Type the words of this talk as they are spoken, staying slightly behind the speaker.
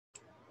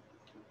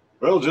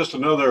Well, just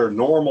another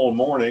normal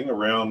morning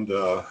around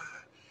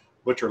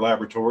Butcher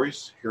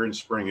Laboratories here in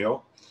Spring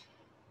Hill.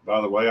 By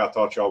the way, I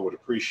thought y'all would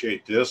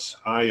appreciate this.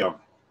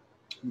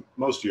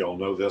 Most of y'all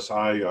know this.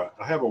 I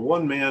have a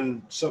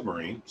one-man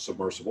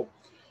submersible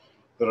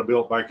that I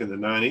built back in the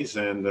 90s,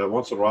 and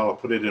once in a while I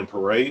put it in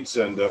parades.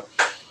 And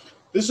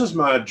this is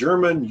my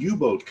German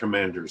U-boat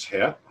commander's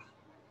hat,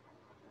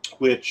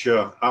 which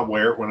I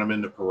wear when I'm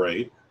in the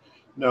parade.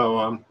 No,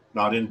 I'm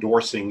not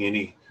endorsing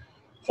any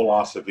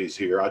philosophies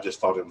here. I just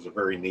thought it was a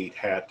very neat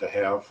hat to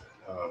have.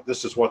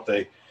 This is what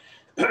they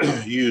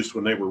used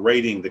when they were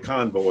raiding the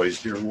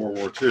convoys during World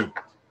War II.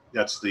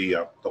 That's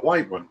the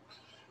white one.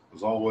 It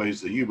was always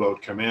the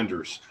U-boat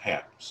commander's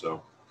hat.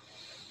 So,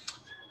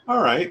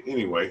 all right.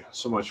 Anyway,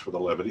 so much for the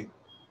levity.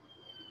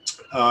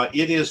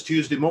 It is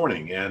Tuesday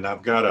morning, and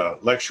I've got a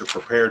lecture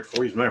prepared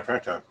for you. As a matter of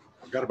fact,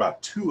 I've got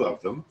about 2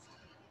 of them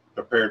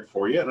prepared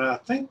for you, and I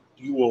think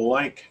you will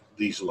like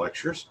these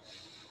lectures.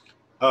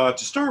 To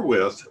start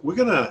with, we're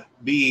going to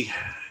be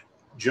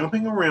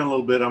jumping around a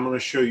little bit. I'm going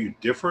to show you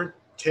different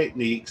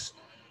techniques.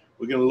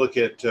 We're going to look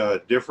at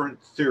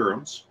different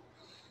theorems.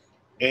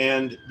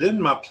 And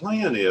then my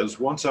plan is,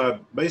 once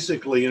I've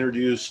basically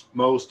introduced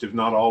most, if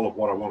not all, of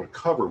what I want to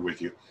cover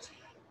with you,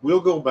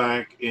 we'll go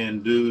back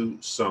and do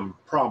some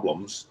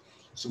problems,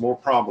 some more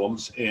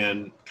problems,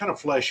 and kind of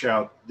flesh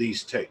out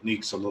these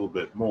techniques a little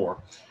bit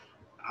more.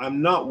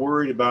 I'm not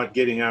worried about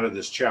getting out of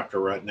this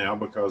chapter right now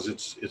because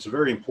it's a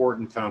very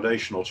important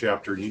foundational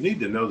chapter. You need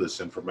to know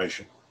this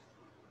information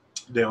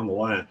down the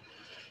line.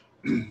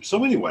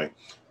 So anyway,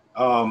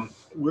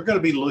 we're going to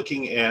be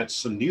looking at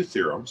some new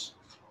theorems,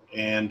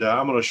 and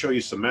I'm going to show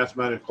you some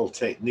mathematical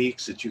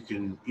techniques that you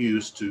can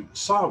use to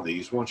solve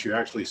these once you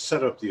actually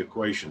set up the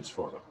equations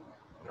for them.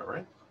 All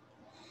right.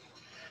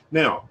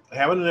 Now, I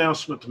have an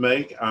announcement to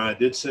make. I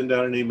did send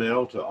out an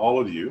email to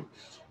all of you.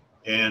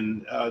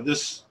 And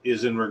this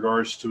is in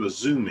regards to a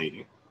Zoom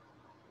meeting.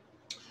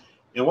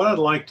 And what I'd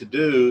like to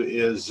do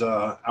is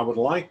I would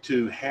like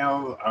to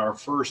have our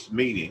first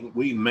meeting.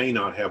 We may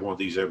not have one of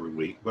these every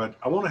week, but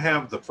I want to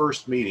have the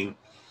first meeting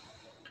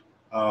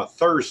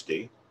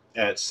Thursday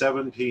at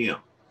 7 p.m.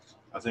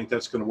 I think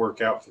that's going to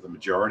work out for the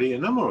majority.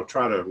 And I'm going to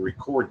try to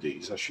record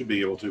these. I should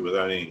be able to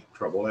without any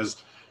trouble.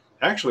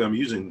 Actually, I'm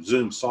using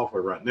Zoom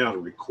software right now to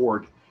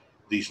record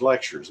these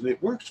lectures. And it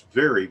works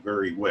very,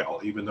 very well,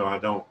 even though I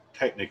don't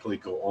technically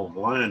go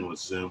online with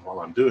Zoom while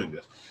I'm doing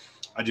this.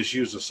 I just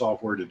use the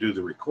software to do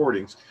the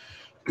recordings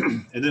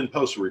and then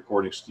post the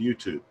recordings to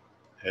YouTube,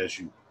 as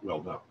you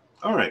well know.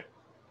 All right.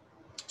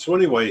 So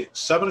anyway,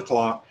 7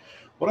 o'clock,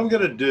 what I'm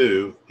going to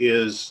do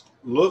is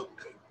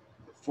look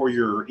for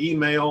your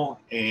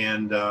email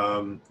and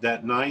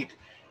that night,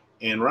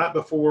 and right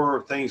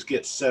before things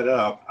get set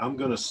up, I'm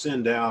going to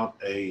send out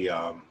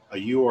a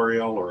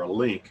URL or a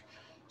link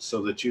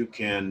so that you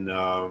can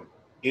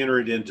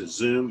enter it into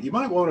Zoom. You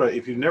might want to,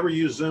 if you've never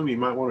used Zoom, you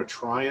might want to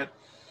try it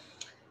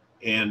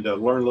and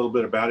learn a little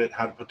bit about it,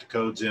 how to put the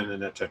codes in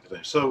and that type of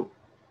thing. So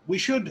we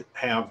should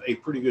have a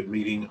pretty good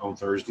meeting on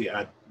Thursday.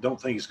 I don't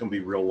think it's going to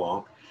be real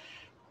long.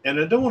 And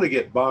I don't want to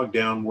get bogged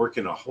down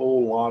working a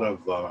whole lot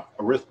of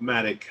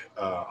arithmetic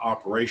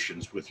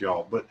operations with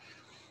y'all. But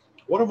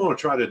what I want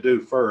to try to do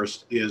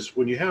first is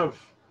when you have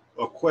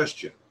a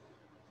question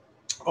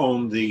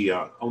on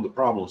the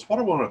problems, what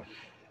I want to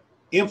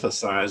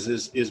emphasize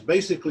is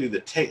basically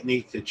the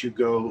technique that you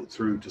go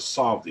through to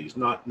solve these,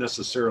 not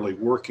necessarily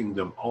working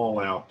them all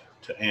out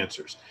to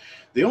answers.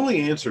 The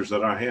only answers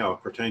that I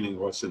have pertaining to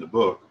what's in the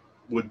book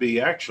would be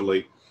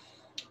actually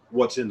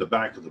what's in the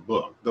back of the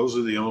book. Those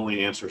are the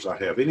only answers I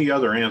have. Any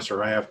other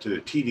answer I have to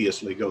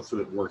tediously go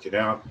through it and work it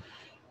out.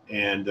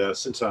 And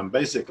since I'm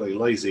basically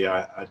lazy,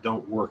 I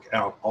don't work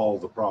out all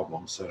the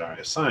problems that I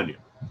assign you.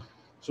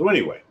 So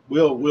anyway,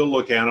 we'll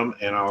look at them,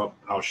 and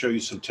I'll show you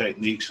some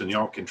techniques, and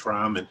y'all can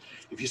try them. And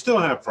if you still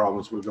have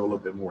problems, we'll go a little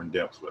bit more in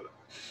depth with it.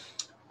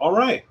 All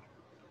right.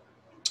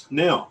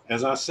 Now,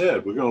 as I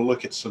said, we're going to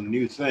look at some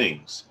new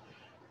things.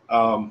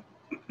 When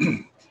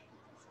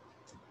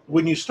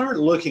you start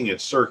looking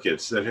at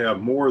circuits that have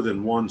more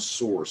than one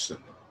source in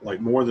them,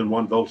 like more than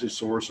one voltage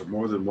source or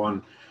more than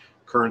one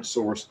current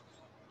source,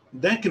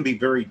 that can be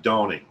very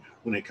daunting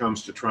when it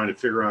comes to trying to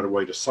figure out a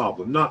way to solve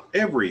them. Not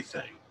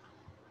everything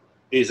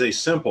is a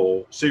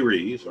simple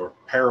series or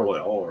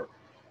parallel or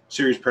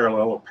series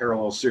parallel or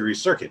parallel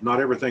series circuit.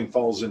 Not everything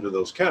falls into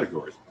those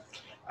categories.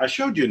 I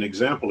showed you an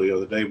example the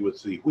other day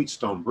with the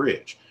Wheatstone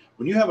bridge.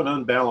 When you have an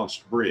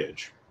unbalanced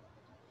bridge,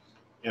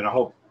 and I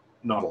hope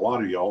not a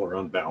lot of y'all are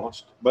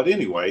unbalanced, but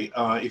anyway,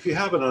 if you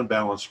have an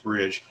unbalanced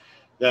bridge,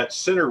 that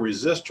center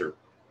resistor,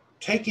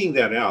 taking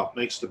that out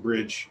makes the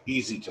bridge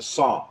easy to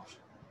solve.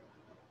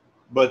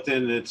 But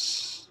then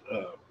it's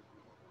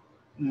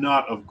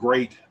not of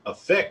great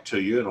effect to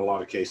you in a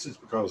lot of cases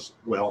because,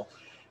 well,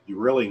 you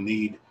really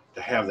need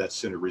to have that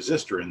center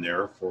resistor in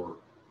there for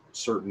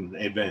certain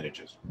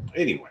advantages.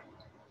 Anyway,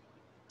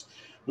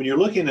 when you're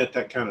looking at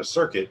that kind of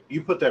circuit,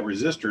 you put that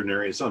resistor in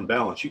there, it's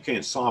unbalanced. You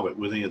can't solve it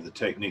with any of the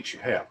techniques you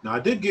have. Now, I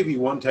did give you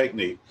one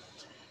technique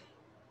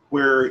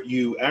where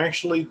you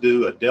actually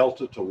do a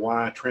delta to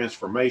Y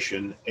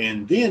transformation,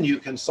 and then you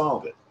can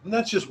solve it. And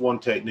that's just one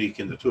technique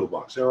in the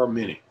toolbox. There are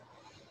many.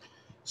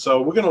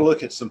 So we're going to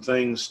look at some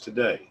things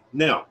today.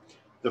 Now,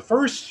 the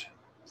first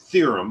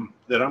theorem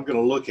that I'm going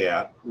to look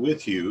at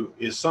with you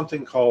is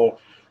something called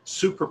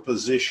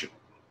superposition.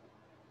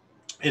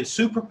 And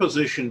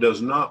superposition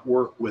does not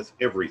work with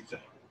everything,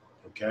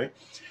 okay?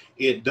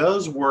 It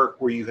does work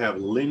where you have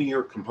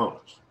linear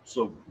components.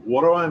 So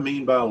what do I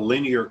mean by a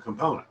linear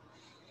component?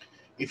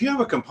 If you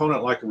have a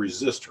component like a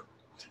resistor,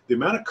 the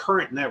amount of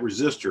current in that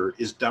resistor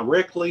is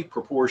directly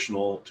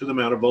proportional to the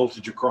amount of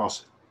voltage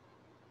across it.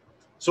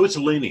 So it's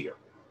linear.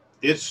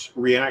 Its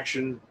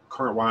reaction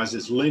current-wise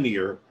is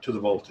linear to the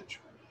voltage.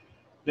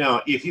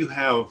 Now, if you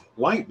have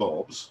light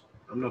bulbs,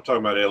 I'm not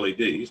talking about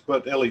LEDs,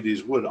 but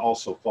LEDs would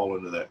also fall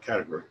into that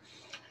category.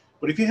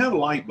 But if you have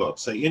light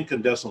bulbs, say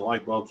incandescent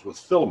light bulbs with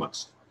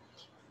filaments,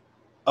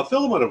 a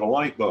filament of a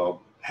light bulb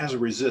has a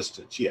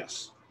resistance,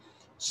 yes.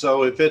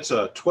 So if it's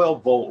a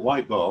 12-volt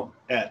light bulb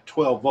at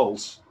 12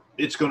 volts,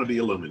 it's going to be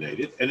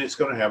illuminated, and it's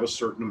going to have a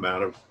certain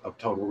amount of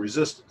total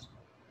resistance.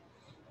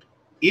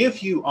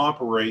 If you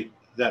operate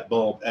that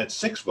bulb at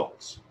 6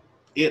 volts,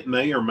 it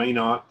may or may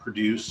not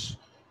produce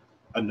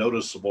a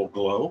noticeable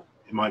glow.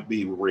 It might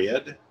be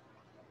red.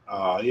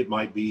 It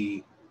might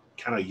be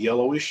kind of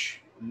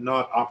yellowish,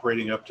 not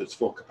operating up to its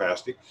full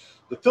capacity.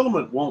 The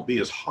filament won't be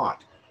as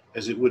hot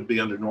as it would be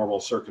under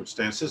normal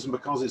circumstances, and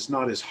because it's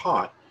not as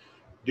hot,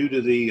 due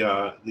to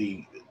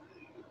the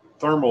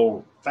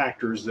thermal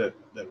factors that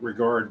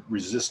regard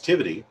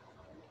resistivity,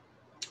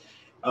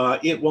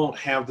 it won't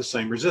have the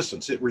same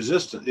resistance.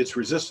 Its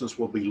resistance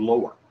will be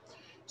lower.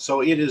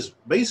 So it is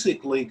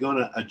basically going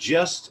to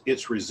adjust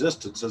its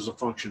resistance as a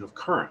function of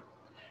current.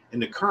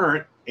 And the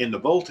current and the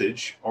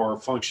voltage are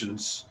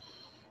functions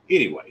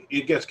anyway.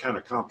 It gets kind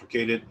of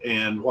complicated,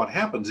 and what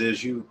happens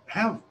is you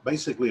have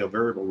basically a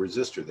variable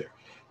resistor there.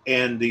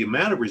 And the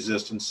amount of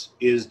resistance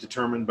is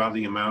determined by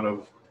the amount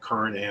of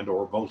current and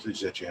or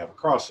voltage that you have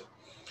across it.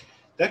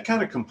 That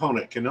kind of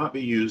component cannot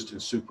be used in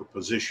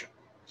superposition,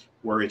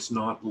 where it's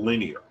not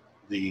linear.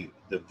 The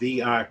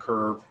VI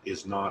curve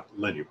is not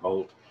linear.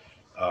 Volt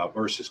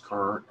versus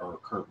current, or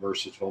current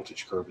versus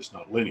voltage curve is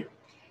not linear.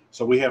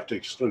 So we have to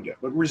exclude that.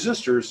 But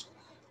resistors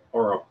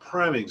are a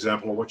prime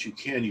example of what you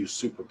can use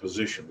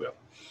superposition with.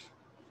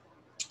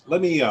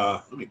 Let me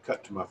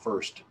cut to my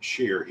first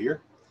share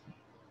here,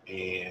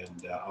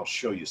 and I'll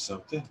show you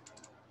something.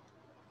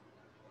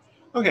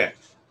 Okay,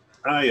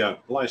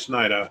 last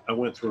night I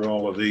went through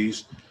all of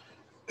these,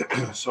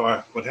 so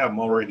I would have them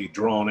already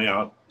drawn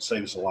out.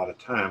 Saves a lot of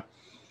time.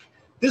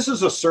 This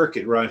is a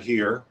circuit right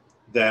here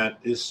that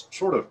is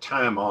sort of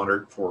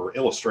time-honored for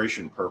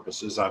illustration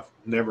purposes. I've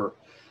never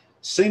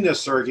seen this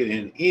circuit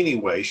in any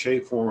way,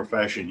 shape, form, or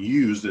fashion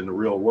used in the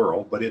real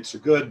world, but it's a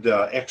good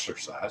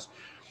exercise.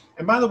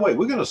 And by the way,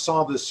 we're going to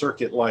solve this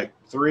circuit like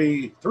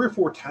three or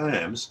four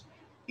times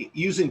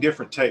using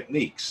different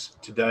techniques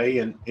today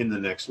and in the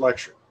next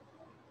lecture.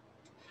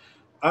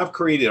 I've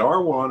created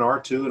R1,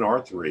 R2, and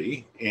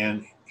R3,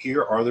 and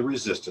here are the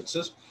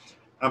resistances.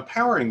 I'm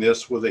powering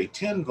this with a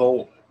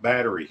 10-volt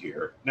battery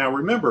here. Now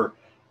remember,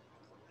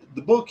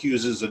 the book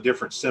uses a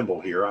different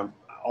symbol here. I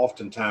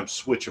oftentimes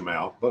switch them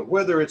out, but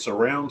whether it's a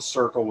round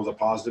circle with a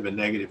positive and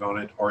negative on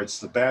it, or it's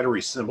the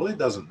battery symbol, it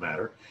doesn't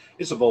matter.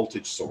 It's a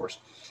voltage source.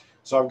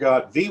 So I've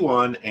got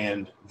V1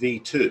 and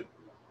V2.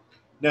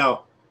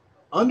 Now,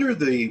 under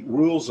the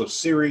rules of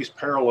series,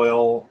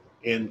 parallel,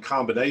 and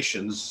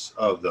combinations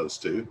of those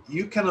two,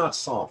 you cannot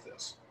solve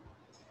this.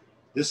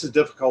 This is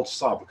difficult to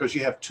solve because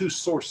you have two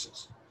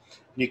sources.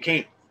 You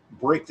can't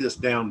break this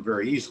down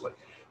very easily.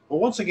 But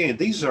once again,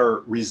 these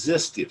are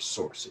resistive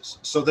sources,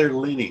 so they're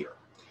linear.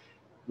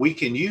 We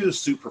can use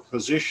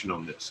superposition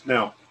on this.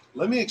 Now,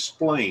 let me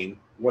explain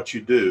what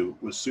you do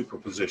with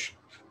superposition.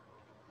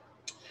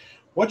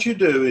 What you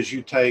do is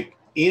you take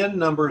n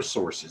number of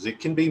sources. It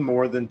can be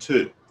more than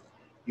two.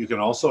 You can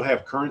also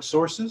have current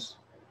sources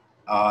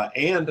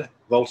and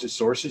voltage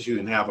sources. You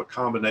can have a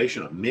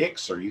combination, a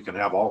mix, or you can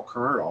have all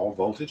current, all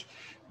voltage.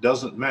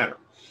 Doesn't matter.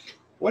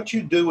 What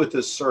you do with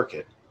this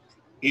circuit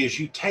is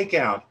you take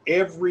out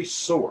every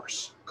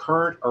source,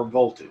 current or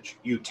voltage.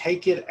 You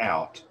take it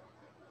out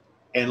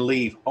and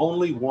leave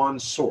only one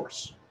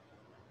source.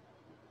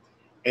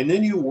 And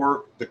then you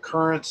work the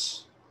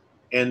currents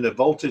and the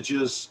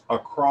voltages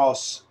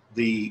across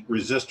the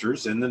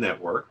resistors in the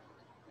network,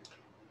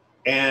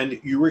 and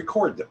you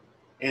record them.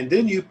 And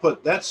then you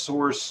put that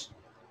source,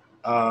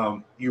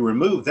 you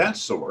remove that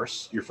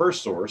source, your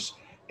first source,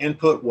 and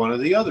put one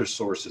of the other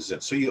sources in.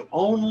 So you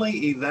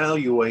only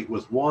evaluate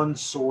with one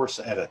source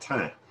at a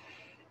time.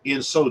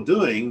 In so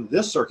doing,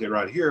 this circuit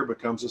right here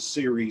becomes a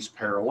series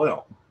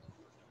parallel.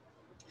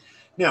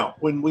 Now,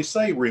 when we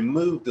say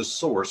remove the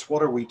source,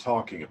 what are we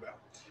talking about?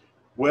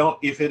 Well,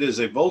 if it is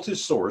a voltage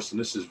source, and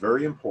this is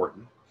very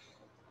important,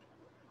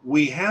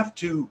 we have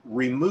to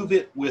remove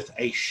it with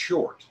a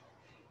short.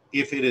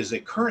 If it is a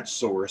current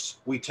source,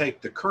 we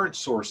take the current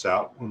source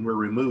out when we're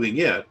removing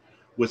it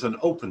with an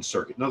open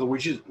circuit. In other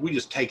words, we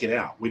just take it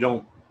out. We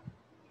don't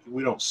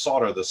don't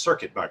solder the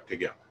circuit back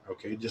together.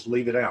 Okay, just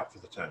leave it out for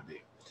the time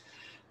being.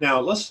 Now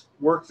let's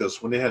work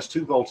this one. It has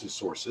two voltage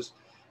sources.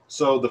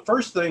 So the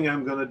first thing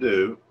I'm going to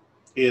do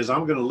is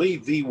I'm going to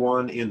leave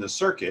V1 in the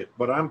circuit,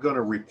 but I'm going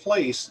to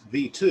replace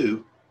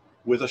V2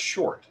 with a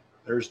short.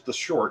 There's the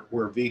short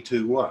where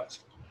V2 was.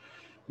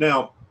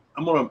 Now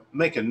I'm going to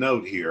make a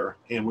note here,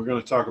 and we're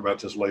going to talk about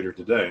this later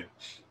today.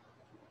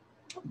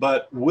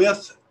 But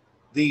with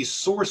these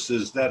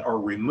sources that are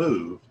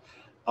removed,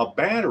 a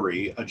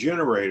battery, a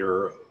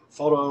generator,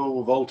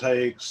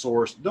 photovoltaic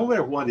source, no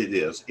matter what it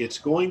is, it's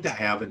going to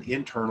have an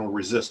internal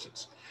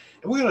resistance.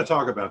 And we're going to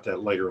talk about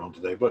that later on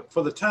today. But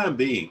for the time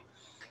being,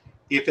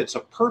 if it's a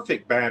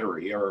perfect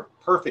battery or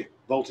perfect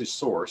voltage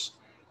source,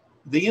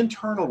 the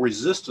internal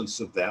resistance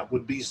of that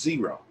would be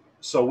 0.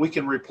 So we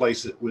can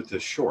replace it with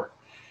this short.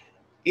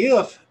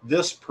 If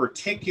this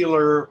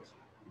particular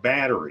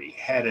battery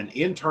had an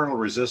internal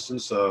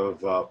resistance of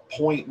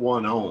 0.1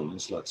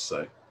 ohms, let's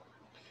say,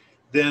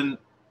 then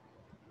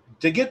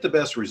to get the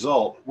best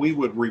result, we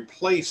would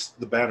replace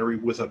the battery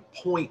with a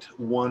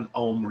 0.1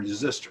 ohm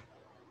resistor.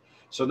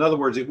 So in other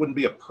words, it wouldn't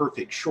be a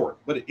perfect short.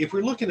 But if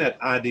we're looking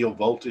at ideal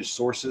voltage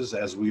sources,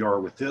 as we are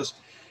with this,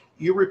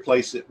 you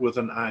replace it with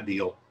an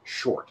ideal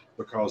short,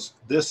 because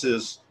this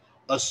is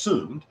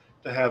assumed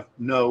to have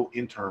no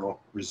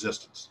internal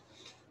resistance.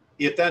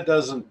 If that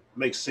doesn't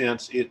make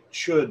sense, it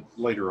should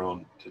later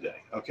on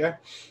today, okay?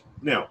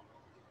 Now,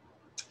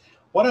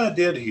 what I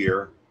did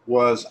here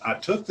was I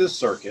took this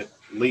circuit,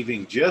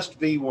 leaving just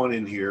V1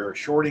 in here,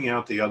 shorting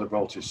out the other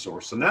voltage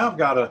source. So now I've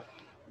got a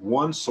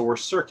one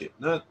source circuit.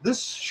 Now,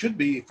 this should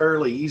be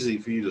fairly easy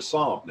for you to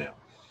solve now.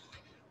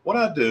 What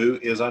I do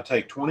is I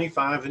take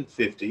 25 and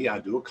 50, I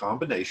do a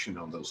combination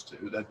on those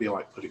two. That'd be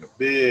like putting a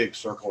big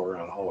circle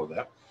around all of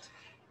that.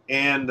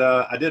 And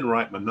I didn't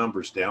write my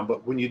numbers down,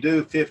 but when you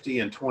do 50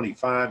 and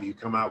 25, you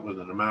come out with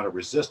an amount of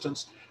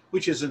resistance,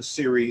 which is in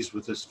series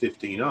with this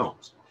 15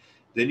 ohms.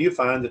 Then you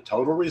find the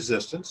total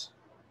resistance.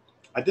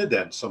 I did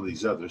that in some of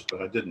these others,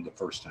 but I didn't the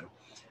first time.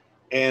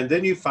 And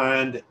then you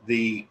find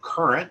the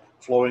current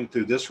flowing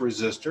through this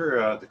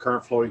resistor, the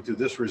current flowing through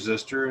this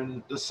resistor,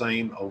 and the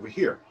same over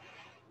here.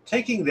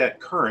 Taking that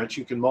current,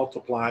 you can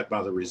multiply it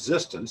by the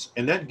resistance,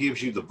 and that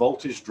gives you the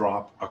voltage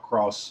drop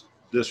across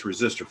this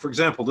resistor. For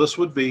example, this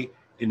would be,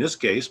 in this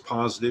case,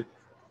 positive,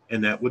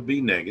 and that would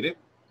be negative,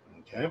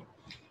 okay?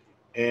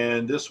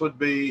 And this would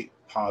be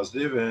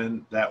positive,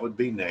 and that would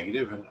be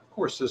negative, and of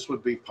course this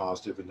would be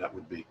positive, and that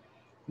would be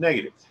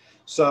negative.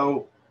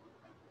 So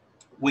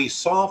we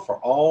solve for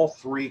all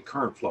three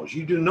current flows.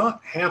 You do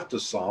not have to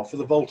solve for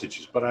the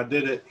voltages, but I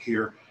did it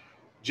here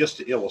just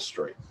to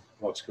illustrate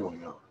what's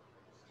going on.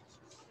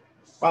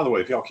 By the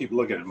way, if y'all keep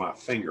looking at my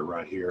finger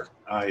right here,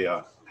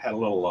 I had a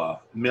little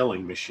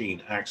milling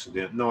machine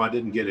accident. No, I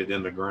didn't get it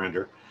in the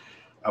grinder.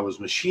 I was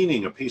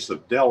machining a piece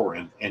of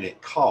Delrin, and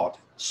it caught,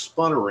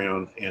 spun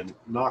around, and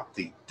knocked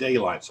the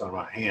daylights out of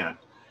my hand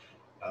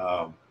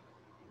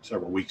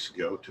several weeks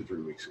ago,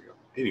 2-3 weeks ago.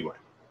 Anyway,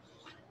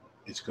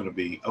 it's going to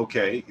be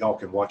okay. Y'all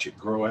can watch it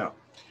grow out.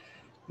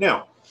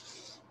 Now,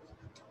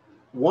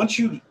 once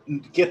you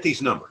get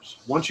these numbers,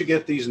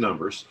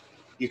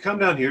 you come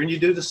down here and you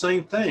do the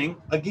same thing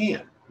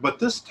again. But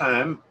this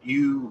time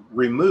you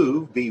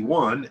remove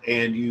V1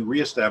 and you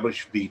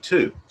reestablish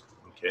V2.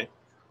 Okay,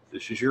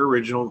 this is your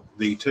original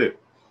V2.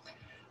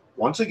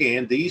 Once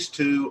again, these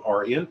two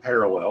are in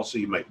parallel, so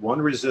you make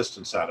one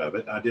resistance out of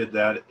it. I did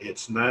that.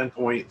 It's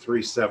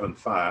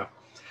 9.375. I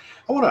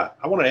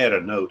want to add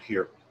a note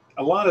here.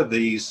 A lot of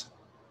these,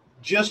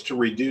 just to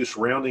reduce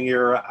rounding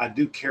error, I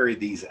do carry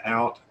these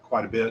out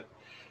quite a bit.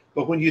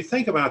 But when you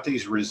think about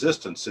these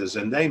resistances,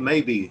 and they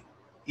may be,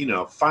 you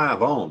know, 5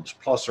 ohms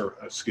plus, or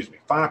excuse me,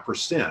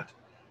 5%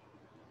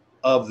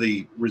 of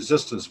the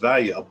resistance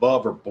value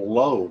above or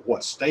below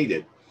what's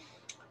stated,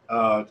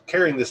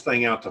 carrying this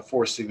thing out to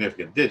 4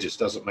 significant digits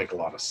doesn't make a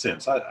lot of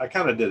sense. I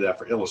kind of did that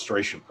for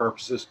illustration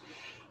purposes,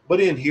 but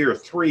in here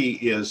 3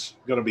 is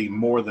going to be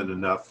more than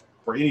enough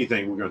for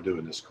anything we're going to do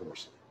in this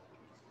course.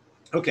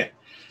 Okay,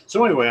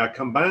 so anyway, I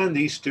combine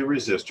these two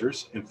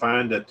resistors and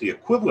find that the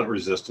equivalent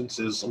resistance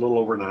is a little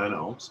over 9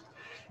 ohms.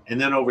 And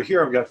then over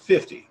here I've got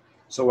 50.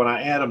 So when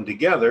I add them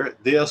together,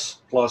 this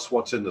plus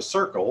what's in the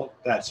circle,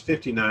 that's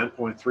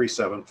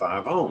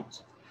 59.375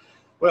 ohms.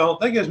 Well,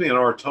 that gives me an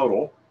R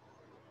total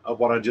of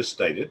what I just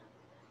stated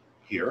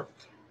here.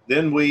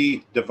 Then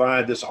we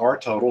divide this R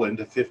total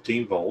into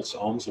 15 volts,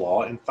 Ohm's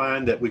law, and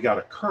find that we got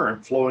a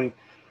current flowing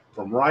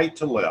from right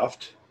to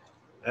left.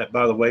 That,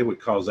 by the way, would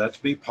cause that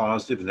to be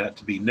positive and that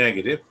to be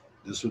negative.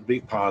 This would be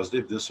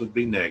positive, this would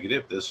be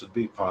negative, this would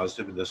be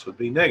positive, and this would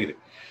be negative.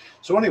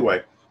 So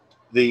anyway,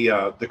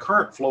 the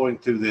current flowing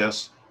through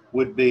this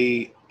would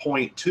be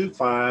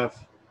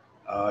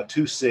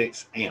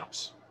 0.2526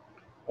 amps,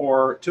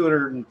 or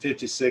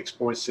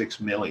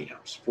 256.6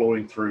 milliamps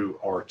flowing through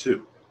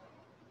R2.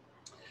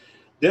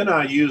 Then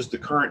I use the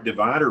current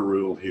divider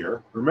rule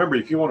here. Remember,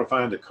 if you want to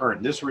find the current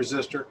in this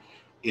resistor,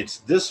 it's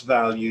this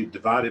value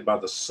divided by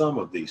the sum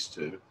of these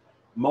two,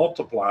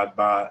 multiplied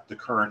by the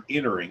current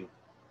entering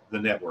the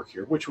network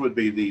here, which would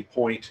be the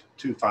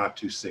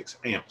 0.2526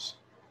 amps.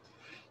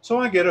 So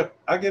I get a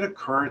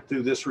current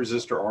through this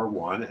resistor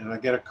R1, and I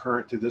get a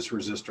current through this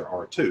resistor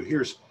R2.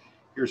 Here's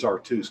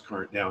R2's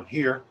current down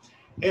here,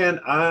 and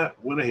I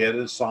went ahead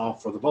and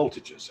solved for the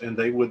voltages, and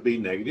they would be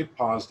negative,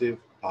 positive,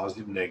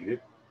 positive, negative,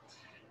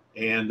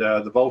 and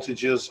the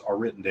voltages are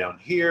written down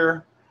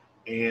here,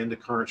 and the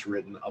current's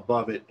written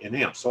above it in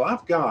amps. So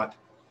I've got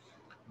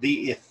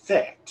the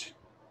effect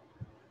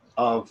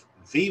of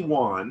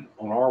V1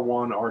 on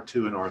R1,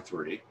 R2, and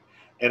R3,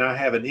 and I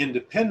have an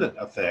independent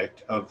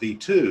effect of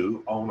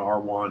V2 on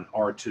R1,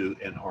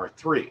 R2, and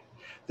R3.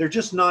 They're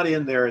just not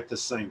in there at the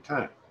same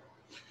time.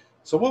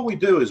 So what we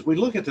do is we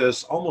look at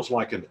this almost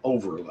like an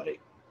overlay,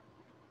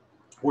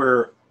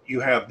 where you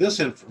have this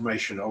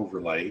information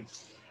overlaid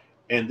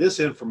and this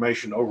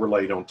information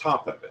overlaid on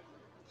top of it.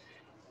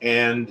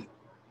 And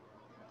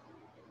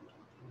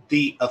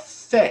the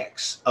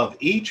effects of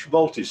each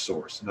voltage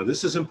source, now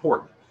this is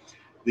important,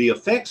 the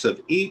effects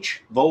of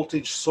each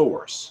voltage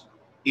source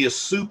is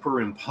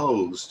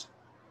superimposed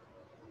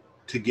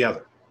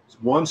together.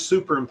 One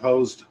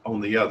superimposed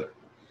on the other.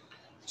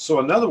 So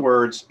in other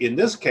words, in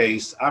this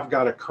case, I've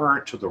got a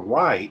current to the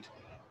right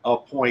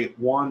of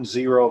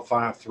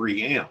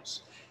 0.1053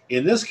 amps.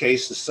 In this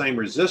case, the same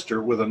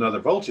resistor with another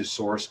voltage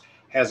source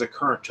has a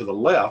current to the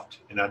left,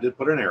 and I did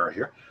put an arrow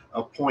here,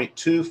 of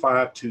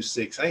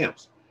 0.2526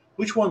 amps.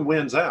 Which one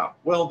wins out?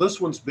 Well,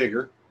 this one's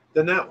bigger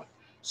than that one.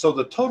 So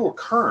the total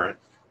current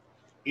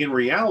in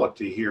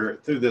reality here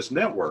through this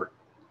network,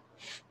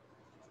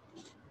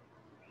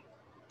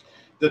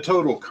 the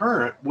total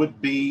current would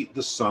be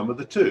the sum of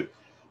the two.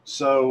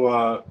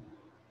 So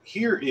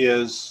here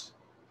is,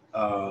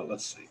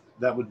 let's see,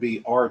 that would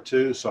be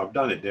R2. So I've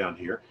done it down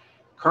here.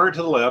 Current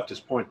to the left is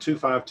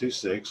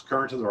 0.2526.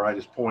 Current to the right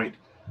is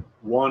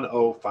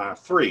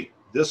 0.1053.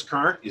 This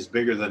current is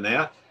bigger than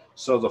that.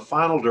 So the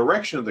final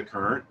direction of the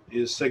current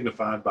is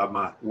signified by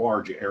my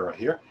large arrow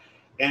here.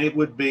 And it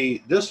would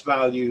be this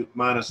value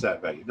minus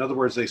that value. In other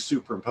words, they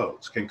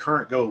superimpose. Can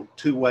current go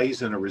two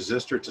ways in a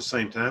resistor at the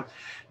same time?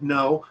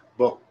 No,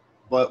 but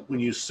when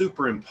you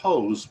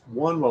superimpose,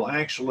 one will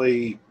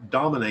actually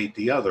dominate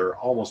the other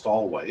almost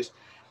always.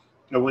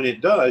 And when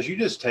it does, you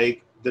just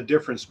take the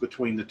difference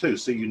between the two.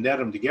 So you net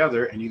them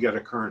together and you get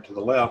a current to the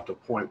left of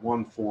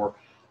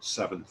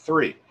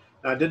 0.1473.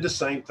 Now I did the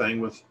same thing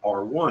with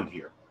R1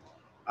 here.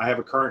 I have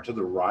a current to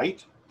the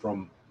right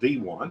from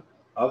V1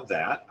 of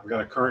that. I've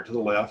got a current to the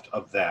left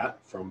of that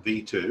from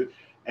V2.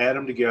 Add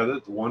them together,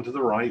 the one to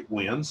the right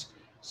wins.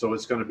 So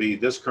it's going to be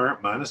this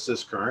current minus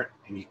this current,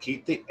 and you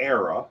keep the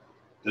arrow,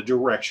 the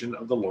direction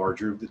of the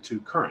larger of the two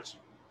currents.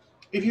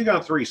 If you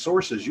got three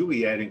sources, you'll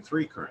be adding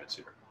three currents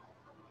here.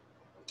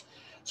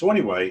 So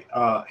anyway,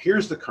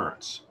 here's the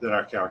currents that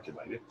I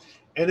calculated.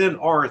 And then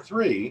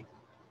R3,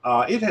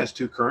 it has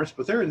two currents,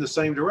 but they're in the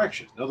same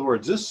direction. In other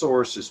words, this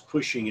source is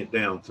pushing it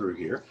down through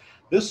here.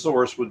 This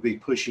source would be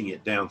pushing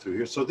it down through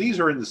here. So these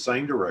are in the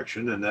same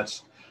direction, and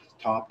that's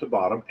top to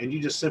bottom. And you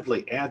just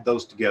simply add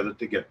those together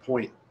to get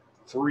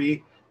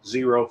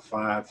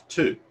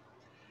 0.3052.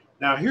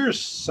 Now here's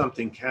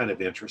something kind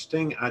of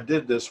interesting. I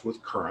did this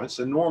with currents,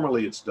 and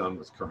normally it's done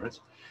with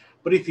currents.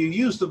 But if you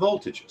use the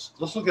voltages,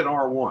 let's look at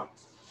R1.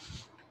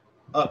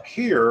 Up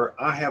here,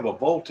 I have a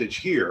voltage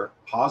here,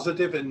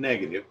 positive and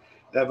negative.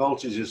 That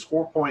voltage is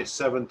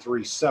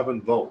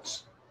 4.737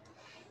 volts.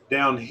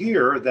 Down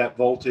here, that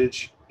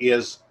voltage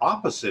is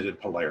opposite in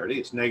polarity.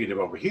 It's negative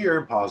over here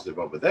and positive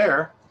over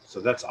there. So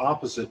that's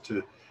opposite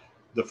to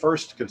the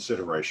first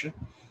consideration.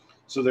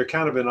 So they're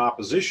kind of in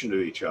opposition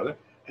to each other.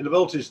 And the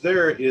voltage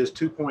there is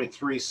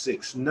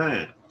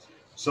 2.369.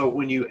 So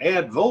when you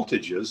add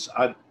voltages,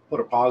 I put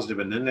a positive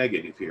and a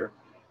negative here.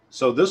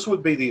 So this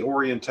would be the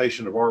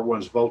orientation of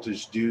R1's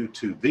voltage due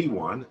to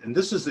V1, and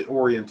this is the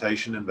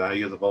orientation and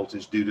value of the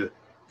voltage due to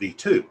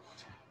V2.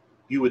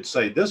 You would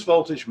say this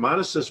voltage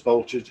minus this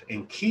voltage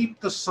and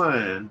keep the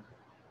sign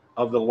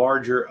of the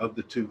larger of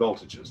the two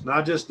voltages. Now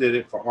I just did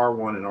it for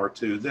R1 and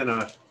R2, then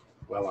I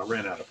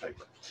ran out of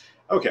paper.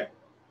 Okay,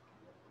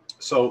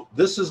 so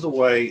this is the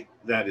way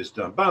that is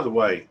done. By the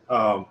way,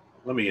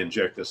 let me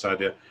inject this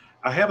idea.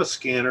 I have a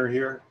scanner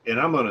here, and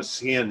I'm going to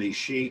scan these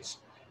sheets,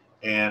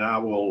 and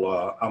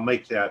I'll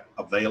make that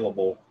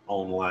available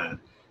online.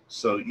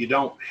 So you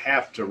don't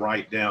have to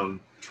write down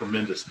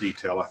tremendous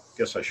detail. I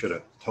guess I should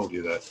have told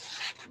you that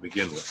to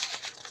begin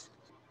with.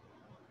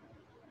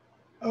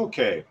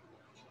 Okay,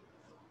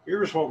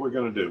 here's what we're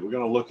going to do. We're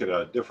going to look at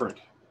a different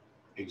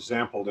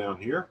example down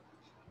here.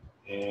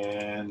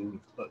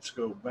 And let's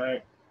go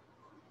back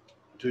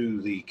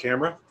to the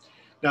camera.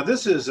 Now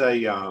this is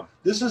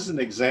an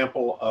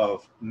example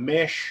of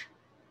mesh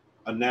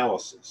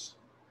analysis.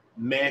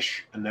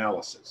 Mesh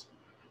analysis.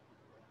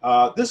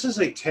 This is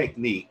a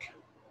technique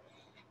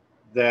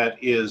that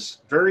is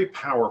very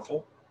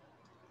powerful.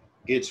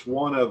 It's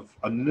one of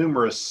a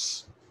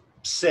numerous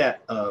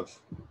set of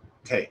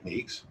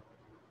techniques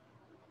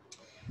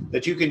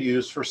that you can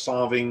use for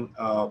solving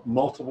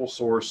multiple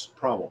source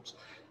problems.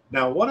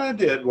 Now what I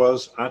did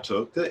was I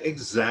took the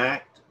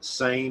exact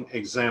same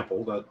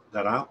example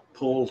that I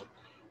pulled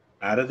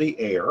out of the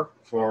air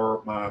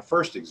for my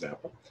first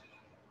example.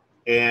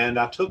 And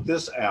I took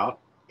this out,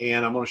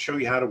 and I'm going to show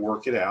you how to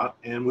work it out,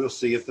 and we'll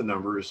see if the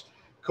numbers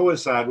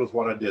coincide with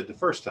what I did the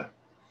first time.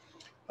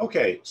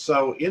 Okay,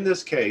 so in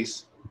this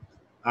case,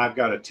 I've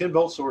got a 10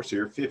 volt source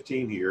here,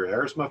 15 here.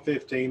 There's my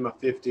 15, my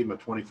 50, my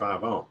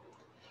 25 ohm.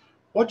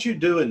 What you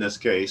do in this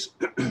case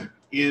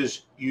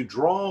is you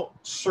draw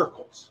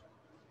circles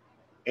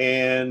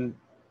and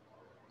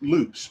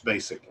loops,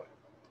 basically,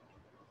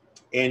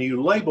 and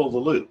you label the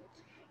loop.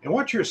 And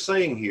what you're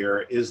saying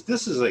here is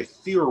this is a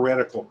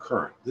theoretical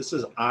current. This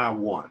is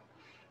I1.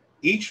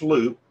 Each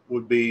loop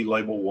would be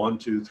labeled 1,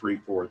 2, 3,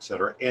 4,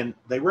 etc., and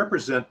they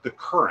represent the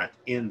current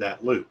in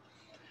that loop.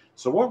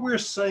 So what we're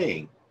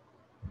saying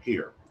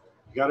here,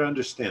 you got to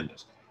understand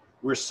this.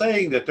 We're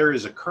saying that there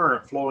is a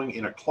current flowing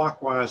in a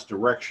clockwise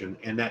direction,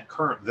 and that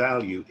current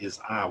value is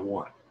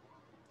I1.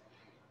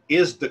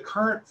 Is the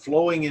current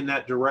flowing in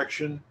that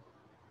direction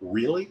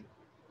really?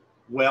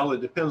 Well,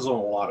 it depends on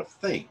a lot of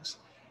things,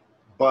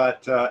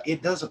 but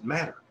it doesn't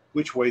matter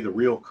which way the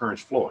real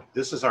current's flowing.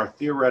 This is our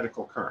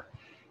theoretical current.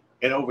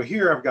 And over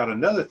here, I've got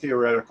another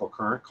theoretical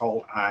current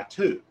called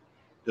I2.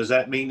 Does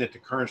that mean that the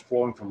current's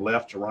flowing from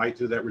left to right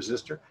through that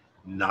resistor?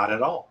 Not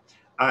at all.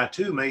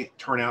 I2 may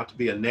turn out to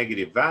be a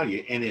negative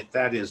value, and if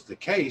that is the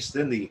case,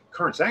 then the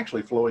current's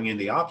actually flowing in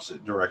the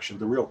opposite direction,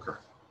 the real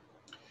current.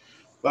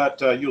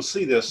 But you'll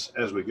see this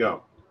as we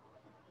go.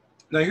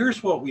 Now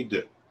here's what we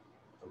do,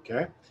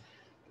 okay?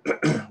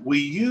 We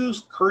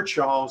use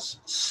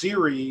Kirchhoff's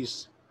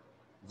series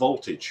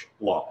voltage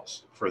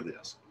laws for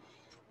this.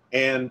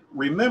 And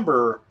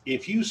remember,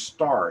 if you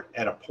start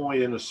at a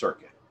point in a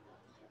circuit,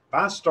 if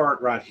I start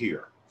right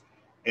here,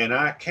 and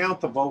I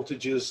count the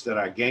voltages that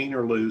I gain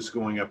or lose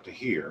going up to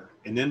here,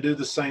 and then do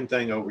the same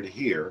thing over to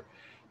here,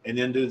 and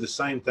then do the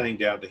same thing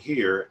down to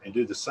here, and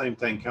do the same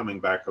thing coming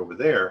back over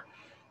there,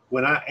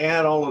 when I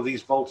add all of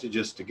these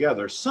voltages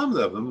together, some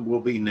of them will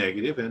be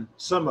negative and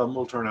some of them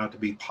will turn out to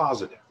be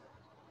positive.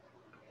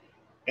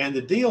 And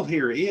the deal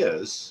here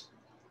is,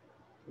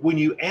 when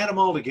you add them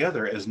all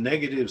together as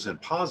negatives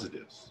and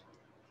positives,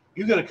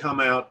 you're going to come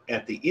out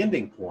at the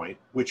ending point,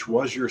 which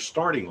was your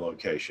starting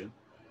location,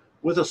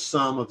 with a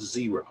sum of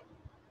 0.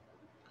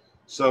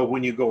 So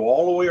when you go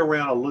all the way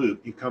around a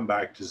loop, you come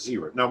back to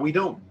 0. Now, we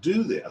don't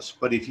do this,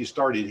 but if you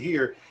started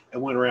here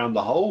and went around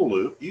the whole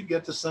loop, you'd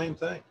get the same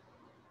thing.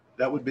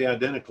 That would be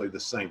identically the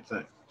same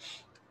thing.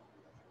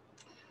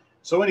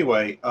 So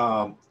anyway,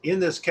 in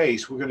this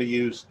case, we're going to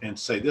use and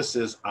say this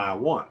is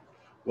I1.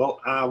 Well,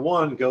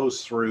 I1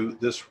 goes through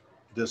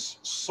this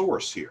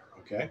source here,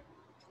 okay?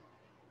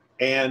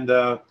 And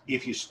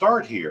if you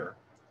start here,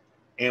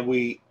 and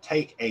we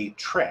take a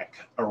trek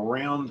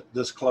around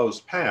this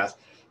closed path,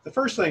 the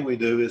first thing we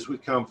do is we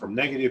come from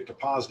negative to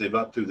positive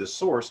up through this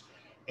source,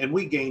 and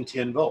we gain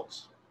 10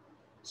 volts.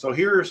 So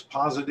here's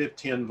positive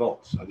 10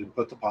 volts. I didn't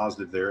put the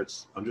positive there,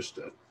 it's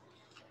understood.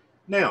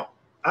 Now,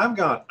 I've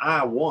got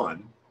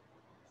I1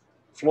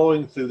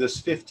 flowing through this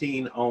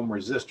 15 ohm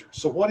resistor.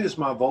 So what is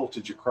my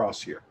voltage across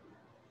here?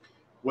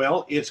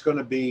 Well, it's going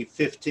to be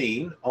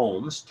 15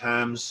 ohms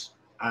times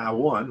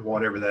I1,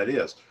 whatever that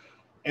is.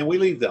 And we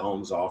leave the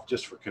ohms off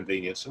just for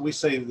convenience. And we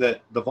say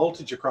that the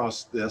voltage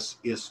across this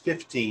is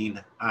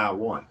 15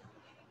 I1.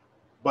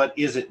 But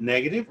is it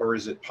negative or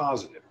is it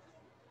positive?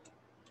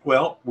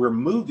 Well, we're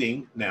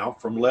moving now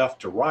from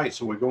left to right,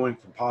 so we're going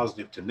from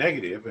positive to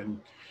negative.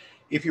 And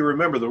if you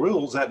remember the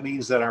rules, that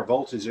means that our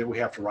voltage that we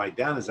have to write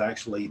down is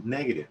actually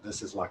negative.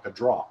 This is like a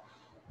draw.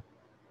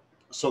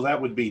 So that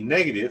would be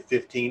negative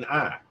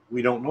 15I.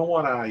 We don't know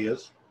what I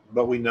is,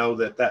 but we know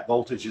that that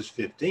voltage is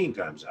 15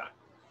 times I.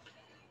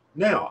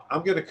 Now,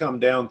 I'm going to come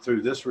down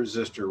through this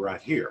resistor right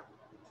here.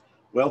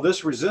 Well,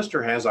 this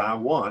resistor has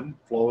I1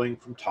 flowing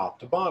from top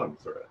to bottom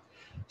through it.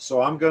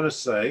 So I'm going to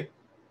say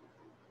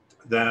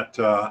that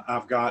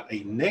I've got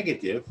a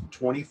negative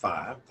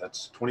 25,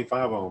 that's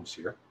 25 ohms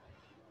here,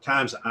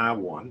 times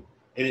I1.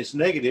 And it's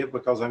negative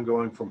because I'm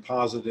going from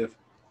positive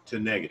to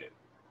negative.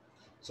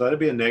 So that'd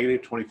be a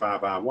negative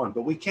 25 I1.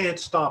 But we can't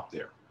stop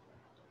there,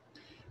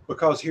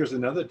 because here's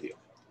another deal.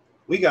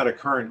 We got a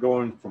current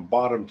going from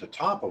bottom to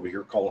top over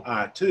here called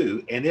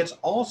I2, and it's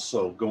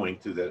also going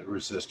through that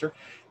resistor,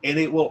 and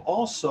it will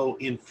also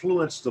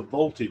influence the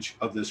voltage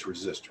of this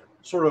resistor,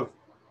 sort of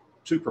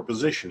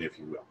superposition, if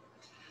you will.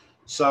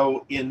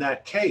 So in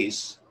that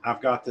case, I've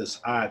got this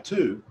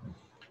I2,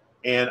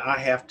 and I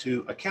have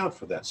to account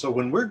for that. So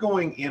when we're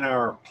going in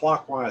our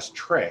clockwise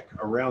trek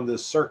around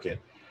this circuit,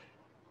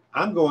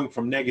 I'm going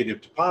from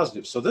negative to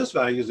positive. So this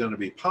value is going to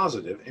be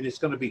positive, and it's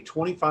going to be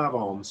 25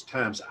 ohms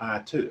times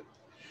I2.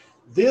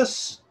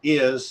 This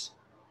is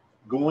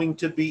going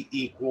to be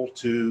equal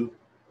to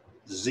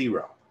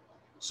 0.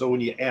 So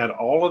when you add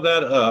all of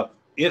that up,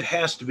 it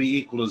has to be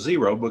equal to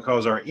 0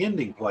 because our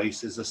ending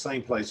place is the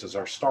same place as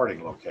our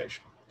starting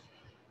location.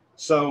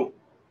 So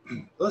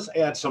let's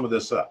add some of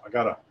this up. I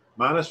got a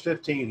minus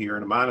 15 here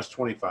and a minus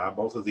 25.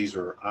 Both of these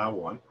are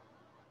I1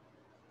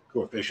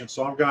 coefficients.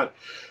 So I've got,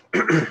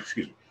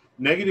 excuse me,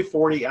 negative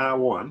 40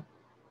 I1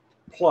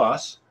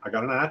 plus, I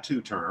got an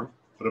I2 term,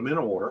 put them in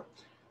order,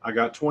 I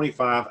got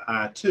 25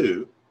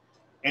 I2,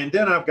 and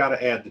then I've got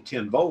to add the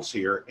 10 volts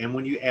here. And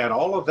when you add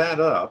all of that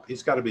up,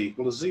 it's got to be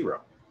equal to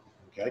 0.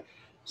 Okay,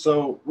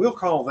 so we'll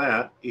call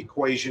that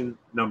equation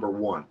number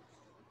 1.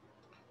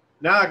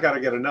 Now I got to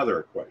get another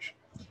equation.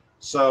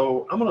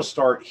 So I'm going to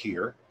start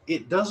here.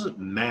 It doesn't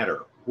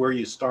matter where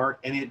you start,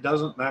 and it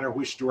doesn't matter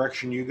which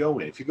direction you go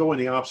in. If you go in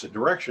the opposite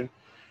direction,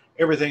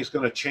 everything's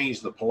going to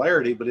change the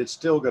polarity, but it's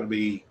still going to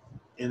be,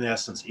 in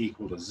essence,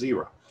 equal to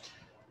 0.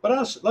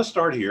 But let's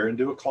start here and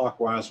do a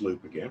clockwise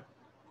loop again.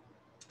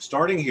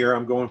 Starting here,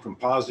 I'm going from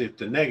positive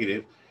to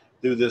negative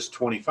through this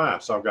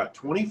 25. So I've got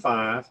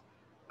 25I.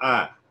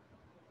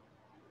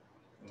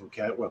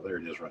 Okay, well, there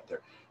it is right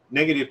there.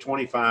 Negative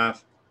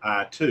 25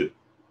 I2.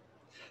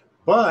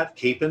 But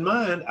keep in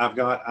mind, I've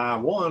got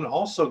I1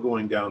 also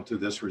going down through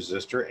this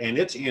resistor, and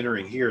it's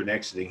entering here and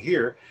exiting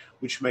here,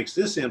 which makes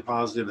this end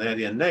positive and that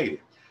end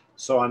negative.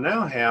 So I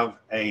now have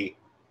a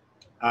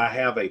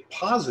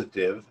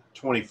positive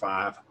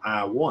 25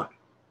 I1.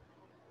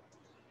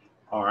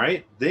 All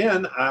right,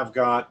 then I've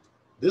got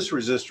this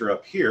resistor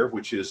up here,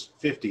 which is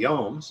 50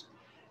 ohms,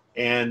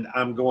 and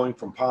I'm going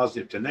from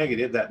positive to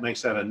negative. That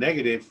makes that a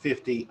negative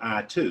 50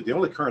 I2. The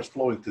only currents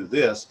flowing through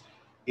this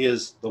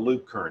is the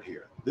loop current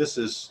here. This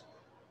is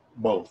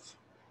both,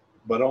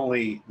 but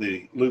only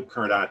the loop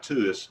current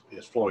I2 is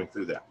flowing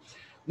through that.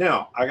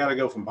 Now, I got to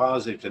go from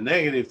positive to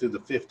negative through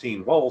the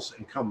 15 volts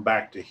and come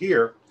back to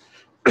here.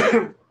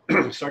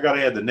 So I got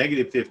to add the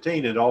negative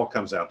 15, and it all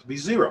comes out to be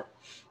 0.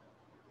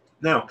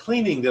 Now,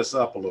 cleaning this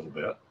up a little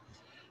bit,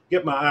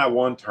 get my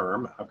I1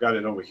 term. I've got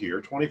it over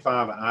here,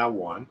 25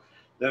 I1.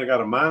 Then I got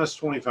a minus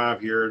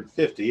 25 here,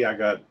 50. I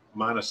got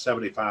minus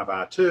 75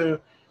 I2.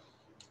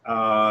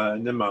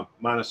 And then my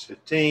minus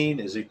 15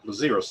 is equal to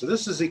 0. So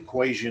this is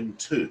equation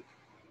 2.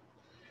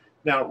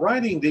 Now,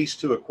 writing these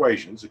two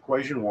equations,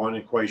 equation 1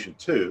 and equation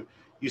 2,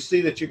 you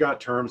see that you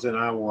got terms in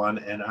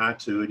I1 and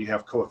I2, and you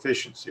have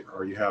coefficients here,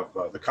 or you have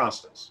the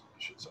constants, I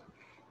should say.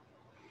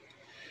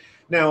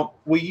 Now,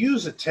 we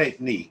use a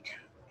technique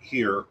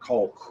here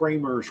called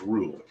Kramer's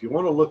rule. If you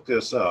want to look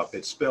this up,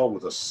 it's spelled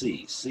with a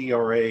C,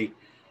 C-R-A-M-E-R,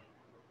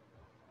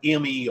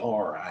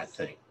 I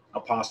think,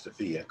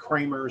 apostrophe, a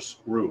Kramer's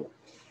rule.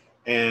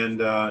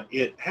 And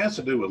it has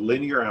to do with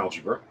linear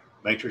algebra,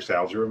 matrix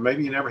algebra.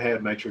 Maybe you never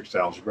had matrix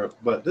algebra,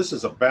 but this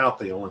is about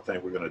the only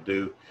thing we're going to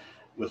do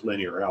with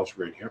linear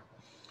algebra in here.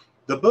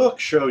 The book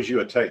shows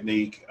you a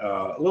technique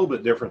a little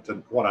bit different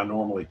than what I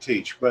normally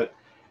teach, but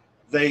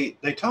they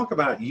talk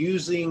about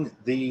using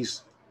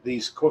these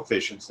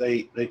coefficients.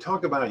 They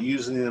talk about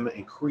using them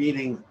and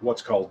creating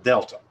what's called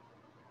delta.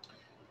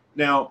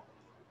 Now,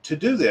 to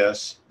do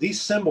this,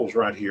 these symbols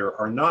right here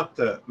are not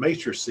the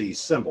matrices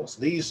symbols.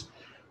 These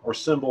are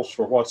symbols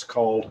for what's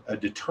called a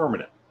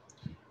determinant.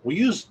 We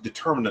use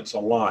determinants a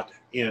lot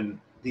in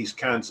these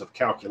kinds of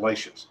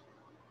calculations.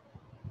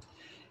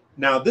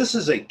 Now, this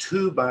is a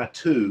 2 by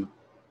 2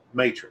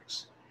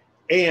 matrix,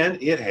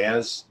 and it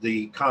has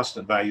the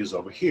constant values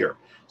over here.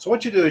 So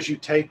what you do is you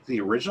take the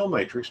original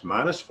matrix,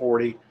 minus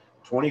 40,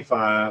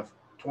 25,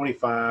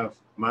 25,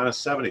 minus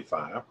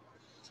 75,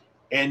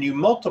 and you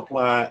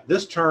multiply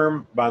this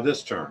term by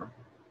this term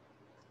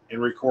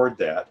and record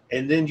that,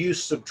 and then you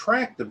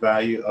subtract the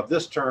value of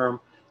this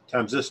term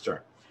times this term.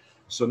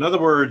 So in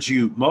other words,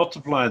 you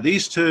multiply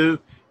these two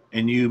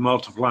and you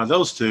multiply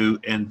those two,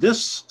 and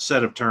this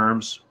set of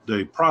terms,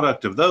 the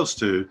product of those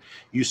two,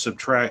 you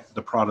subtract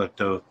the product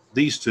of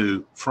these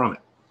two from it.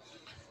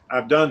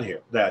 I've done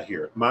that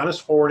here. Minus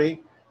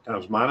 40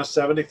 times minus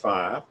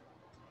 75,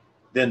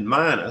 then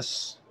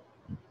minus,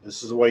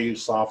 this is the way you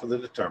solve for the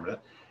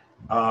determinant,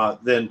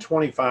 then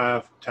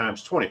 25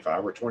 times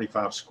 25, or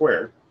 25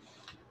 squared.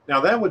 Now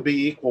that would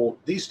be equal,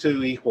 these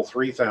two equal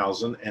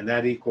 3,000, and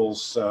that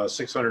equals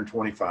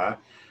 625.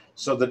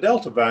 So the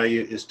delta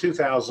value is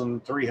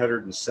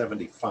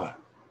 2,375.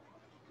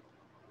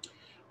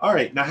 All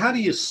right, now how do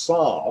you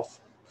solve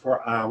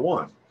for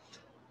I1?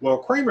 Well,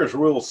 Kramer's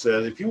rule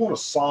says if you want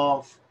to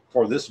solve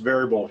for this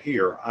variable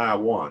here,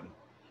 I1,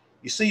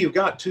 you see you've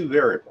got two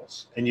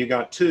variables, and you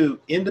got two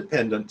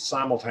independent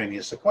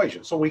simultaneous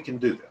equations, so we can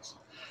do this.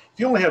 If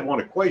you only had one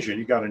equation,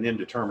 you got an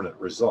indeterminate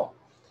result.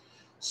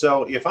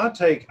 So if I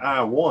take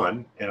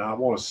I1 and I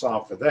want to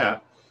solve for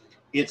that,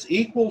 it's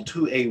equal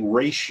to a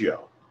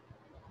ratio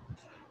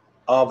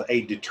of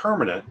a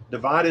determinant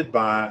divided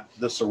by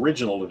this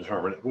original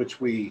determinant, which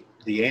the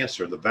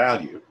answer, the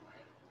value,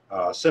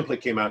 simply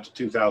came out to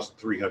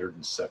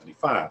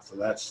 2,375. So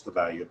that's the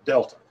value of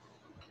delta.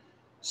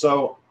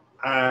 So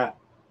now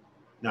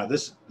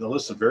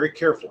listen very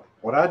carefully.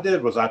 What I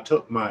did was I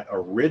took my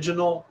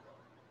original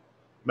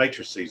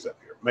matrices up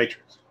here,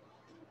 matrix,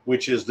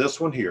 which is this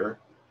one here,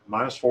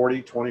 minus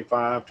 40,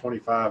 25,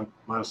 25,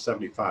 minus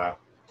 75.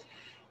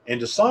 And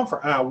to solve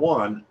for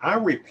I1, I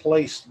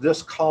replaced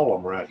this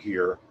column right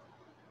here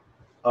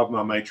of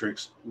my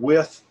matrix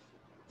with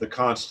the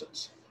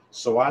constants.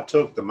 So I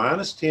took the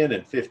minus 10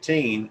 and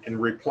 15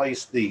 and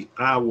replaced the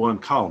I1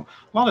 column.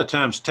 A lot of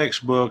times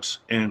textbooks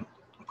and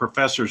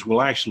professors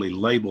will actually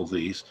label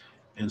these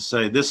and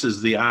say this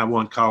is the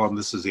I1 column,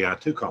 this is the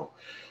I2 column.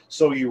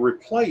 So you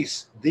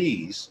replace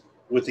these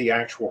with the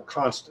actual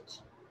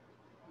constants.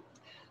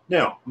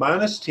 Now,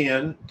 minus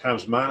 10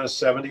 times minus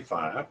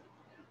 75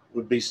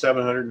 would be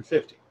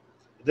 750.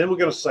 Then we're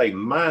going to say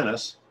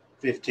minus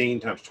 15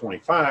 times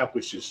 25,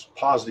 which is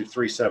positive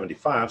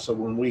 375. So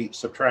when we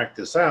subtract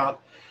this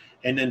out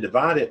and then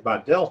divide it by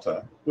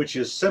delta, which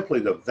is simply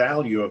the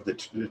value of the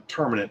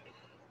determinant,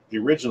 the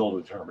original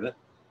determinant,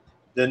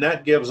 then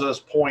that gives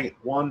us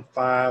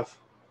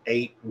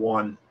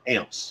 0.1581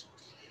 amps.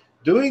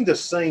 Doing the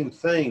same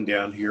thing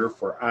down here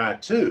for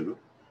I2,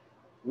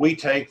 we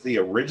take the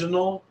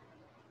original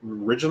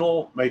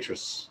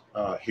matrix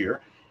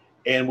here,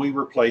 and we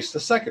replace the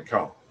second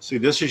column. See,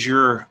 this is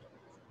your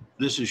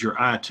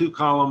I2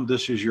 column,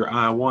 this is your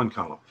I1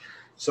 column.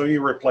 So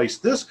you replace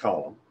this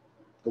column,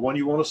 the one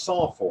you want to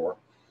solve for,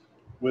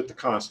 with the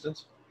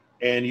constants,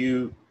 and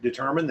you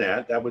determine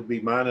that would be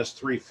minus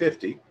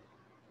 350,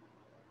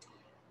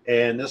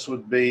 and this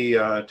would be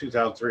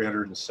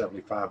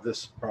 2,375.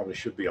 This probably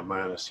should be a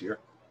minus here.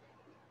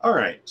 All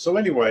right, so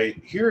anyway,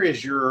 here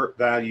is your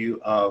value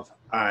of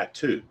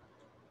I2.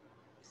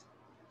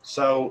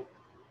 So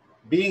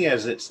being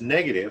as it's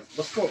negative,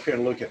 let's go up here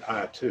and look at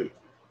I2.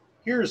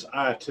 Here's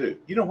I2.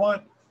 You know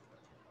what?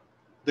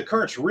 The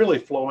current's really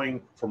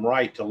flowing from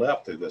right to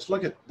left through this.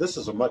 Look at this,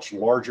 is a much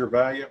larger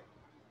value.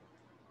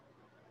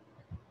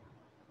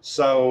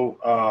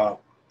 So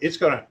it's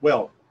going to,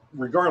 well,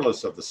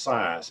 regardless of the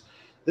size,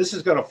 this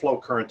is going to flow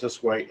current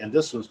this way, and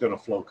this one's going to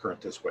flow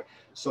current this way.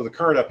 So the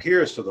current up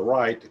here is to the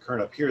right, the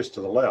current up here is to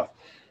the left.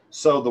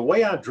 So the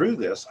way I drew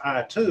this,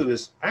 I2,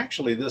 is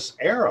actually this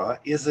arrow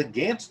is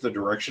against the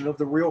direction of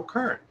the real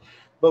current.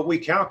 But we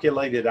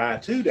calculated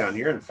I2 down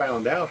here and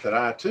found out that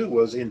I2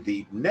 was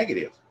indeed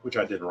negative, which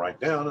I didn't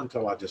write down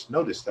until I just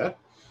noticed that.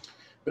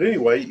 But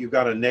anyway, you've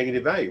got a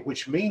negative value,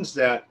 which means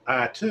that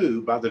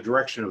I2, by the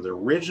direction of the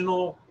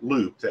original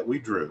loop that we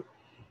drew,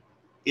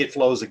 it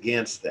flows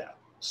against that.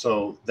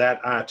 So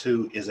that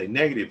I2 is a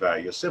negative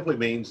value. It simply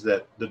means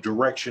that the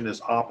direction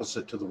is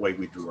opposite to the way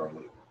we drew our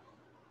loop.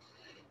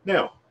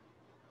 Now,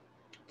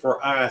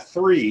 for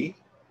I3,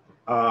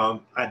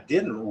 I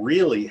didn't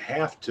really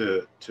have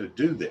to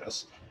do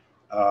this.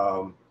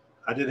 I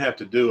didn't have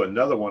to do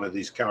another one of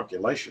these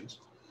calculations.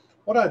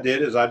 What I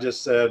did is I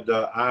just said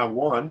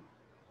I1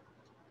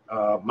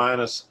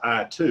 minus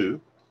I2,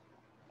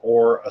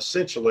 or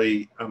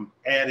essentially I'm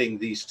adding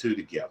these two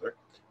together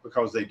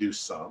because they do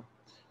sum.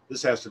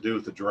 This has to do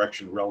with the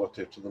direction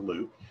relative to the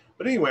loop.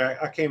 But anyway,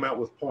 I came out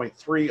with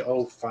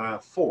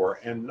 0.3054,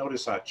 and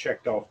notice I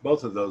checked off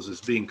both of those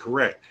as being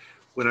correct.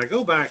 When I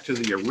go back to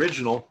the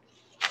original,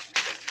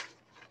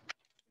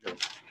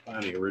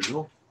 find the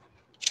original,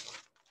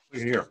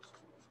 look here.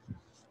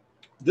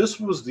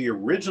 This was the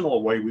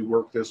original way we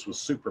worked this with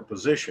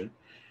superposition.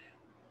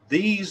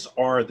 These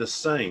are the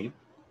same.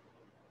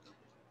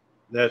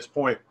 That's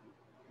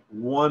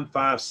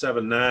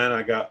 0.1579.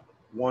 I got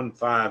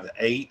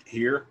 158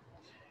 here.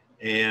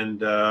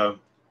 And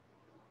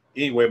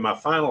anyway, my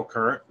final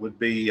current would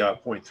be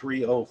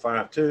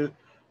 0.3052,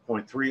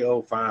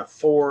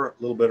 0.3054, a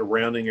little bit of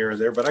rounding error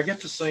there, but I get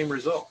the same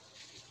result.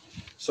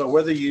 So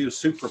whether you use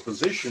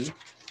superposition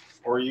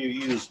or you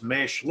use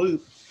mesh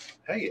loop,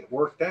 hey, it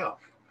worked out.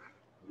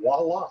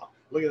 Voila,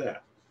 look at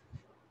that.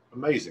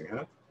 Amazing,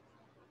 huh?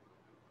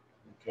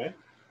 Okay.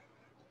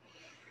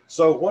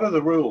 So what are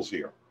the rules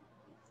here?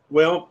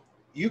 Well,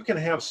 you can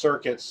have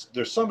circuits,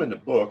 there's some in the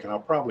book, and I'll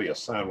probably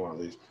assign one of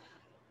these,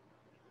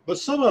 but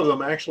some of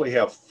them actually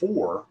have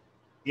 4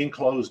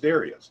 enclosed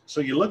areas. So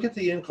you look at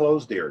the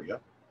enclosed area,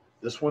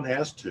 this one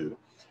has 2,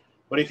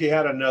 but if you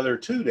had another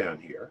 2 down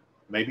here,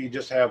 maybe you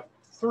just have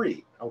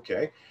 3,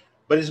 okay?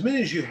 But as many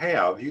as you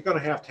have, you're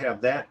going to have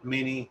that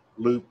many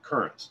loop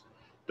currents.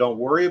 Don't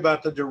worry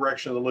about the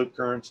direction of the loop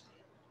currents.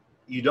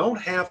 You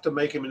don't have to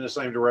make them in the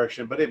same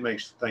direction, but it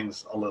makes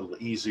things a little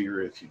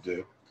easier if you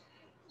do.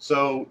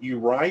 So you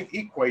write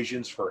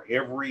equations for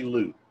every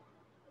loop.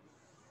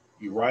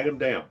 You write them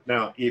down.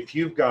 Now, if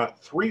you've got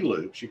 3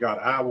 loops, you got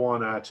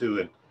I1,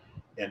 I2,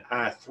 and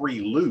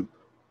I3 loop,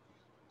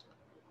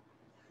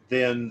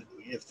 then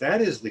if that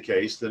is the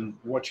case, then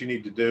what you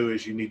need to do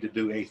is you need to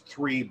do a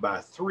 3 by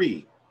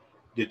 3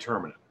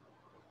 determinant.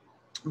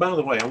 By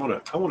the way, I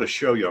want to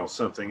show y'all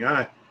something.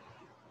 I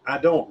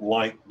don't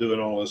like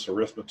doing all this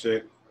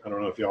arithmetic. I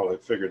don't know if y'all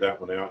have figured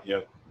that one out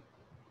yet.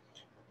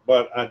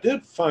 But I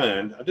did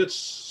some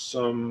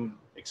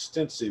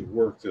extensive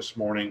work this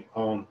morning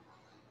on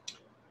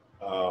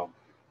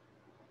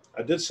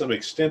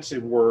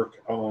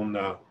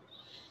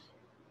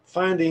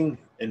finding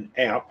an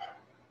app.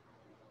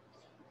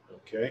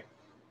 Okay,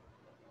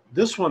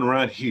 this one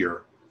right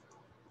here,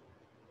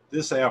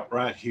 this app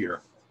right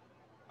here,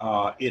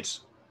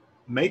 it's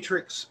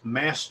Matrix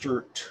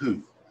Master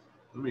 2.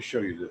 Let me show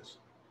you this.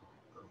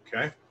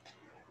 Okay,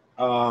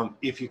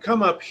 if you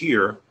come up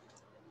here,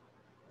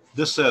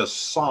 this says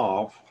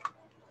solve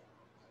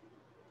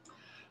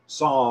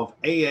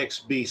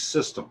AXB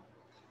system.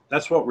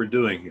 That's what we're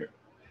doing here.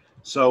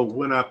 So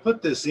when I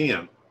put this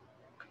in,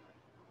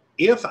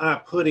 if I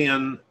put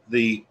in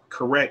the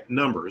correct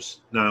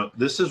numbers, now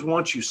this is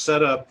once you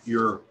set up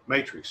your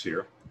matrix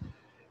here,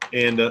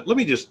 and let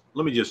me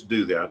just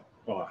do that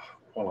while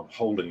I'm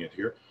holding it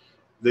here.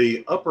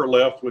 The upper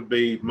left would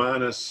be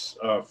minus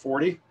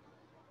 40.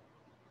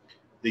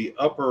 The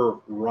upper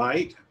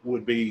right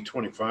would be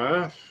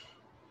 25.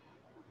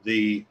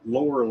 The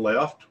lower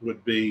left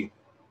would be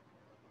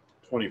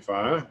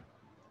 25.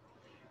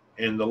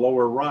 And the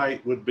lower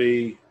right would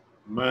be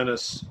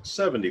minus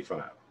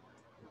 75.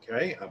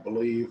 Okay, I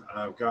believe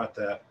I've got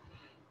that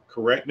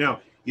correct.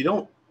 Now, you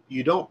don't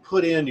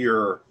put in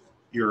your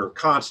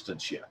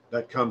constants yet.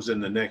 That comes in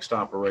the next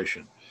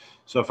operation.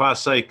 So if I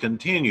say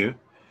continue,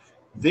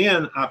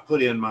 then I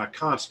put in my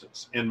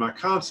constants. And my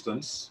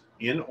constants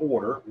in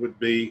order would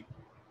be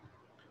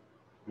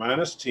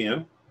minus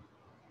 10,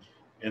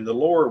 and the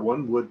lower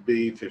one would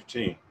be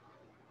 15.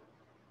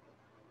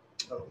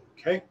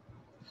 Okay.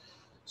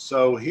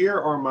 So here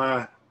are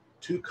my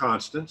two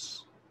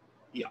constants.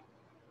 Yeah,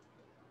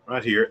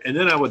 right here. And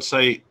then I would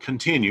say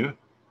continue.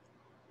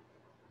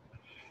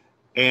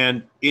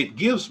 And it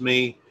gives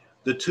me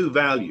the two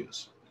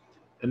values.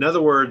 In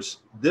other words,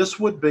 this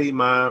would be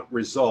my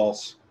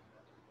results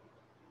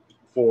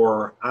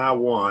for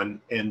I1,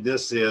 and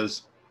this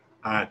is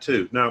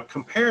I2. Now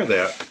compare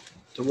that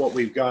to what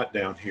we've got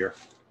down here.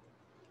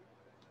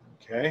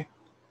 Okay.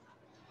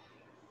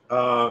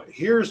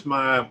 Here's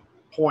my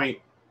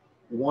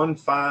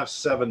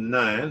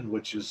 0.1579,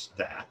 which is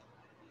that.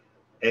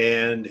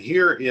 And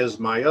here is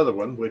my other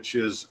one, which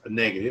is a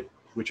negative,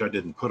 which I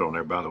didn't put on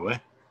there, by the way.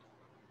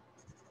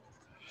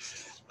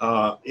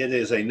 It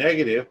is a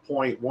negative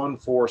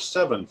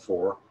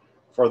 0.1474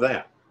 for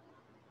that.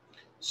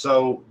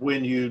 So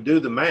when you do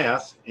the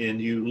math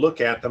and you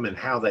look at them and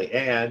how they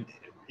add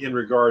in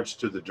regards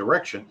to the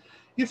direction,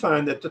 you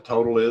find that the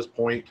total is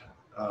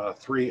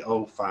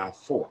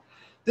 0.3054.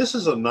 This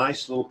is a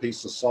nice little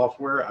piece of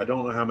software. I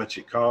don't know how much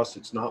it costs.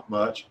 It's not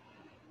much.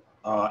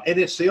 And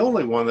it's the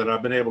only one that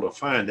I've been able to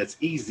find that's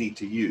easy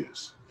to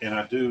use. And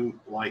I do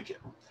like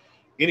it.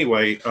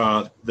 Anyway,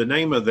 the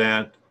name of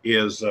that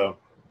is,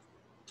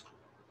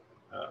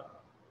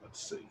 let's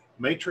see,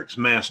 Matrix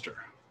Master.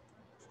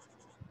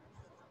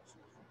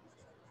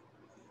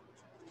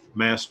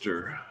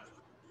 Master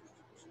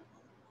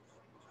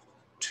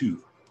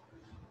 2.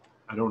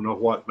 I don't know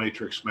what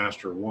Matrix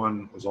Master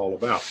 1 was all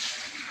about.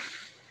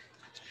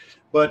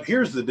 But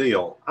here's the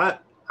deal. I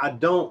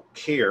don't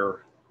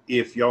care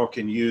if y'all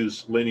can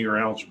use linear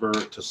algebra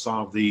to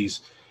solve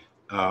these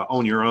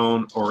on your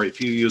own, or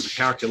if you use a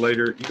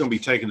calculator. You're going to be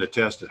taking the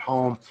test at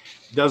home.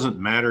 It doesn't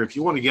matter. If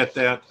you want to get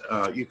that,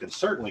 you can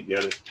certainly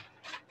get it.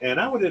 And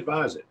I would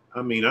advise it.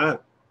 I mean,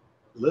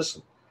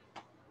 listen,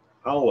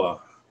 let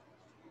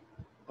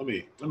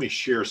me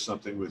share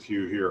something with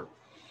you here.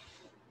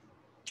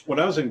 When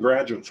I was in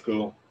graduate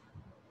school,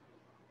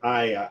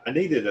 I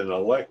needed an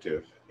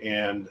elective,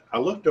 and I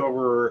looked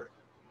over,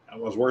 I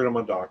was working on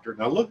my doctorate,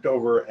 and I looked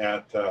over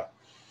at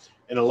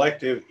an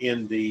elective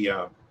in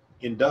the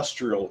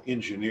industrial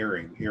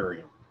engineering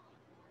area.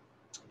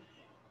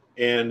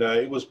 And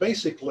it was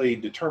basically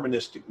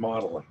deterministic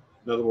modeling.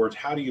 In other words,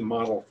 how do you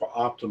model for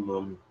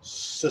optimum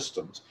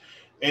systems?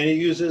 And it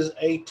uses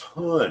a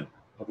ton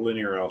of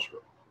linear algebra.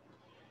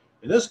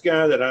 And this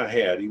guy that I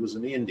had, he was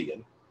an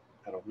Indian.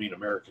 I don't mean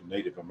American,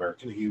 Native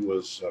American. He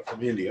was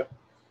from India.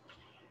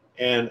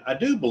 And I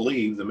do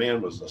believe the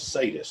man was a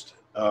sadist.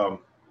 I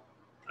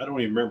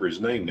don't even remember his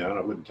name now, and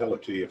I wouldn't tell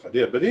it to you if I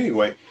did. But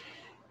anyway,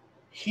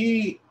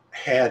 he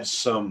had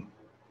some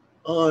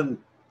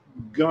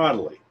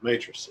ungodly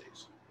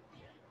matrices.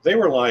 They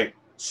were like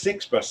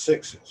 6 by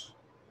 6s,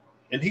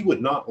 and he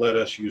would not let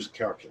us use a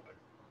calculator.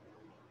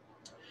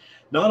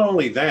 Not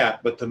only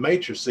that, but the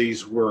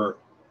matrices were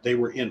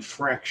in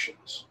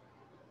fractions.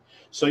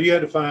 So you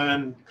had to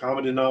find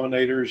common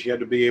denominators. You had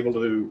to be able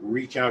to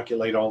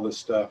recalculate all this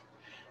stuff.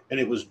 And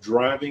it was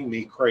driving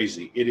me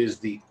crazy. It is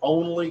the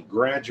only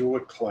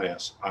graduate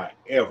class I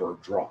ever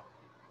dropped.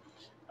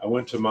 I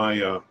went to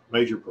my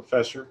major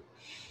professor,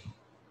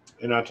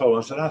 and I told him,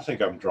 I said, I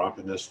think I'm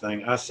dropping this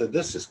thing. I said,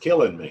 this is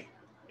killing me.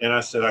 And I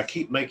said, I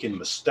keep making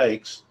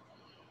mistakes.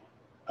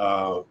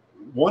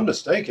 One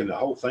mistake and the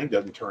whole thing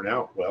doesn't turn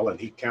out well, and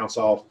he counts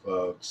off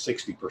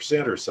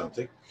 60% or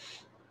something.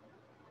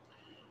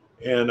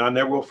 And I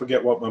never will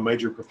forget what my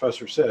major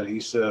professor said. He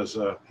says,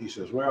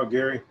 well,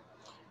 Gary,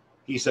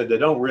 he said, they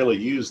don't really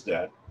use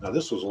that. Now,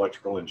 this was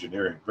electrical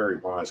engineering, very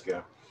wise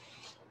guy.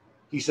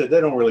 He said,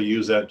 they don't really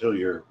use that until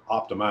you're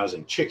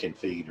optimizing chicken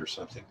feed or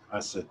something. I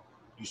said,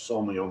 you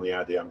sold me on the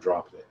idea, I'm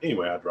dropping it.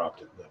 Anyway, I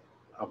dropped it.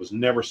 I was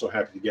never so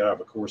happy to get out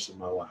of a course in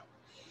my life.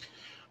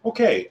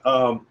 Okay,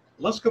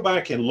 let's go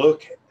back and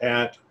look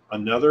at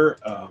another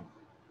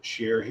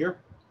share here.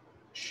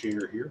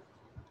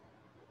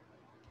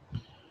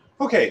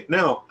 Okay,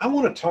 now I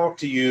want to talk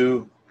to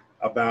you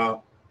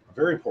about a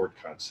very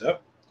important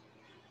concept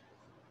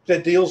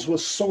that deals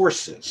with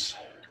sources,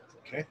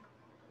 okay?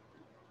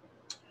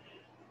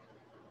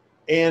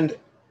 And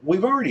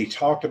we've already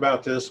talked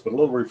about this, but a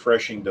little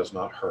refreshing does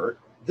not hurt.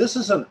 This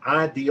is an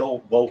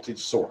ideal voltage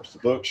source. The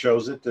book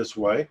shows it this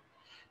way.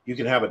 You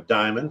can have a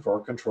diamond for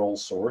a control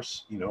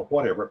source, you know,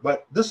 whatever.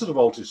 But this is a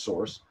voltage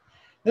source.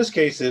 In this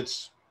case,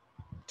 it's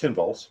 10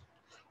 volts.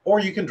 Or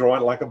you can draw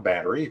it like a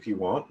battery if you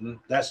want, and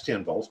that's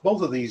 10 volts.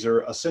 Both of these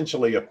are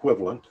essentially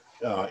equivalent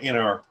in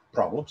our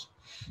problems.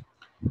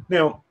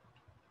 Now,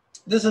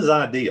 this is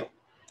ideal.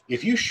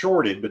 If you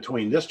shorted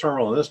between this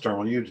terminal and this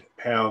terminal, you'd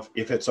have,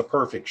 if it's a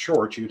perfect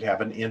short, you'd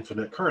have an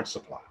infinite current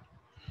supply.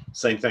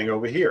 Same thing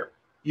over here.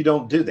 You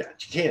don't do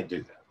that. You can't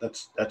do that.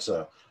 That's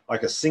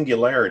like a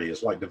singularity.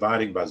 It's like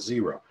dividing by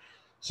zero.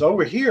 So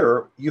over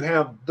here, you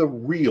have the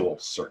real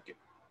circuit.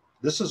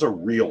 This is a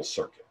real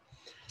circuit.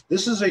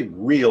 This is a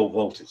real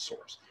voltage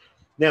source.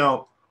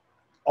 Now,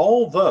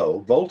 although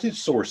voltage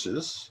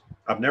sources,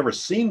 I've never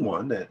seen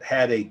one that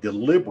had a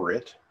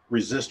deliberate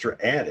resistor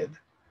added,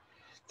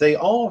 they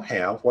all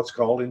have what's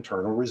called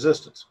internal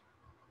resistance.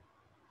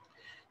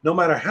 No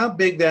matter how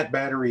big that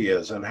battery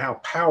is and how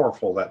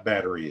powerful that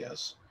battery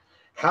is,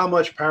 how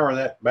much power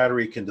that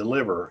battery can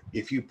deliver,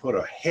 if you put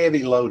a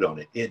heavy load on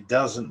it, it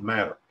doesn't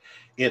matter.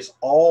 It's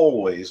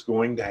always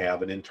going to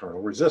have an internal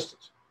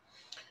resistance.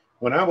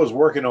 When I was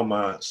working on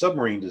my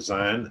submarine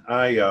design,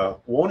 I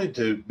wanted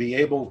to be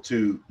able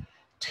to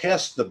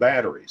test the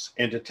batteries.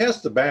 And to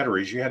test the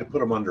batteries, you had to put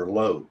them under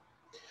load.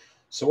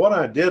 So what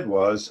I did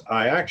was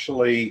I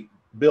actually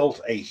built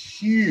a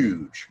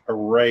huge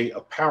array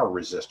of power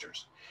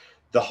resistors.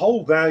 The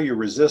whole value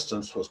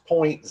resistance was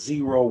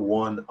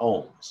 0.01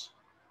 ohms.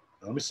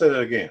 Let me say that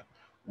again,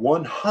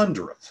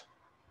 1/100th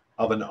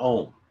of an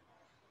ohm.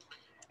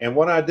 And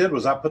what I did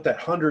was I put that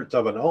 100th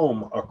of an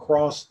ohm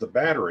across the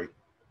battery,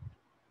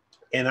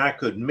 and I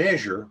could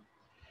measure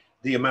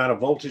the amount of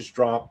voltage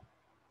drop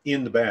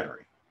in the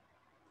battery.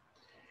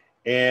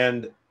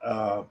 And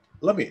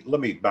let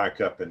me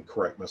back up and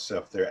correct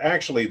myself there.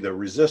 Actually, the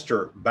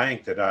resistor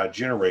bank that I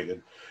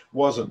generated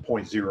wasn't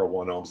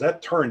 0.01 ohms.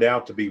 That turned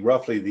out to be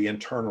roughly the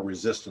internal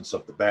resistance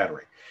of the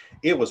battery.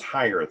 It was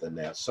higher than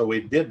that. So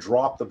it did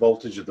drop the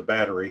voltage of the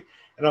battery.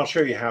 And I'll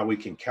show you how we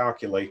can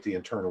calculate the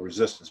internal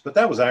resistance. But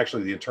that was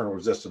actually the internal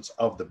resistance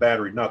of the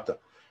battery, not the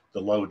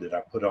load that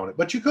I put on it.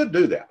 But you could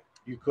do that.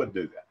 You could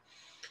do that.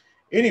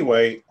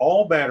 Anyway,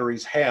 all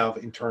batteries have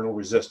internal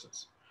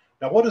resistance.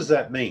 Now, what does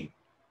that mean?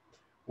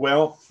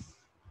 Well,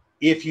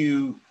 if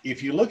you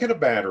look at a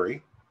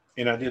battery,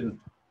 and I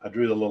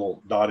drew the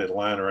little dotted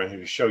line around here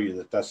to show you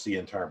that that's the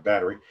entire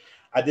battery.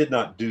 I did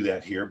not do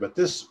that here, but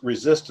this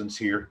resistance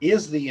here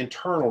is the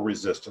internal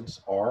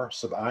resistance, R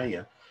sub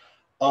IN,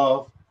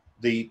 of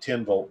the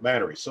 10-volt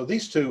battery. So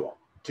these two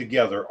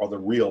together are the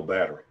real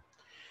battery.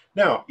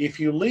 Now, if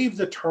you leave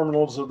the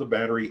terminals of the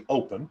battery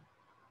open,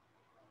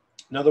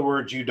 in other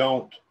words, you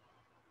don't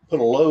put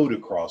a load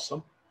across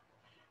them,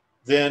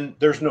 then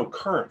there's no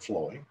current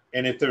flowing.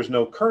 And if there's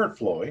no current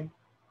flowing,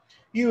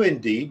 you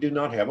indeed do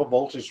not have a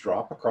voltage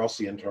drop across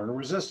the internal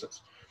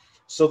resistance.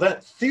 So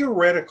that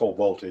theoretical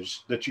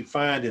voltage that you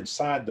find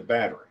inside the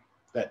battery,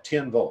 that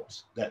 10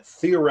 volts, that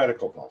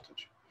theoretical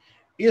voltage,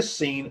 is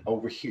seen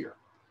over here.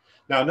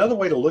 Now, another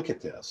way to look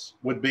at this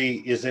would be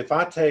is if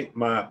I take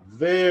my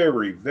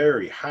very,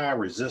 very high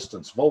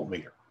resistance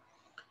voltmeter,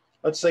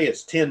 let's say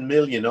it's 10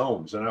 million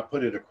ohms, and I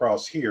put it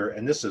across here,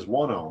 and this is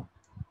 1 ohm.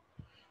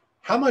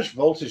 How much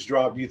voltage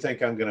drop do you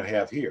think I'm going to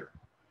have here?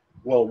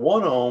 Well,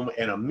 1 ohm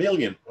and a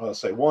million, let's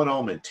say 1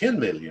 ohm and 10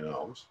 million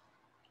ohms,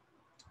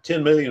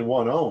 10 million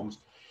 1 ohms,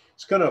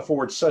 it's going to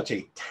afford such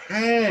a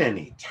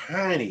tiny,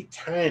 tiny,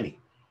 tiny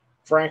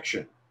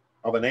fraction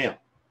of an amp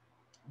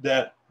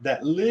that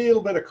that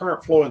little bit of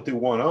current flowing through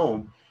 1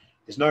 ohm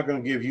is not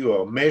going to give you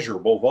a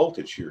measurable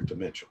voltage here to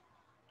mention.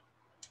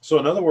 So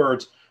in other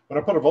words, when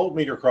I put a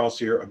voltmeter across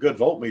here, a good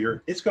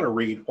voltmeter, it's going to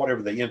read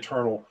whatever the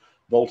internal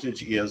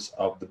voltage is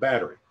of the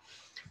battery.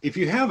 If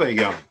you have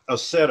a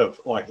set of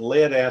like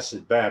lead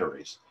acid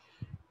batteries,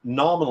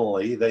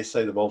 nominally they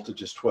say the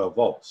voltage is 12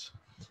 volts.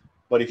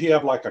 But if you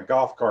have like a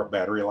golf cart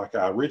battery, like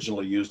I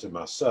originally used in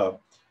my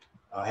sub,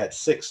 I had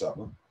 6 of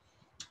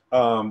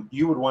them,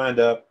 you would wind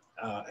up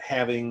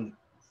having,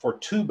 for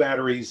 2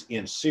 batteries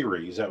in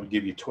series, that would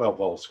give you 12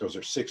 volts because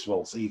there's 6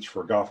 volts each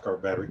for a golf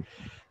cart battery.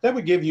 That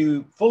would give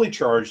you fully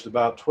charged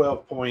about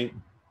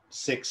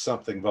 12.6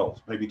 something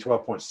volts, maybe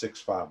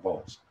 12.65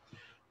 volts.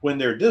 When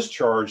they're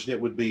discharged,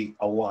 it would be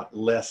a lot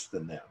less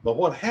than that. But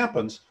what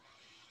happens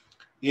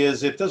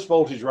is if this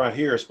voltage right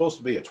here is supposed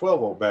to be a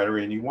 12-volt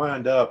battery and you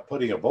wind up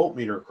putting a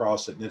voltmeter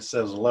across it and it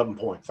says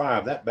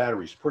 11.5, that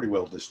battery is pretty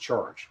well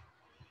discharged.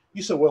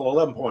 You said, well,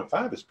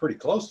 11.5 is pretty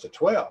close to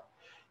 12.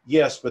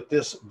 Yes, but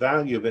this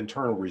value of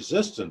internal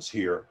resistance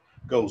here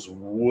goes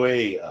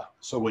way up.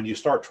 So when you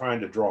start trying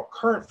to draw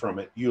current from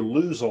it, you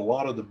lose a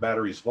lot of the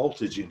battery's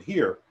voltage in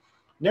here,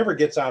 never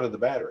gets out of the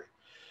battery.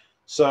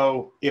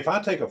 So if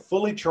I take a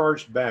fully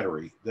charged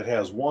battery that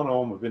has 1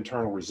 ohm of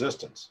internal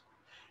resistance,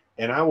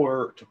 and I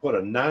were to put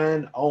a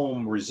 9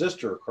 ohm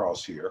resistor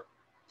across here,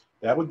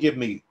 that would give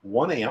me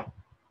 1 amp,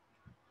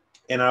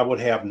 and I would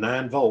have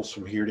 9 volts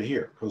from here to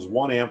here, because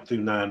 1 amp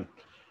through 9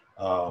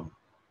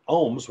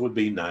 ohms would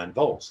be 9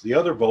 volts. The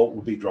other volt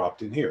would be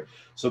dropped in here.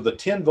 So the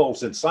 10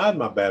 volts inside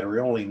my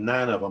battery, only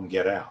 9 of them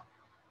get out.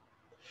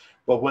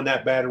 But when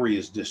that battery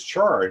is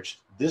discharged,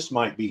 this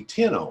might be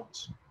 10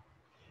 ohms.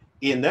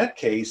 In that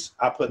case,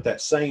 I put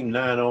that same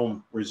 9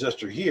 ohm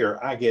resistor here,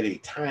 I get a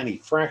tiny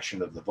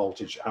fraction of the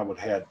voltage I would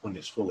have when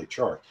it's fully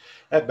charged.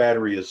 That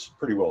battery is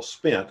pretty well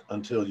spent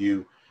until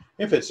you,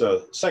 if it's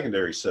a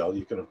secondary cell,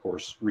 you can of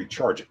course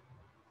recharge it.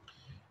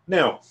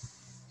 Now,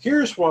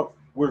 here's what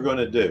we're going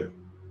to do.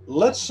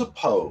 Let's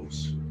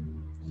suppose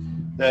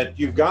that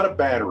you've got a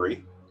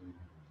battery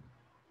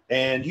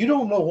and you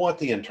don't know what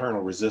the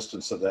internal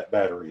resistance of that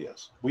battery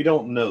is. We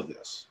don't know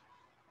this.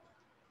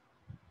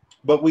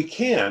 But we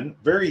can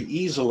very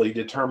easily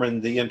determine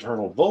the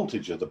internal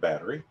voltage of the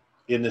battery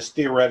in this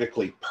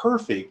theoretically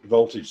perfect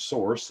voltage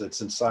source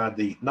that's inside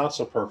the not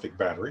so perfect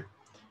battery.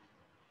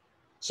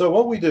 So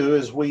what we do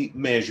is we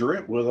measure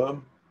it with a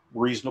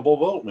reasonable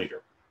voltmeter.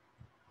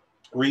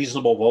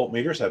 Reasonable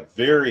voltmeters have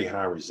very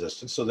high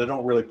resistance, so they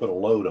don't really put a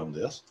load on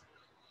this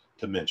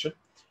to mention.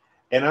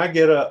 And I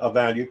get a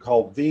value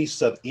called V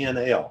sub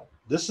NL.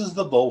 This is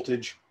the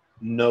voltage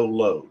no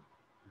load.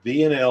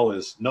 V and L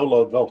is no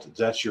load voltage.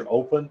 That's your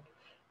open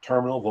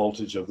terminal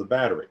voltage of the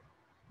battery.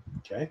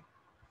 Okay.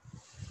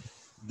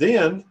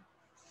 Then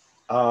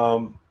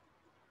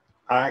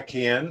I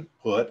can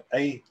put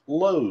a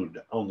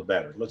load on the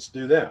battery. Let's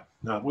do that.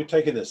 Now we're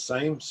taking the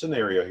same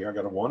scenario here. I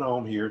got a 1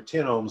 ohm here,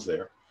 10 ohms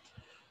there.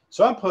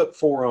 So I put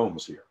 4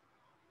 ohms here.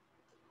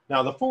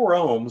 Now the 4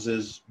 ohms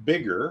is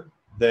bigger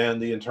than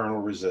the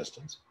internal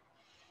resistance,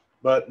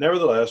 but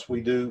nevertheless we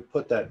do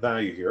put that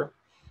value here.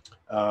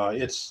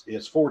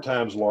 It's 4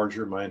 times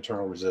larger my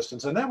internal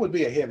resistance, and that would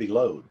be a heavy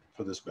load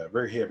for this battery,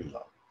 very heavy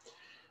load.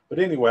 But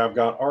anyway, I've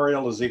got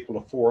RL is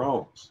equal to 4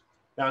 ohms.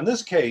 Now in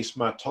this case,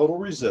 my total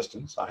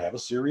resistance, I have a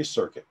series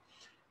circuit,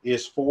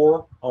 is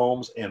 4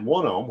 ohms and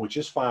 1 ohm, which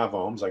is 5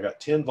 ohms. I got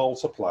 10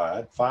 volts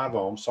applied, 5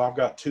 ohms, so I've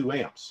got 2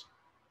 amps.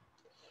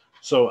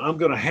 So I'm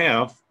going to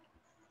have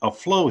a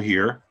flow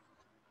here,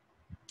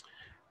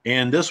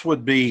 and this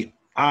would be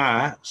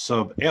I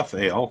sub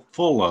FL,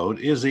 full load,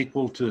 is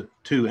equal to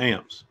 2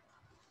 amps.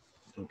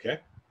 Okay.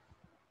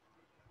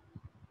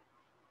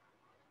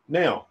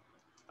 Now,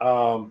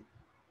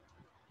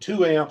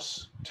 2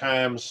 amps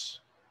times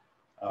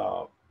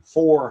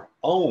 4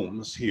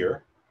 ohms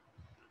here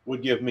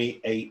would give me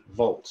 8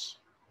 volts.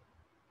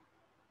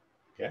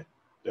 Okay,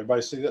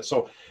 everybody see that?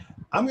 So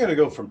I'm going to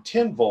go from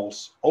 10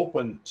 volts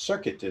open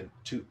circuited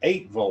to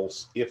 8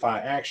 volts if I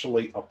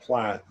actually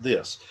apply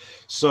this.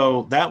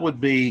 So that would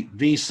be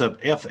V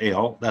sub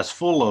FL, that's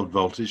full load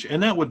voltage,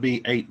 and that would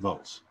be 8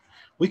 volts.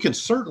 We can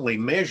certainly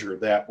measure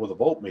that with a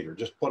voltmeter.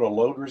 Just put a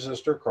load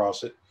resistor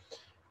across it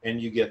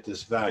and you get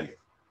this value.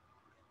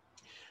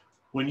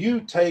 When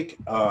you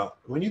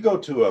go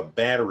to a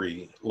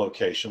battery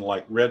location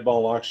like Red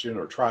Ball Oxygen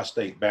or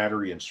Tri-State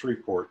Battery in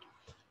Shreveport,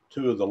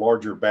 2 of the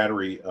larger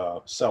battery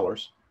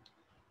sellers,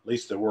 at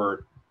least there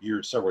were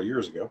several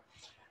years ago,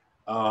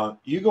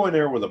 you go in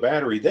there with a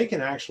battery, they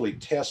can actually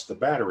test the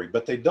battery,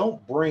 but they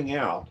don't bring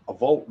out a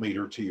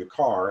voltmeter to your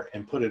car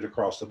and put it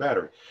across the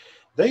battery.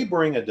 They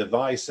bring a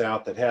device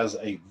out that has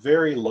a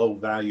very low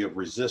value of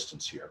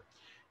resistance here,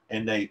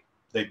 and they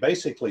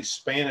basically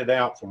span it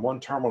out from one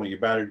terminal of your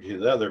battery to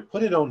the other,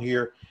 put it on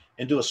here,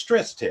 and do a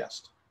stress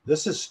test.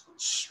 This is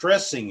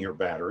stressing your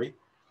battery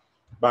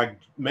by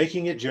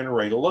making it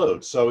generate a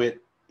load. So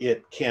it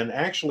can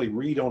actually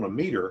read on a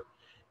meter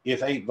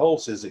if 8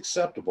 volts is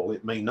acceptable.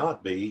 It may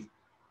not be.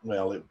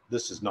 Well,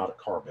 this is not a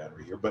car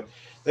battery here, but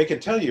they can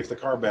tell you if the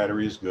car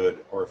battery is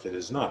good or if it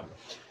is not.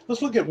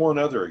 Let's look at one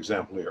other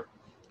example here.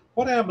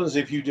 What happens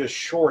if you just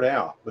short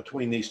out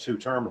between these 2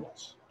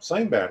 terminals?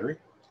 Same battery.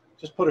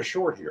 Just put a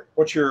short here.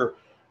 What's your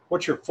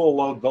full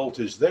load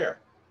voltage there?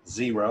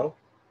 0.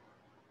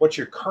 What's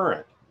your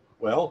current?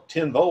 Well,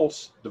 10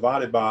 volts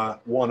divided by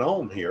 1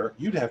 ohm here,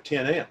 you'd have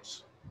 10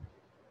 amps.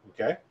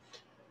 Okay.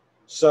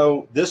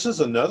 So this is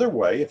another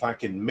way, if I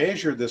can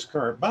measure this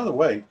current. By the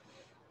way,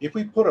 if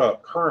we put a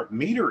current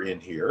meter in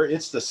here,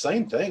 it's the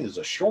same thing as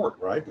a short,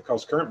 right?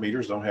 Because current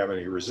meters don't have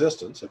any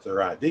resistance if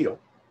they're ideal.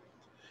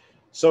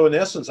 So in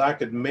essence, I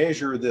could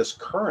measure this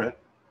current,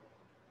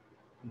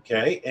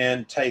 okay,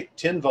 and take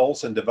 10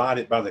 volts and divide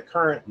it by the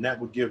current, and that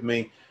would give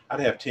me,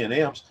 I'd have 10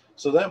 amps.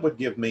 So that would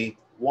give me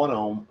 1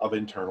 ohm of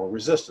internal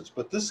resistance.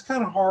 But this is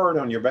kind of hard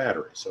on your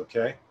batteries,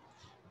 okay?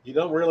 You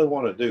don't really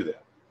want to do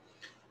that.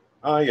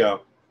 I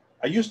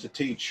used to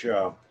teach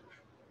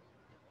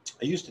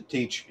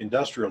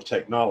industrial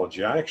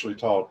technology. I actually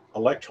taught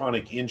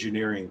electronic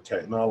engineering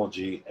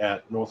technology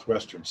at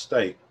Northwestern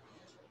State.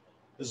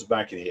 This is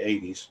back in the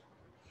 80s.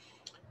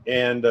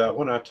 And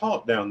when I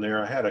taught down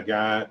there, I had a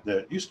guy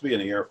that used to be in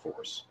the Air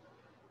Force.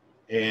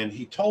 And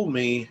he told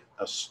me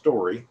a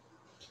story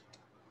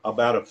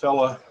about a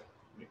fella.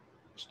 Let me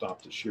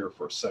stop the share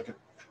for a second.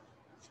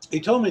 He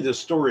told me this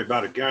story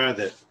about a guy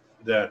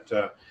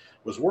that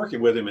was working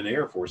with him in the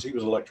Air Force. He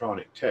was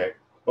electronic tech,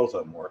 both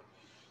of them were.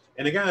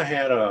 And the guy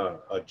had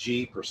a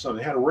Jeep or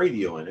something, had a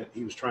radio in it.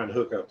 He was trying to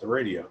hook up the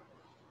radio.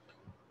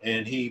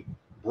 And he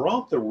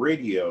brought the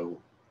radio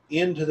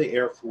into the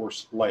Air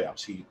Force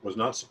labs. He was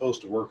not supposed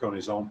to work on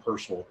his own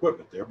personal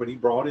equipment there, but he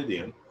brought it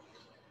in,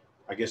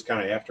 I guess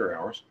kind of after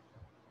hours.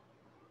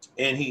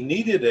 And he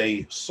needed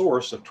a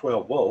source of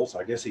 12 volts.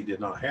 I guess he did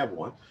not have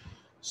one.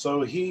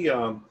 So he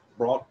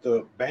brought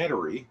the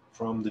battery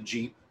from the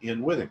Jeep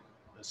in with him.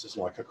 This is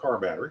like a car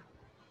battery.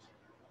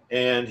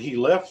 And he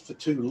left the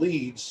two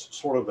leads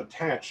sort of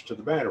attached to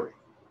the battery,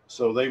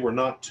 so they were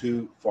not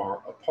too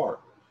far apart.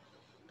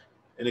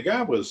 And the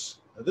guy was,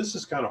 this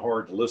is kind of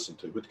hard to listen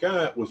to, but the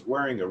guy was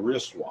wearing a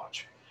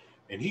wristwatch.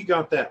 And he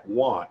got that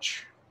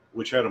watch,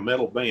 which had a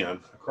metal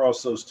band,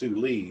 across those two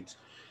leads.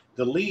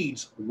 The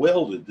leads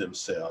welded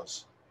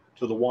themselves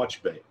to the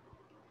watch band.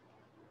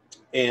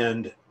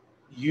 And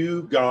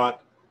you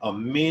got a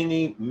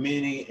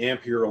many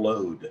ampere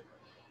load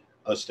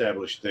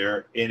established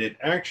there. And it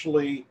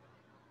actually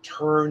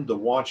turned the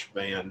watch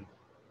band.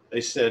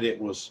 They said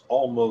it was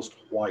almost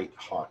white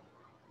hot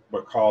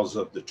because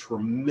of the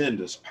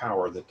tremendous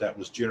power that that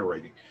was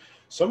generating.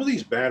 Some of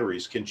these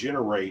batteries can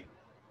generate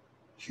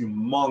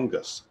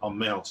humongous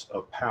amounts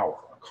of power.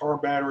 A car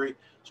battery,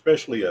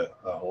 especially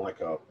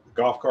like a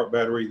golf cart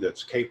battery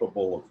that's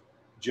capable of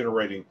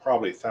generating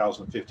probably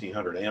 1,000,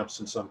 1,500 amps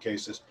in some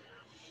cases,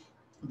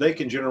 they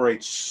can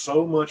generate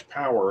so much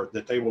power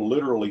that they will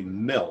literally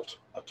melt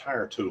a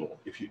tire tool.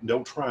 If you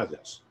don't try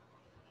this,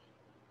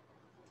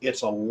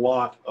 it's a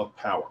lot of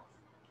power.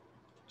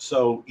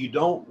 So you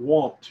don't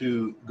want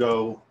to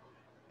go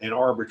and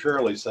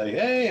arbitrarily say,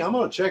 hey, I'm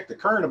going to check the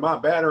current of my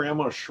battery, I'm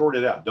going to short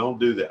it out. Don't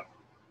do that.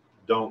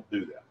 Don't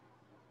do that.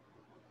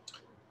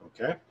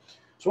 Okay.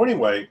 So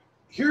anyway,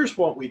 here's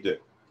what we do.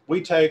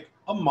 We take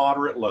a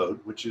moderate load,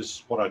 which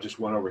is what I just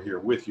went over here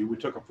with you. We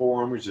took a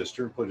 4 ohm resistor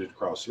and put it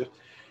across it.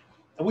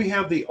 And we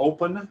have the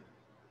open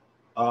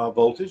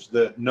voltage,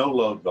 the no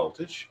load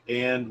voltage,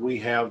 and we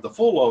have the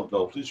full load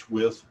voltage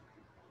with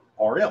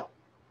RL,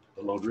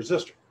 the load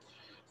resistor.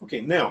 Okay,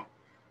 now,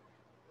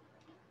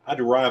 I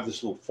derived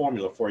this little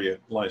formula for you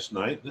last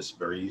night. This is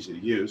very easy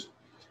to use.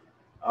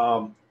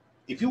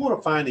 If you want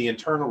to find the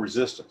internal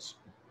resistance,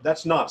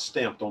 that's not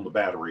stamped on the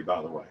battery,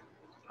 by the way.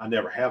 I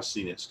never have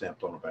seen it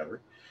stamped on a battery.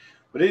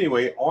 But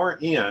anyway,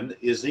 Rn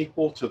is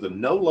equal to the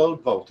no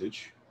load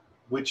voltage,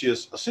 which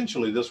is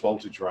essentially this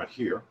voltage right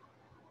here,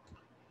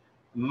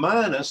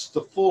 minus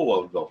the full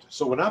load voltage.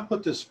 So when I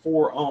put this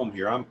 4 ohm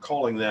here, I'm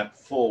calling that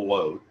full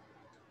load.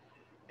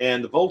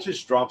 And the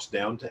voltage drops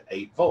down to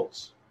 8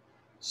 volts.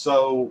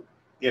 So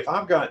if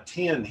I've got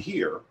 10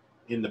 here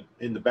in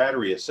the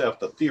battery itself,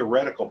 the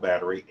theoretical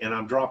battery, and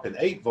I'm dropping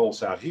 8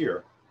 volts out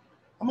here,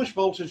 how much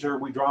voltage are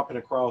we dropping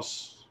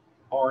across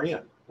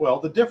Rn? Well,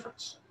 the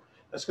difference.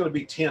 That's going to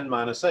be 10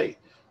 minus 8.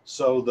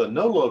 So the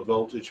no load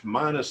voltage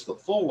minus the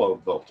full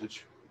load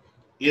voltage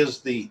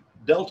is the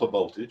delta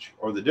voltage,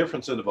 or the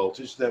difference in the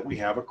voltage that we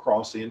have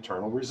across the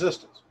internal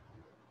resistance.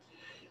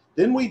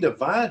 Then we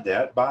divide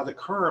that by the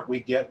current we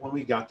get when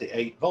we got the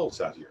 8 volts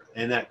out here.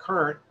 And that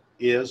current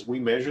is, we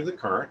measure the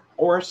current,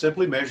 or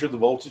simply measure the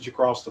voltage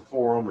across the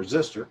 4 ohm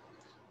resistor,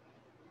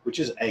 which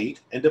is 8,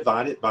 and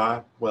divide it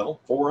by, well,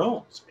 4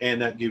 ohms.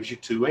 And that gives you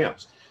 2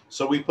 amps.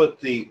 So we put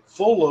the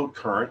full load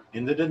current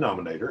in the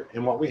denominator,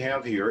 and what we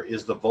have here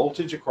is the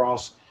voltage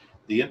across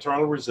the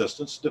internal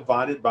resistance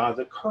divided by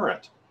the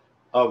current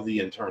of the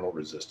internal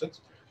resistance.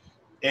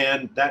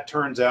 And that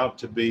turns out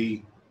to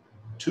be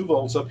 2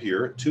 volts up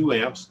here, 2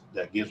 amps.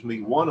 That gives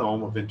me 1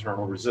 ohm of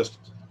internal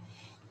resistance.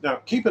 Now,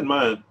 keep in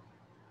mind,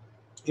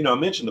 you know, I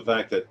mentioned the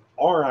fact that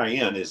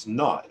RIN is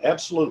not,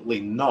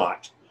 absolutely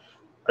not,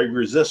 a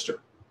resistor.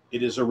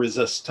 It is a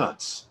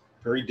resistance.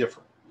 Very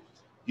different.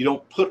 You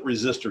don't put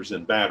resistors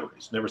in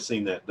batteries. Never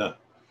seen that done.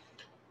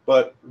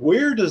 But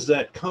where does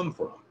that come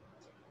from?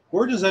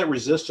 Where does that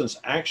resistance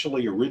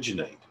actually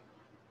originate?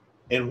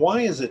 And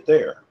why is it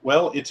there?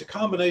 Well, it's a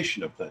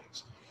combination of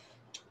things.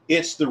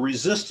 It's the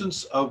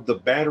resistance of the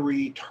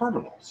battery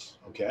terminals,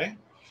 okay?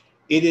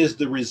 It is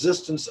the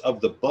resistance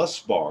of the bus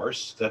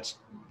bars, that's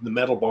the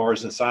metal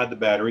bars inside the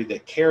battery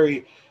that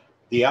carry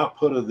the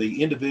output of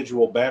the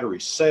individual battery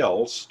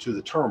cells to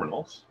the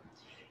terminals.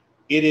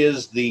 It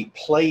is the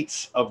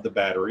plates of the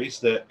batteries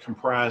that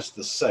comprise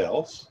the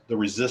cells, the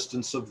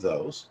resistance of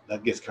those.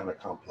 That gets kind of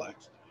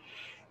complex.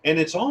 And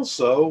it's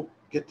also,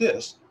 get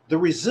this, the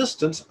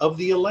resistance of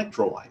the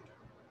electrolyte.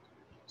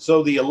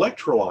 So the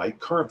electrolyte,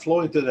 current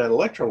flowing through that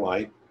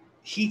electrolyte,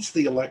 heats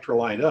the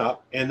electrolyte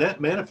up, and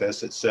that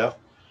manifests itself,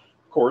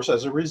 of course,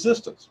 as a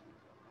resistance.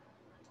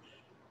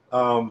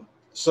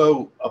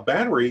 So a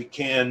battery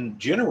can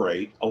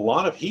generate a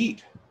lot of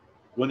heat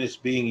when it's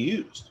being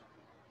used.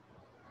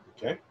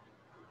 Okay.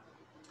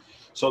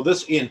 So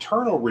this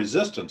internal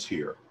resistance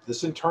here,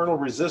 this internal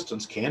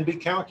resistance can be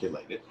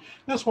calculated.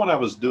 That's what I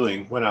was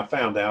doing when I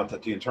found out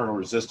that the internal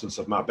resistance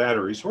of my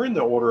batteries were in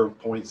the order of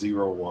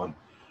 0.01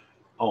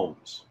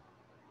 ohms.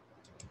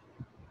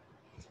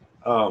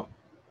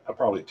 I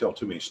probably tell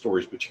too many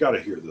stories, but you got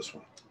to hear this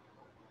one.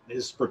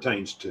 This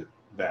pertains to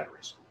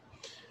batteries.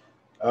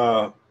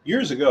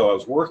 Years ago, I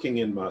was working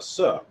in my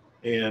sub,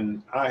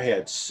 and I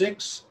had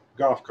 6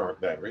 golf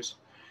cart batteries.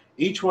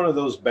 Each one of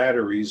those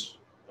batteries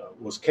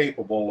was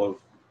capable of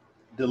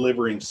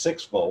delivering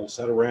 6 volts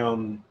at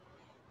around,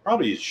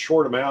 probably a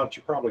short amount,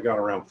 you probably got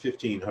around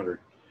 1,500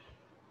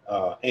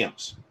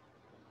 amps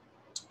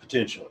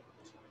potentially.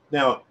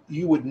 Now,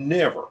 you would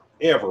never,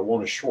 ever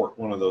want to short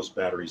one of those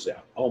batteries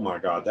out. Oh my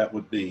God, that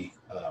would be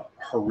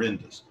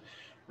horrendous.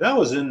 And I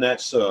was in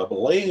that sub,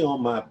 laying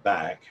on my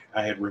back.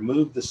 I had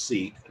removed the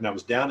seat, and I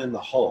was down in the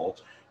hull,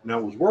 and I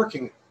was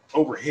working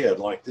overhead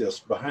like this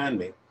behind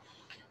me.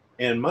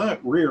 And my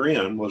rear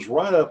end was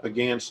right up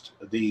against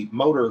the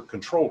motor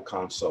control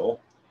console.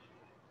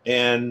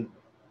 And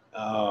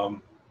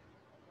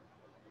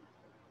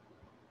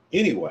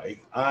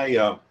anyway,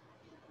 I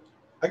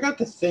got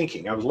to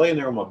thinking. I was laying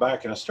there on my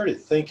back, and I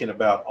started thinking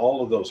about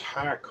all of those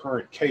high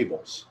current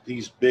cables,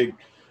 these big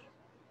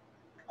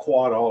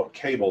quad alt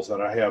cables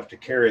that I have to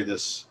carry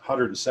this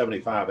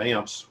 175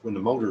 amps when the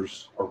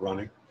motors are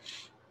running,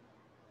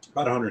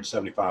 about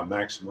 175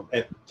 maximum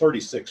at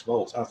 36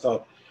 volts. I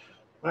thought,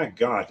 my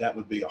God, that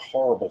would be a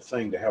horrible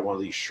thing to have one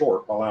of these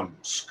short while I'm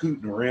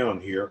scooting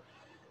around here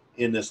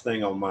in this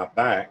thing on my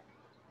back.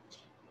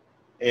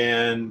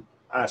 And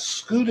I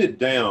scooted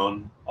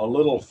down a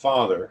little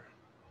farther,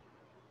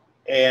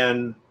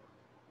 and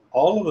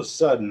all of a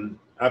sudden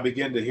I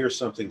began to hear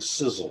something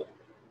sizzle.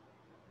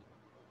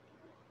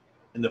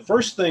 And the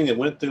first thing that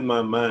went through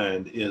my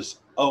mind is,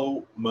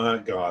 oh my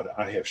God,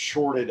 I have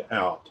shorted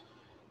out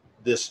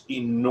this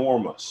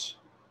enormous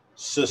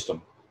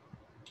system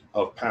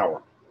of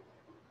power.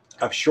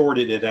 I've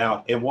shorted it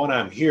out, and what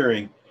I'm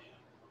hearing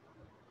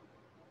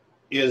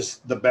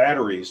is the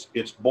batteries.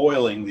 It's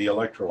boiling the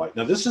electrolyte.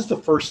 Now, this is the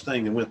first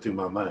thing that went through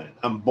my mind.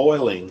 I'm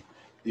boiling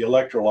the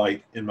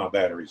electrolyte in my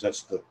batteries.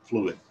 That's the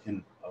fluid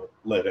in a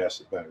lead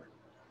acid battery.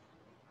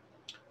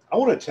 I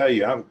want to tell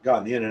you, I've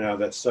gotten in and out of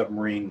that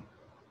submarine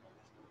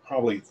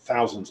probably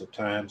thousands of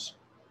times.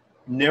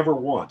 Never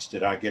once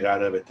did I get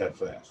out of it that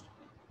fast.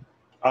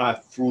 I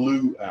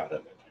flew out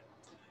of it.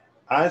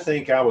 I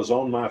think I was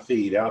on my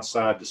feet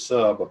outside the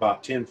sub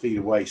about 10 feet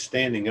away,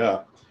 standing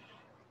up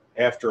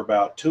after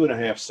about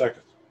 2.5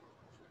 seconds.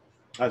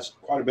 That's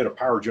quite a bit of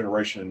power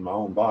generation in my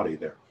own body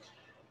there.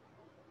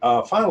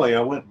 Finally, I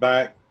went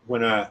back.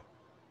 When I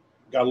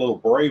got a little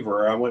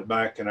braver, I went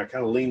back and I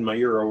kind of leaned my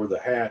ear over the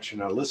hatch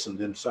and I listened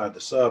inside the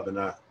sub, and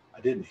I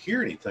didn't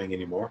hear anything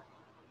anymore.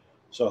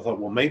 So I thought,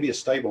 well, maybe it's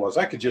stabilized.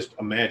 I could just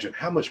imagine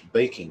how much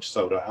baking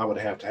soda I would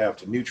have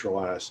to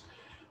neutralize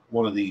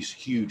one of these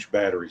huge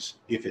batteries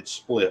if it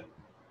split.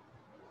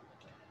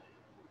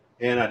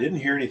 And I didn't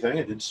hear anything.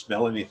 I didn't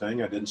smell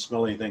anything. I didn't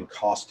smell anything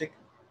caustic.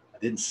 I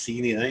didn't see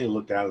anything. It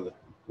looked out of the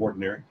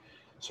ordinary.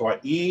 So I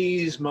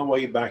eased my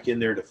way back in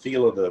there to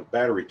feel the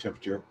battery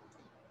temperature.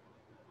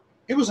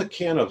 It was a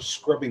can of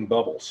scrubbing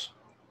bubbles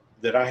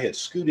that I had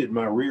scooted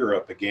my rear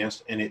up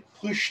against, and it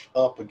pushed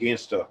up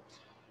against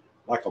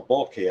like a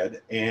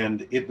bulkhead,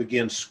 and it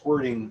began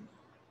scrubbing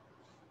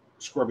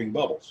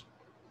bubbles.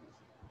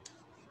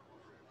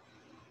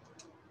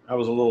 I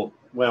was a little,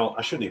 well,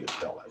 I shouldn't even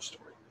tell that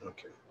story.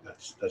 Okay,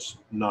 that's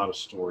not a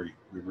story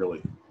we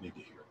really need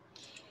to hear.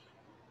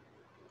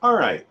 All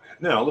right,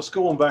 now let's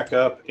go on back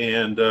up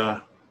and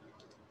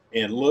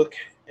look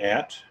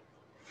at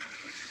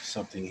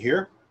something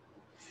here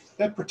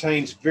that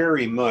pertains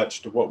very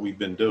much to what we've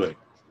been doing.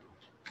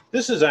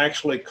 This is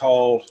actually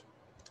called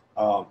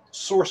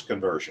source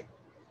conversion.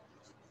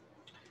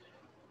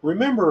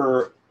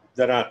 Remember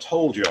that I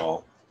told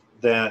y'all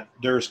that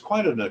there's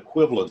quite an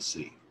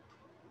equivalency,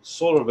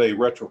 sort of a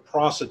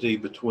reciprocity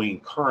between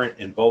current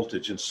and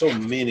voltage in so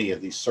many of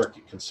these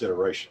circuit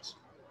considerations.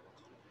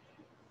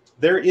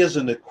 There is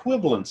an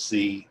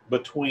equivalency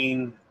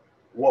between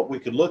what we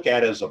could look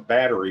at as a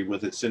battery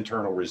with its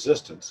internal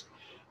resistance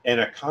and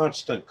a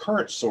constant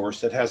current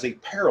source that has a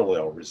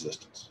parallel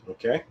resistance,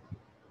 okay?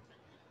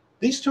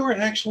 These two are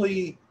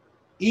actually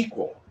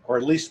equal, or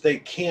at least they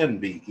can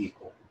be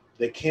equal.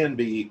 They can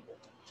be equal.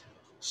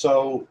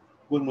 So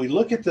when we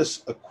look at this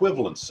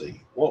equivalency,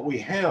 what we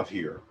have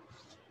here,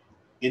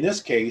 in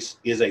this case,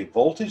 is a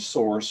voltage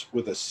source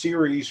with a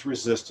series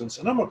resistance.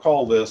 And I'm going to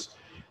call this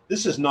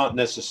is not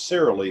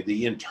necessarily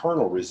the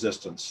internal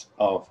resistance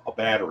of a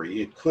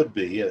battery. It could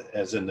be,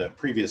 as in the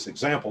previous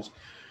examples,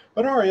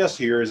 but RS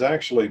here is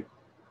actually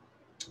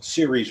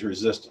series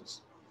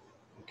resistance,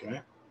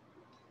 okay?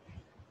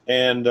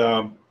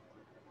 And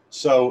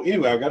so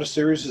anyway, I've got a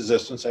series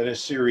resistance and a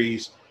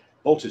series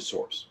voltage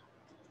source.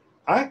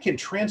 I can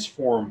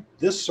transform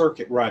this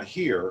circuit right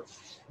here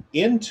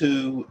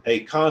into a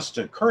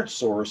constant current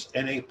source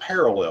and a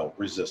parallel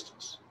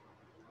resistance.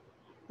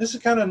 This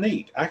is kind of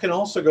neat. I can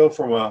also go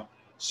from a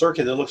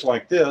circuit that looks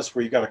like this,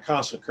 where you've got a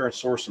constant current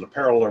source and a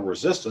parallel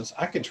resistance.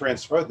 I can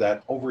transfer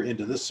that over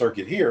into this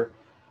circuit here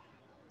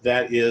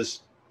that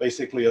is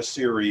basically a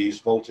series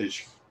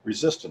voltage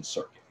resistance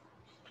circuit.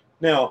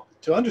 Now,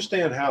 to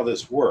understand how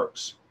this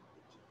works,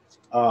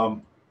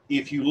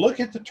 if you look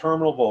at the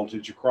terminal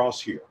voltage across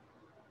here,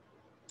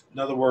 in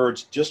other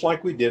words, just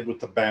like we did with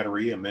the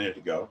battery a minute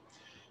ago,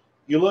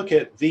 you look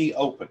at V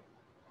open.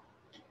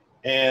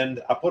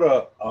 And I put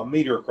a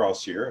meter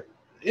across here.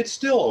 It's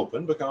still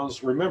open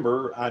because,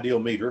 remember, ideal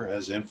meter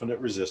has infinite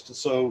resistance.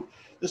 So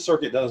this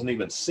circuit doesn't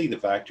even see the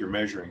fact you're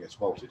measuring its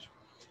voltage.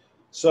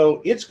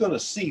 So it's going to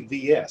see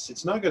VS.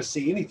 It's not going to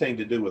see anything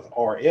to do with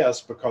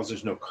RS because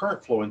there's no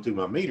current flowing through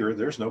my meter.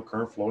 There's no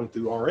current flowing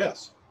through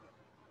RS.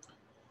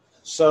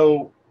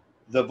 So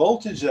the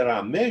voltage that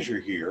I measure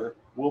here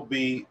will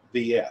be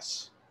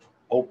VS,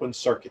 open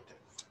circuit,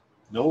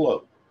 no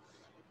load.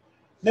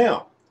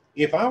 Now,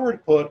 if I were to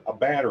put a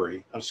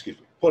battery,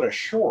 put a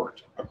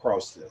short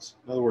across this,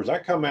 in other words, I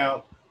come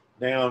out,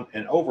 down,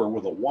 and over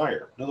with a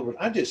wire. In other words,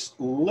 I just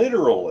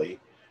literally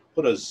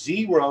put a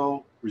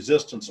zero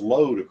resistance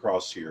load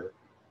across here,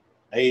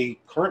 a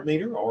current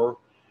meter, or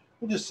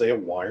we'll just say a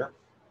wire,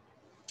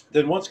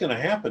 then what's going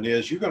to happen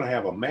is you're going to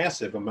have a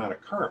massive amount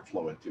of current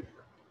flowing through here.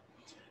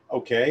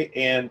 Okay,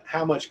 and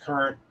how much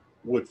current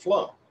would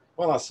flow?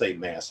 Well, I say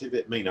massive,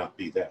 it may not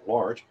be that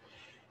large.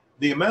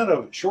 The amount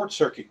of short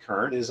circuit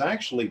current is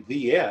actually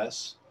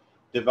VS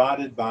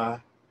divided by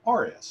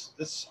RS.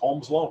 This is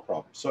Ohm's law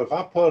problem. So if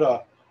I put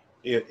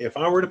if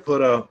I were to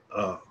put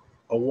a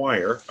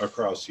wire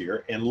across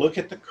here and look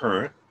at the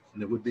current,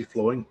 and it would be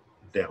flowing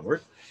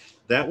downward,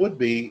 that would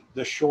be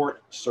the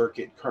short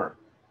circuit current.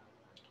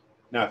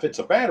 Now, if it's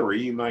a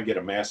battery, you might get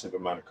a massive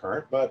amount of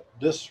current, but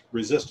this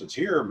resistance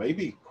here may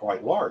be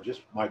quite large.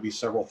 It might be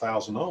several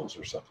thousand ohms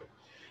or something,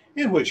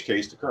 in which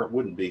case the current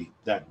wouldn't be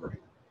that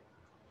great.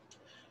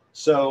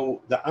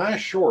 So the I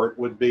short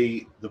would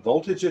be the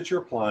voltage that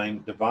you're applying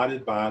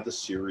divided by the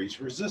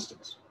series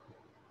resistance.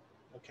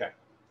 Okay.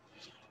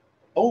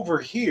 Over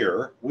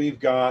here, we've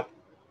got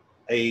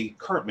a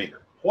current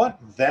meter. What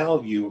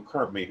value of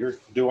current meter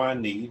do I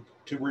need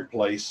to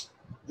replace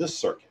this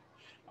circuit?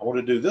 I want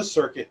to do this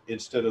circuit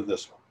instead of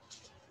this one.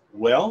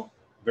 Well,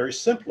 very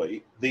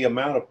simply, the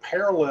amount of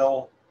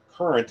parallel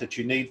current that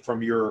you need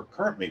from your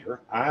current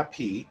meter,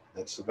 IP,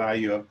 that's the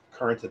value of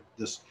current that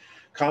this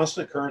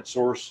constant current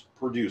source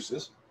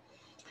produces,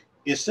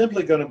 is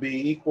simply going to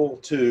be equal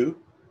to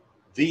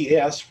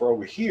VS for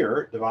over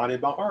here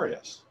divided by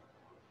RS.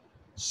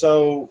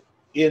 So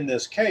in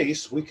this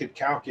case, we could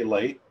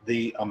calculate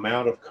the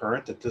amount of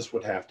current that this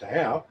would have to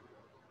have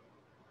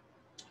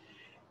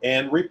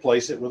and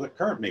replace it with a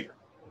current meter.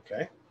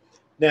 Okay.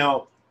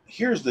 Now,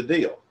 here's the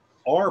deal.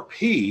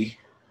 RP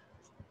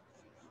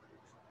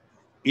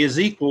is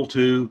equal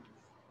to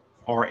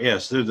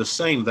RS. They're the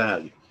same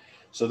value.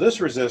 So this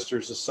resistor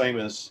is the same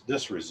as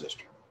this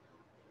resistor.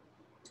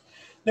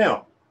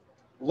 Now,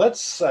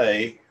 let's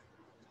say,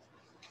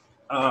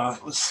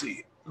 let's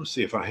see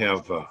if I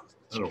have, I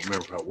don't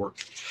remember if I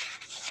worked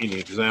any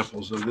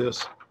examples of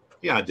this.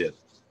 Yeah, I did.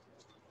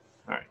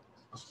 All right.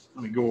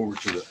 Let me go over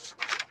to the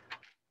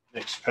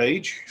next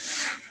page.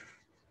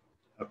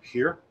 Up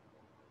here.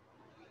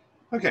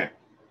 Okay.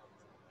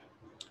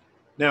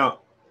 Now,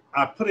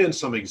 I put in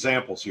some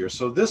examples here.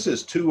 So this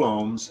is 2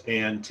 ohms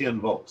and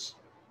 10 volts.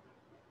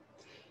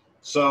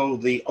 So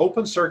the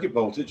open circuit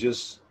voltage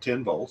is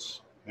 10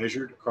 volts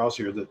measured across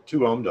here. The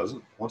 2 ohm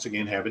doesn't, once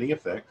again, have any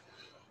effect.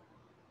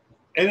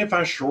 And if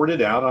I short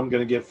it out, I'm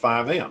going to get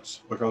 5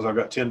 amps because I've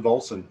got 10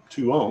 volts and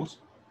 2 ohms.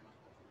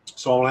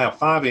 So I'll have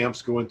 5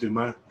 amps going through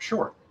my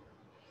short.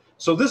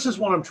 So this is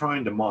what I'm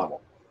trying to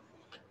model.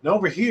 Now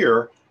over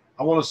here,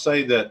 I want to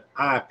say that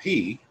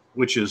IP,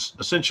 which is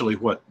essentially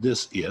what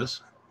this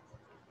is,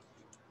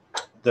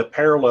 the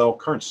parallel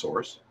current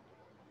source,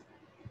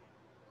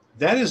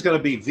 that is going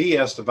to be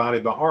VS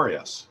divided by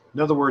RS. In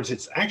other words,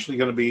 it's actually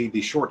going to be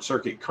the short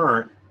circuit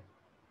current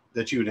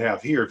that you would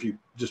have here if you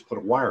just put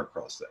a wire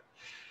across that.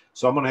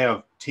 So I'm going to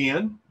have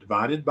 10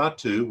 divided by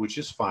 2, which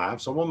is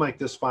 5. So I'm going to make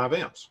this 5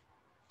 amps.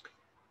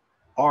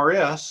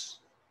 RS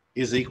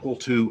is equal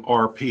to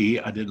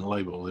RP. I didn't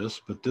label this,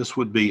 but this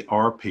would be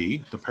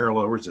RP, the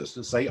parallel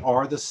resistance. They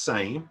are the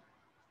same.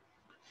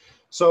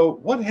 So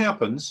what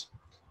happens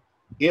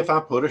if I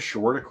put a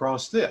short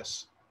across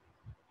this?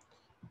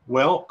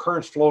 Well,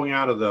 current's flowing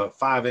out of the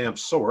 5 amp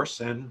source,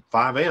 and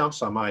 5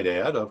 amps, I might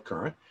add, of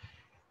current.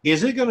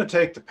 Is it going to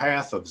take the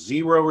path of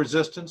 0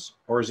 resistance,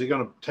 or is it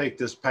going to take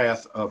this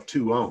path of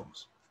 2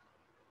 ohms?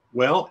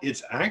 Well,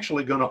 it's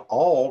actually going to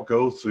all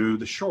go through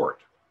the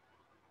short.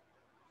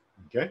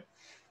 Okay?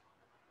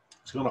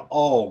 It's going to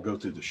all go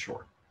through the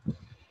short.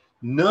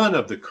 None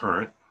of the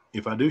current,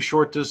 if I do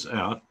short this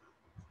out,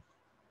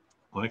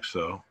 like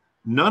so,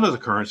 none of the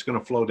current is going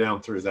to flow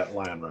down through that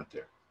line right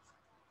there.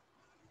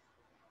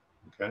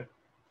 Okay?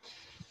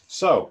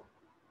 So,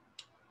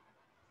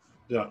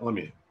 let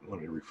me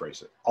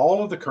rephrase it.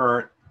 All of the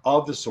current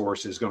of the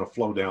source is going to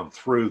flow down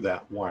through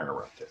that wire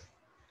right there.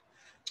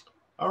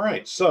 All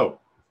right, so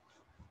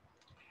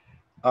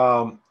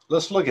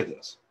let's look at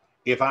this.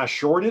 If I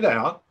short it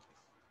out,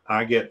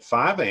 I get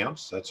 5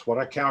 amps. That's what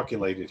I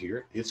calculated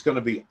here. It's going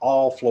to be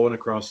all flowing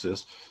across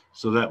this.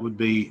 So that would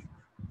be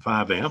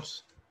 5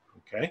 amps.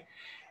 Okay.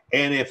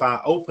 And if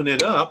I open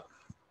it up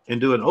and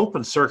do an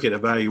open circuit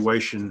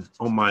evaluation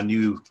on my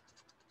new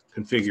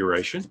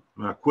configuration,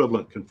 my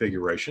equivalent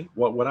configuration,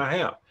 what would I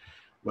have?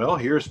 Well,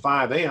 here's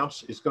 5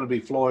 amps. It's going to be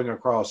flowing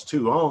across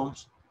 2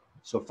 ohms.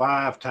 So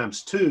 5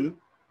 times 2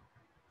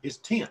 is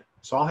 10.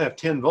 So I'll have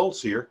 10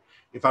 volts here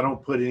if I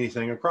don't put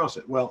anything across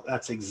it. Well,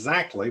 that's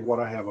exactly what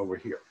I have over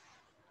here.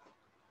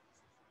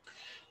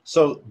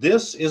 So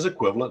this is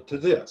equivalent to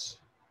this.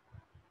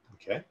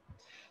 Okay.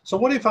 So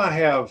what if I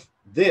have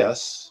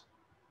this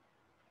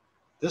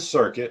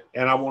circuit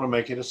and I want to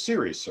make it a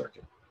series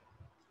circuit?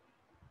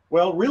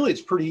 Well, really,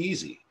 it's pretty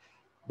easy,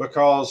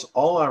 because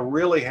all I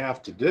really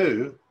have to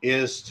do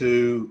is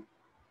to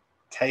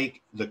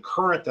take the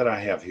current that I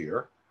have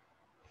here,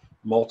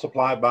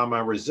 multiply it by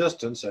my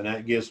resistance, and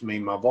that gives me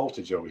my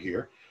voltage over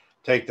here.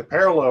 Take the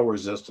parallel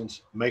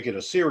resistance, make it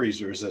a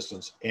series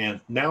resistance,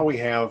 and now we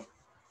have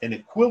an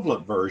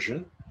equivalent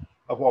version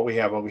of what we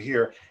have over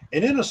here.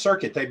 And in a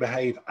circuit, they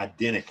behave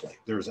identically.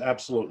 There's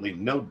absolutely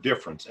no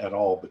difference at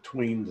all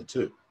between the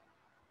two.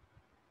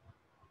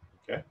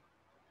 Okay.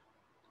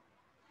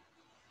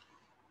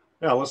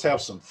 Now let's have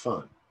some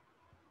fun.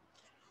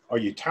 Are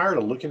you tired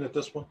of looking at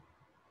this one?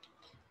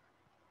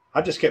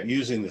 I just kept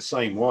using the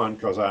same one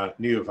because I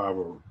knew if I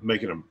were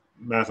making a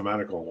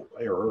mathematical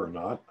error or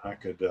not, I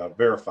could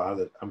verify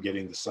that I'm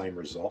getting the same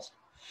results.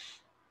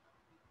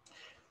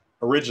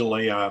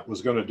 Originally, I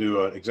was going to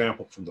do an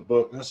example from the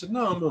book, and I said,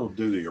 no, I'm going to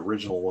do the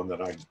original one that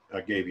I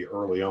gave you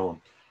early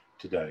on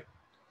today.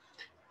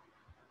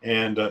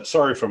 And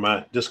sorry for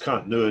my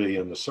discontinuity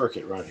in the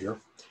circuit right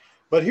here.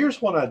 But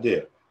here's what I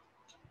did.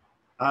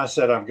 I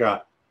said I've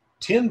got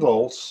 10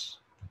 volts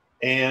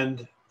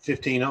and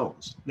 15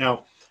 ohms.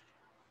 Now,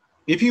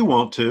 if you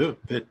want to,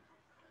 if it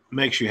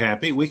makes you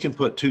happy, we can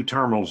put two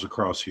terminals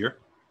across here.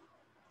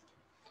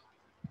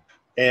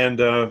 And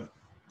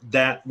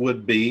that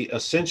would be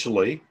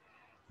essentially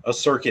a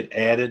circuit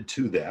added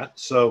to that.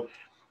 So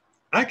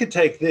I could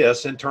take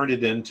this and turn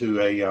it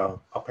into a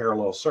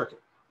parallel circuit.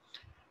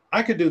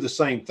 I could do the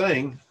same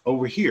thing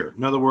over here.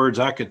 In other words,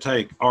 I could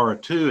take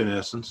R2 in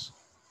essence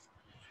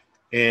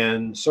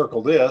and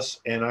circle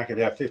this, and I could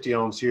have 50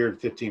 ohms here and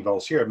 15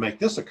 volts here and make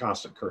this a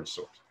constant current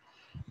source.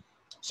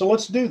 So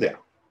let's do that.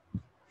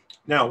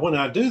 Now, when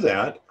I do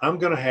that, I'm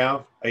going to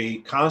have a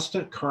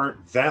constant current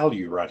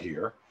value right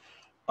here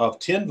of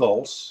 10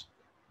 volts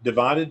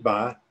divided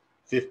by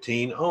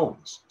 15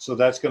 ohms. So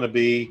that's going to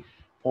be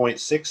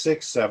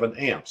 0.667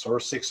 amps, or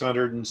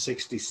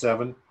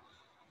 667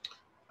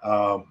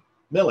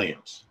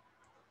 milliamps.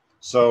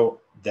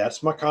 So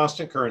that's my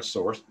constant current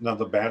source. Now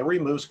the battery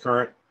moves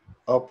current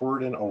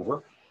upward and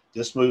over.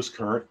 This moves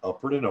current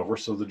upward and over,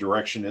 so the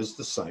direction is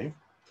the same.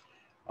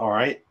 All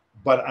right,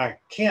 but I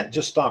can't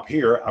just stop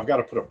here. I've got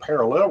to put a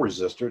parallel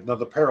resistor. Now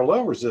the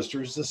parallel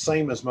resistor is the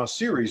same as my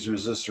series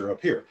resistor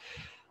up here.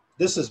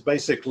 This is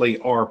basically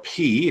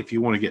RP, if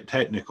you want to get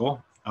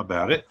technical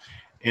about it.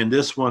 And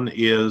this one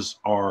is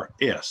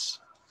RS.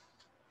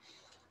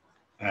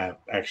 I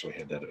actually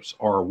had that as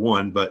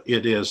R1, but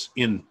it is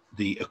in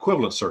the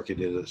equivalent circuit,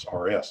 it is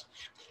RS.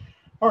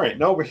 All right,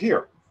 now over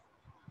here,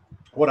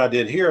 what I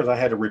did here is I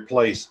had to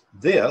replace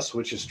this,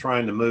 which is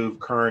trying to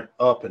move current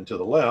up and to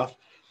the left,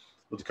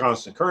 with the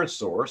constant current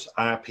source,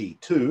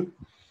 IP2. And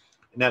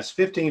that's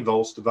 15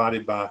 volts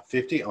divided by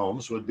 50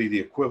 ohms would be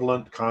the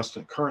equivalent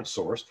constant current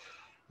source.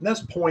 And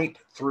that's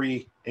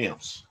 0.3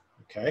 amps,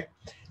 okay?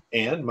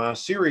 And my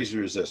series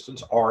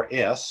resistance,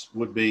 RS,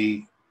 would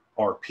be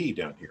RP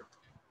down here.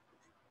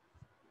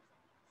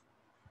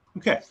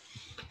 Okay,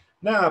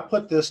 now I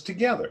put this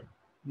together.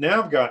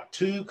 Now I've got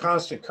two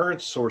constant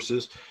current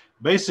sources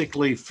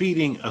basically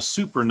feeding a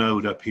super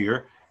node up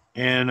here,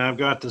 and I've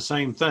got the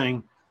same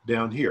thing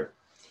down here.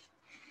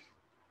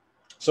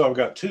 So I've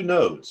got two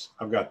nodes.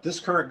 I've got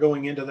this current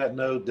going into that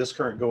node, this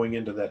current going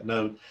into that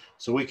node.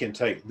 So we can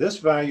take this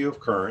value of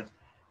current,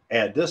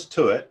 add this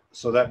to it,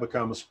 so that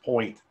becomes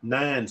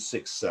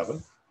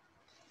 0.967.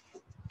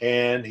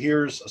 And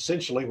here's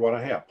essentially what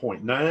I have,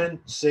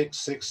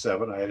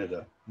 0.9667. I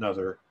added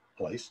another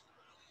place.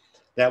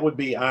 That would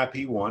be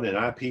IP1 and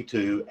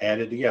IP2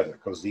 added together,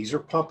 because these are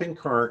pumping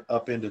current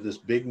up into this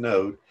big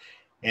node,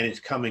 and it's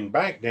coming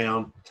back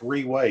down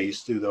three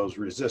ways through those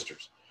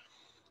resistors.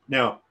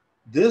 Now,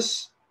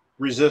 this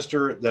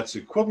resistor that's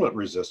equivalent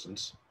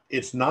resistance,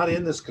 it's not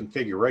in this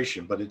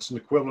configuration, but it's an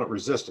equivalent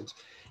resistance.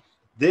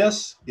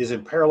 This is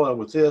in parallel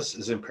with this,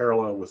 is in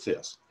parallel with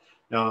this.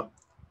 Now,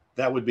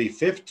 that would be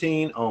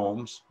 15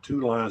 ohms,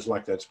 two lines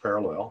like that's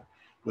parallel,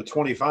 with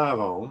 25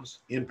 ohms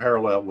in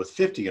parallel with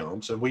 50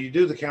 ohms. And when you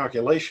do the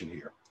calculation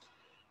here,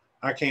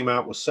 I came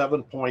out with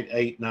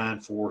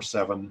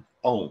 7.8947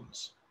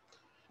 ohms.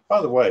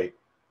 By the way,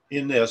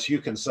 in this, you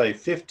can say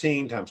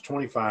 15 times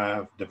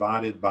 25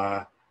 divided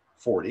by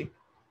 40,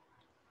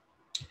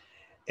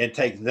 and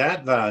take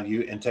that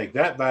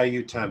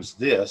value times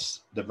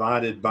this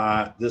divided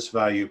by this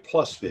value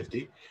plus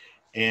 50.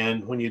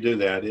 And when you do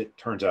that, it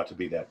turns out to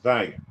be that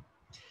value.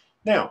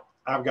 Now,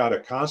 I've got a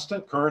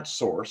constant current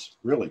source,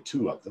 really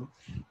two of them,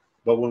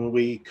 but when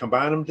we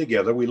combine them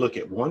together, we look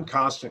at one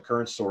constant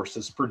current source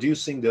that's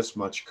producing this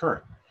much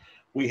current.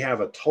 We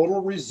have a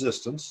total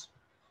resistance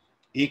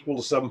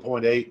equal to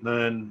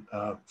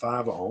 7.895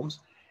 ohms,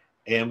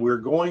 and we're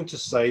going to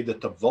say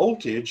that the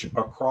voltage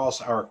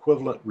across our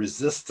equivalent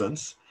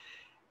resistance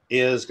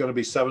is going to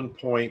be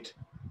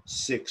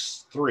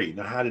 7.63.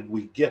 Now, how did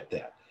we get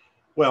that?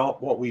 Well,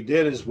 what we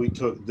did is we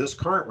took this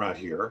current right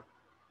here,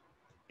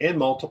 and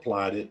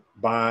multiplied it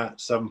by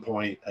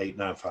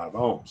 7.895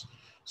 ohms.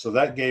 So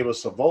that gave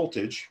us a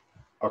voltage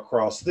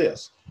across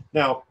this.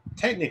 Now,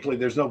 technically,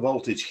 there's no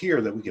voltage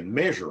here that we can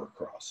measure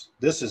across.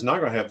 This is not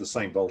going to have the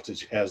same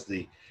voltage as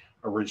the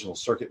original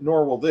circuit,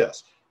 nor will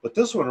this. But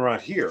this one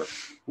right here,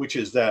 which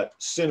is that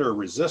center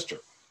resistor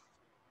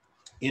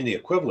in the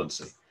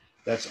equivalency,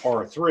 that's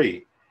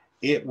R3,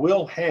 it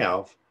will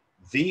have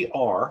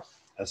VR,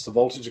 that's the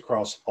voltage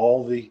across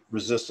all the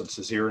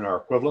resistances here in our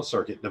equivalent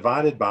circuit,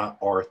 divided by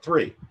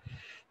R3.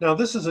 Now,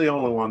 this is the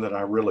only one that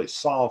I really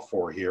solved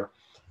for here,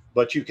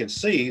 but you can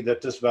see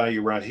that this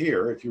value right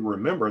here, if you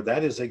remember,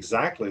 that is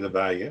exactly the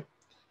value,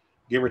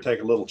 give or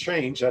take a little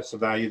change, that's the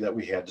value that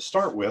we had to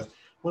start with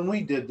when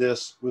we did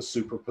this with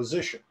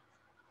superposition.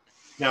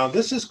 Now,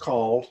 this is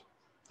called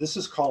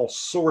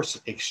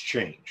source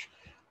exchange.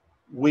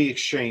 We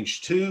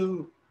exchange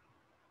two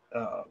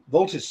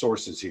voltage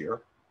sources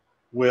here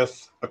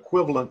with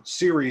equivalent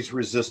series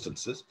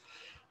resistances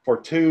for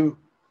two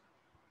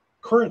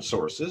current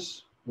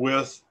sources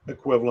with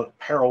equivalent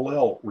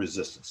parallel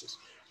resistances.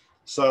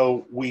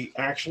 So we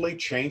actually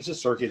change the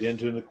circuit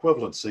into an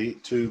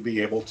equivalency to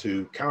be able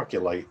to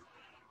calculate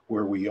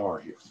where we are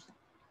here.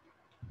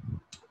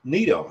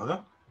 Neato, huh?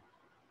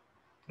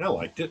 I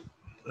liked it.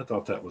 I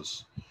thought that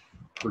was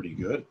pretty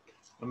good.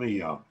 Let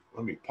me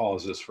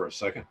pause this for a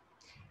second,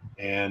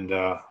 and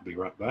I'll be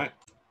right back.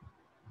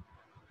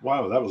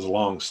 Wow, that was a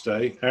long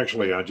stay.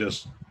 Actually, I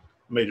just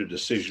made a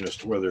decision as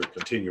to whether to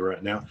continue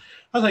right now.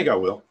 I think I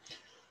will.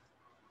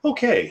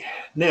 Okay,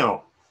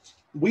 now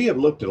we have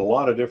looked at a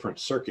lot of different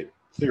circuit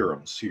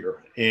theorems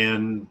here,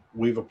 and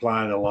we've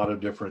applied a lot of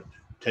different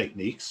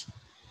techniques.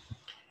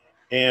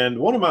 And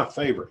one of my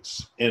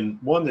favorites, and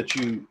one that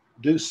you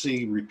do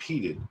see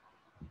repeated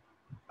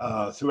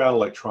throughout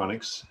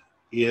electronics,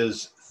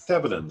 is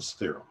Thevenin's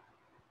theorem.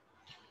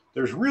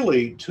 There's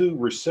really two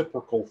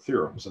reciprocal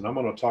theorems, and I'm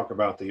going to talk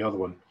about the other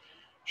one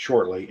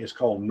shortly. It's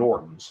called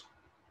Norton's.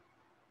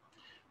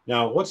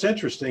 Now, what's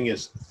interesting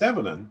is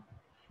Thevenin,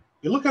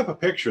 you look up a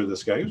picture of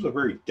this guy, he was a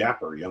very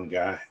dapper young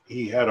guy.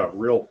 He had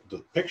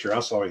the picture I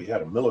saw, he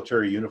had a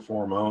military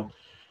uniform on,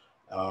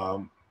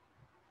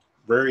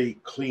 very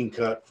clean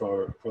cut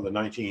for the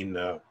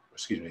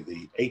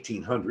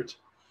 1800s.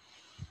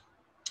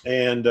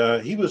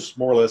 And he was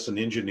more or less an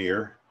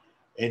engineer,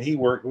 and he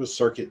worked with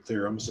circuit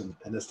theorems and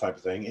this type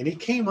of thing. And he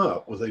came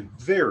up with a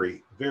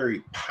very, very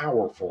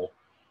powerful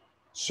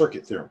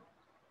circuit theorem.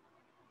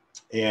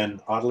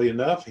 And oddly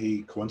enough,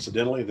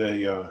 coincidentally,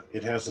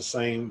 it has the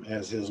same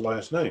as his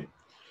last name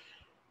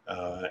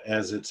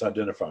as its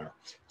identifier.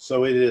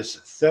 So it is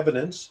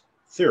Thevenin's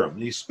theorem.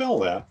 And you spell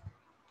that,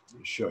 let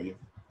me show you,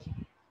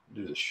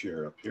 do the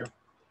share up here.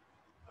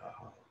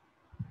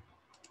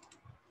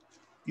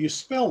 You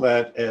spell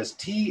that as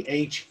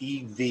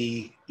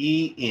Thevenin',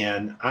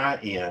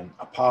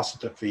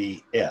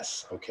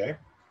 okay?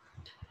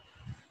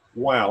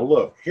 Wow,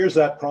 look, here's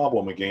that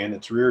problem again.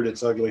 It's reared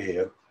its ugly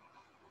head.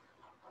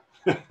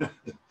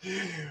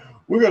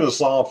 We're going to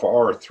solve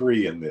for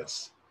R3 in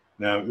this.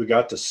 Now, we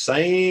got the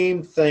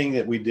same thing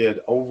that we did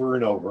over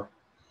and over,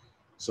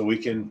 so we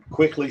can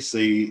quickly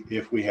see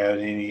if we had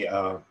any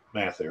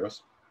math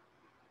errors.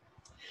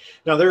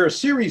 Now, there are a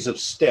series of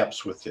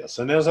steps with this,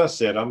 and as I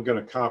said, I'm going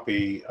to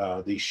copy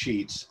these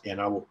sheets, and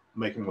I will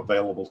make them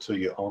available to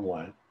you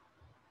online,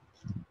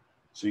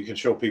 so you can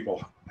show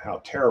people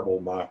how terrible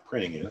my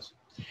printing is.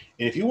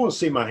 And if you want to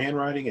see my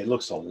handwriting, it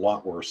looks a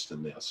lot worse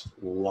than this,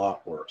 a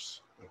lot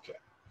worse. Okay.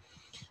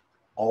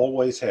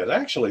 Always had.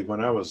 Actually,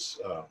 when I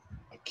was a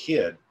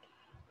kid,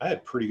 I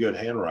had pretty good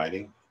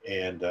handwriting,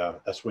 and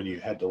that's when you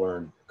had to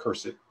learn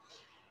cursive.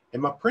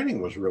 And my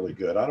printing was really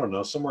good. I don't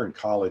know, somewhere in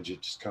college,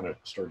 it just kind of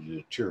started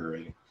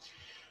deteriorating.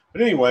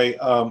 But anyway,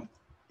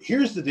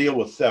 here's the deal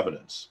with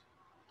Thevenin's.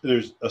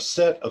 There's a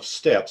set of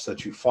steps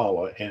that you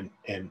follow, and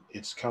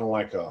it's kind of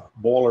like a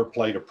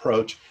boilerplate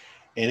approach,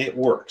 and it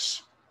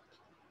works.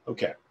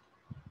 Okay.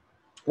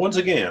 Once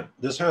again,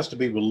 this has to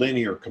be with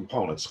linear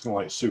components, kind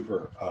of like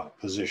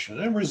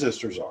superposition, and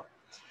resistors are.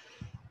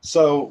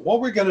 So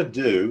what we're going to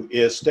do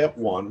is step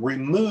one,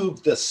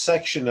 remove the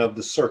section of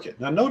the circuit.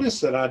 Now notice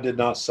that I did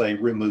not say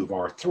remove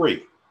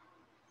R3.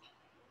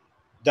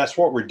 That's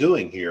what we're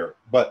doing here,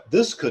 but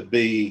this could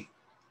be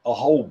a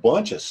whole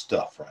bunch of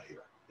stuff right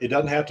here. It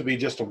doesn't have to be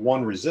just a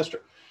one resistor,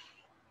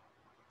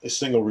 a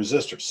single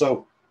resistor.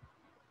 So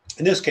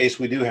in this case,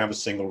 we do have a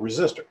single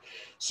resistor.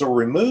 So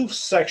remove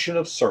section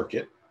of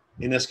circuit,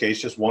 in this case,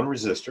 just one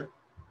resistor,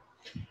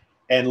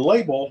 and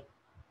label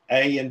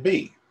A and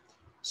B.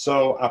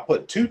 So I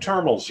put two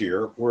terminals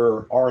here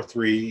where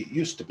R3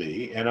 used to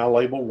be, and I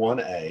label one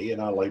A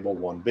and I label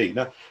one B.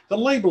 Now, the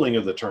labeling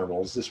of the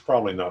terminals is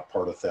probably not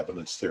part of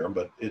Thevenin's theorem,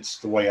 but it's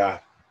the way I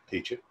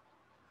teach it.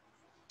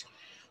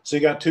 So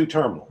you got two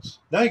terminals.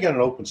 Now you got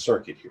an open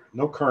circuit here.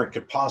 No current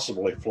could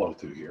possibly flow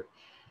through here.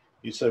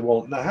 You say,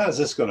 well, now how is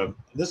this going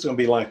to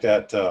be like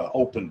that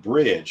open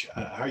bridge?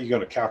 How are you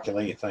going to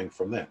calculate anything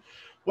from that?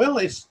 Well,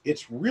 it's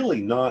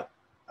really not,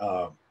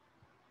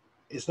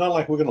 it's not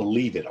like we're going to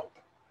leave it open.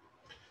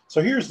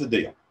 So here's the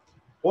deal.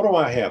 what do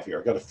I have here?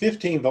 I've got a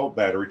 15-volt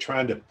battery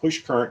trying to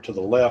push current to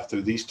the left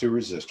through these two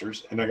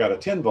resistors, and I got a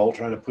 10-volt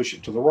trying to push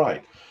it to the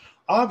right.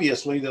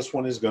 Obviously, this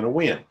one is going to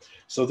win.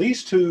 So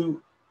these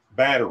two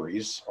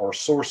batteries or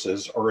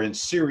sources are in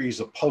series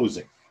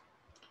opposing.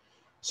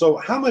 So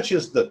how much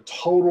is the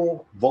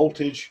total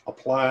voltage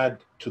applied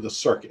to the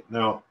circuit?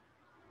 Now,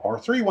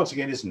 R3, once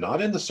again, is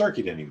not in the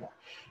circuit anymore.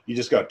 You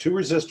just got two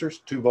resistors,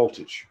 two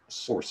voltage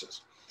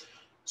sources.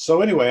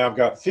 So anyway, I've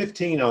got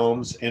 15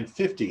 ohms and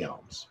 50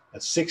 ohms.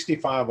 That's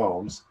 65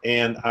 ohms.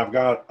 And I've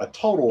got a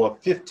total of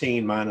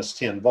 15 minus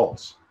 10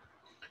 volts.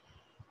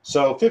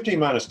 So 15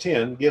 minus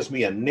 10 gives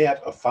me a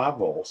net of 5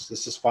 volts.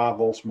 This is 5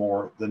 volts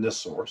more than this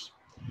source.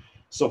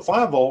 So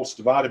 5 volts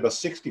divided by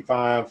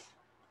 65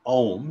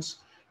 ohms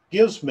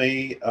gives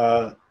me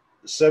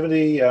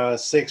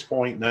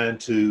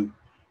 76.92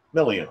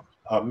 milliamps.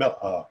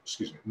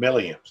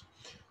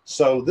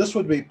 So this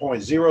would be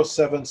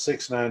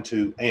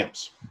 0.07692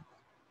 amps.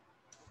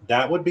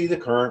 That would be the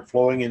current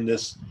flowing in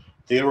this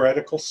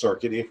theoretical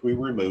circuit if we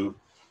remove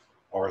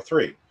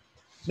R3.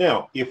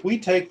 Now, if we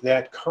take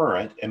that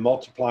current and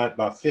multiply it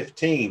by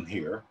 15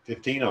 here,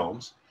 15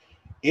 ohms,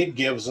 it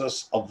gives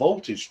us a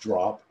voltage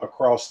drop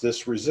across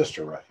this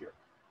resistor right here,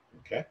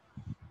 okay?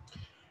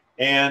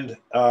 And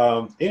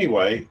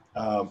anyway,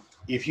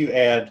 if you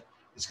add,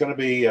 it's going to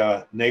be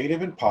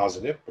negative and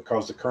positive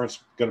because the current's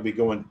going to be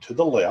going to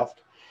the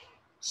left.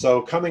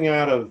 So coming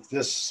out of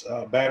this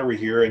battery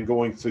here and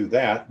going through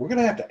that, we're going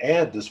to have to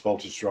add this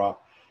voltage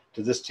drop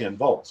to this 10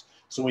 volts.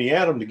 So when you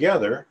add them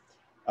together,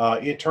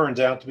 it turns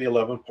out to be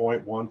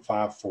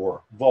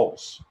 11.154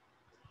 volts.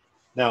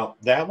 Now,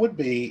 that would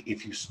be,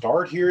 if you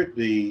start here at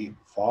B,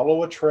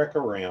 follow a trek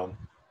around,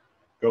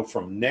 go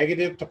from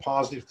negative to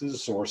positive through the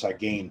source, I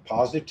gain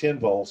positive 10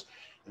 volts,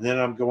 and then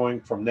I'm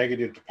going from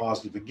negative to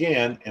positive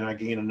again, and I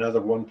gain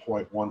another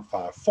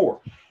 1.154.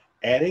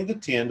 Adding the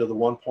 10 to the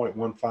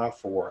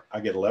 1.154, I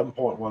get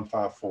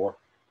 11.154.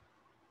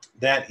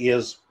 That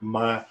is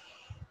my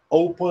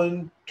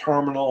open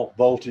terminal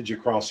voltage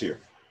across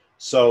here.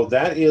 So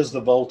that is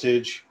the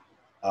voltage,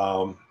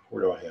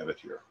 where do I have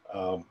it here?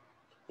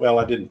 Well,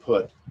 I didn't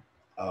put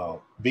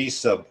V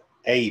sub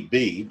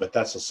AB, but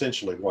that's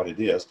essentially what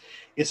it is.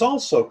 It's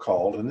also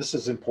called, and this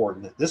is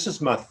important, this is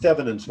my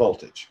Thevenin's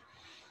voltage.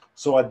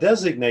 So I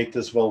designate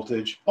this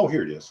voltage, oh,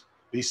 here it is,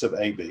 V sub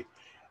AB.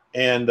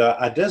 And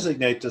I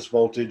designate this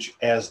voltage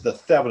as the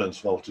Thevenin's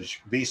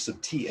voltage, V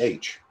sub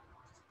TH.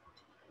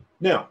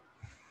 Now,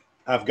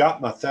 I've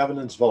got my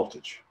Thevenin's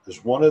voltage.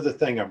 There's one other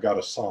thing I've got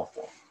to solve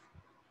for.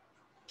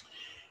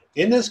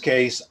 In this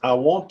case, I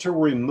want to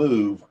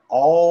remove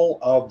all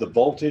of the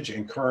voltage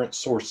and current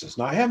sources.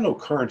 Now, I have no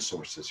current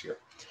sources here.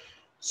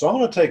 So I'm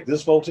going to take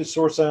this voltage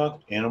source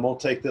out, and I'm going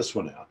to take this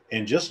one out.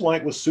 And just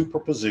like with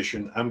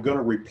superposition, I'm going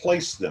to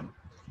replace them.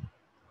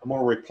 I'm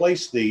going to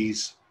replace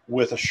these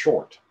with a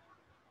short.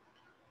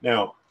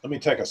 Now, let me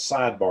take a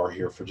sidebar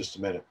here for just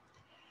a minute.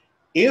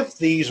 If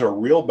these are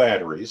real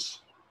batteries,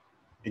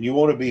 and you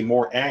want to be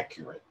more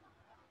accurate,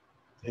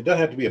 it doesn't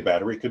have to be a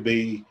battery. It could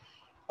be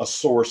a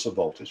source of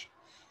voltage.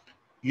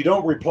 You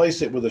don't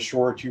replace it with a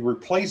short. You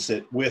replace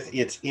it with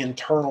its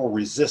internal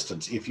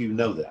resistance, if you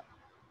know that.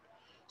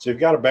 So you've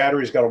got a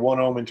battery, it's got a 1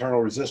 ohm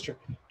internal resistor.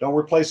 Don't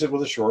replace it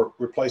with a short.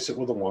 Replace it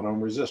with a 1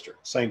 ohm resistor.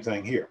 Same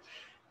thing here.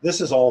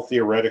 This is all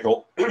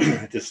theoretical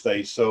at this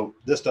stage, so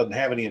this doesn't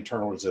have any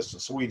internal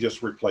resistance, so we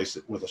just replace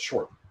it with a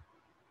short.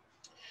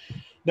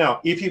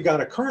 Now, if you've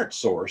got a current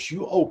source,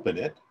 you open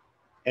it,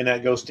 and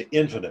that goes to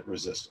infinite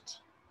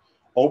resistance.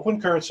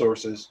 Open current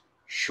sources,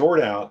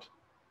 short out,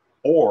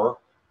 or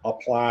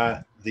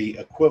apply the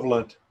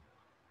equivalent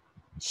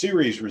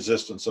series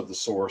resistance of the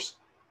source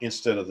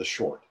instead of the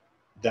short.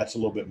 That's a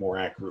little bit more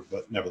accurate,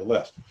 but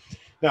nevertheless.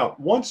 Now,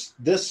 once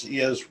this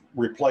is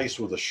replaced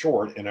with a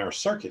short in our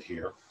circuit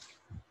here,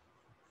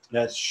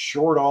 that's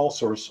short all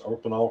source,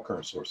 open all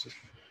current sources,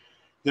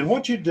 then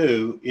what you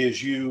do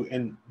is you,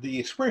 and the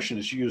expression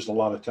is used a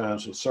lot of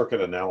times with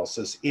circuit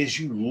analysis, is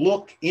you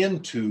look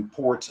into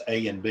ports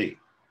A and B.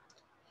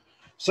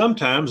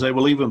 Sometimes they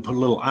will even put a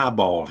little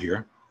eyeball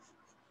here,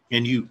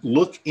 and you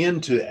look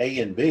into A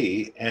and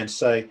B and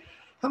say,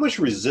 how much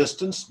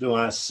resistance do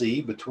I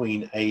see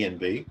between A and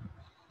B?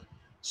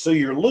 So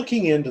you're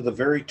looking into the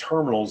very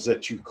terminals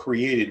that you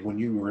created when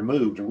you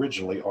removed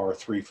originally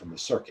R3 from the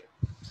circuit.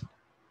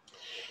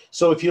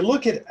 So if you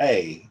look at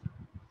A,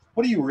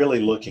 what are you really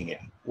looking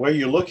at? Well,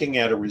 you're looking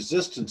at a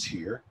resistance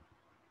here.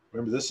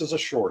 Remember, this is a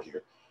short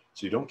here,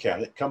 so you don't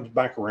count it. It comes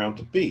back around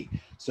to B.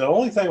 So the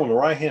only thing on the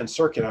right-hand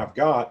circuit I've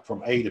got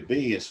from A to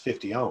B is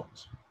 50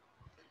 ohms.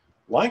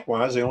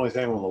 Likewise, the only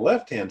thing on the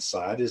left-hand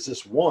side is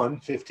this one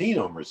 15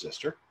 ohm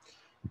resistor.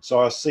 So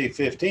I see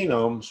 15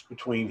 ohms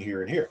between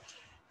here and here.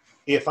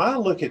 If I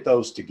look at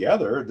those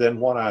together, then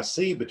what I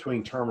see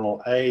between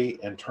terminal A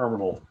and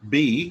terminal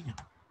B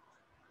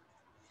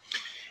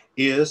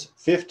is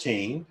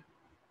 15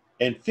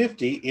 and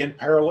 50 in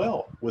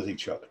parallel with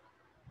each other.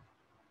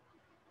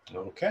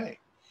 Okay,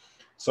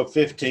 so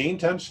 15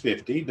 times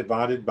 50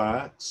 divided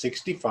by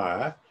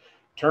 65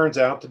 turns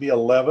out to be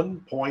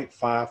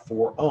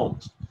 11.54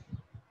 ohms.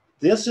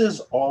 This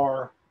is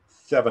our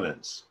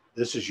Thevenins.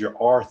 This is your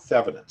R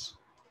Thevenins.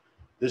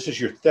 This is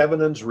your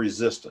Thevenin's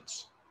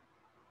resistance.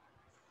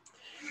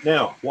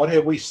 Now, what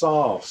have we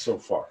solved so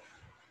far?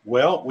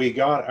 Well, we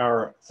got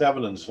our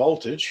Thevenin's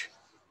voltage,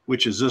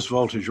 which is this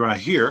voltage right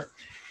here.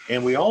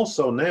 And we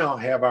also now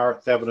have our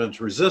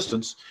Thevenin's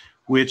resistance,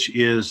 which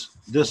is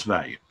this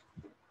value.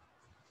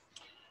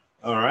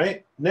 All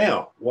right.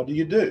 Now, what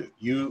do?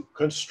 You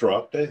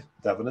construct a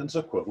Thevenin's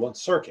equivalent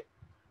circuit.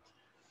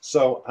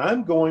 So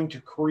I'm going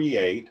to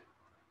create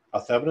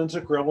a Thevenin's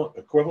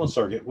equivalent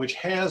circuit, which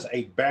has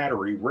a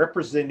battery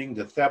representing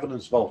the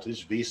Thevenin's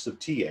voltage, V sub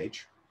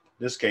TH,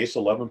 in this case,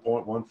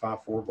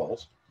 11.154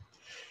 volts.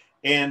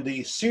 And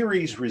the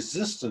series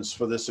resistance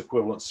for this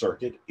equivalent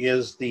circuit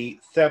is the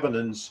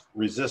Thevenin's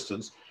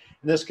resistance.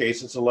 In this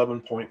case, it's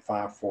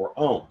 11.54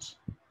 ohms.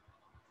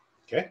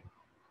 Okay.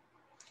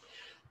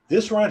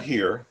 This right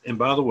here, and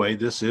by the way,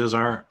 this is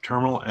our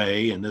terminal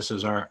A and this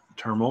is our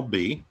terminal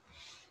B.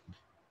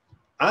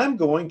 I'm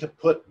going to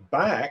put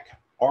back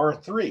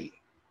R3.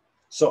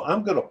 So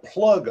I'm going to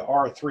plug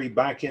R3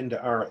 back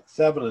into our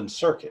Thevenin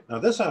circuit. Now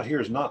this out here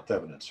is not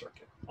Thevenin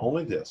circuit,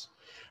 only this.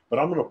 But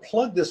I'm going to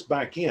plug this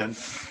back in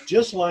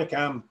just like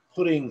I'm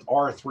putting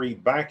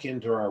R3 back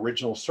into our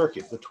original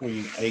circuit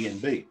between A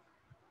and B.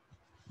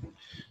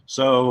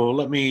 So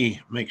let me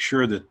make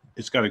sure that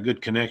it's got a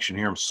good connection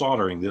here. I'm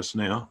soldering this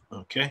now,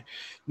 okay?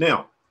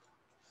 Now,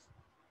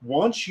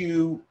 once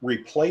you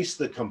replace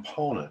the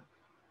component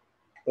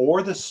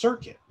or the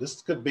circuit,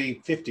 this could be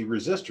 50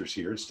 resistors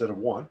here instead of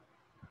one,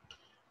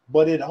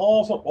 but it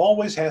also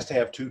always has to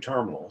have two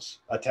terminals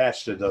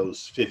attached to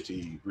those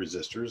 50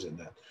 resistors in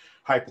that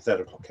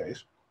hypothetical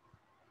case.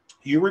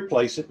 You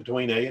replace it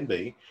between A and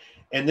B,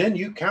 and then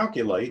you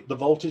calculate the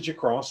voltage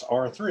across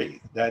R3.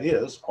 That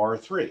is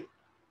R3.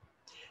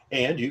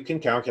 And you can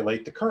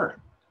calculate the current.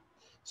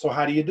 So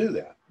how do you do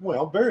that?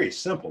 Well, very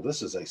simple.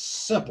 This is a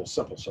simple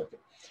circuit.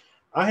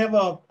 I have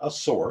a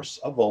source,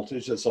 a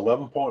voltage that's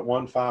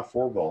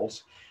 11.154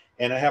 volts,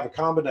 and I have a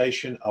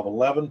combination of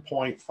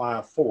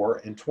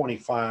 11.54 and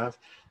 25,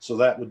 so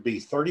that would be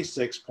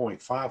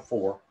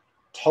 36.54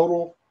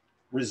 total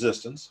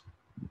resistance.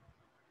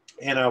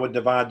 And I would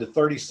divide the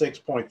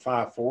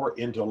 36.54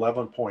 into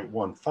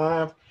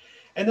 11.15,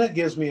 and that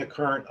gives me a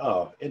current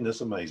of, isn't this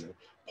amazing,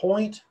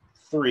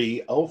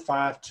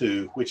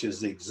 0.3052, which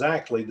is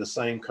exactly the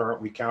same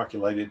current we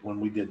calculated when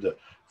we did the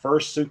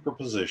first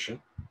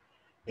superposition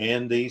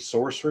and the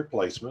source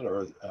replacement,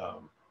 or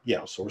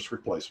source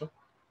replacement,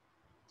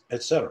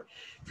 etc.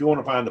 If you want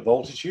to find the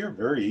voltage here,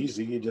 very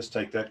easy. You just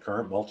take that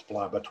current,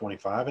 multiply it by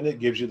 25, and it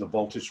gives you the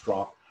voltage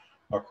drop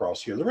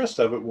across here. The rest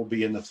of it will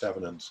be in the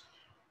Thevenin's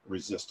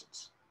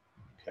resistance.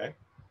 Okay,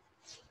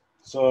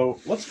 so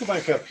let's go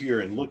back up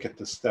here and look at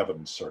this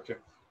Thevenin circuit.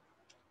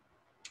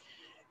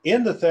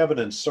 In the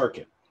Thevenin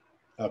circuit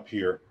up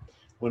here,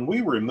 when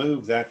we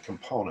remove that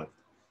component,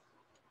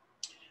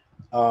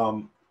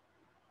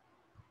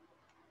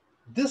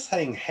 this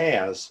thing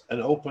has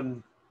an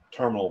open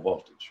terminal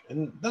voltage,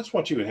 and that's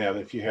what you would have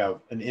if you have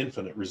an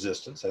infinite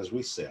resistance, as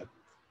we said.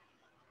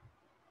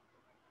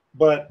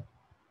 But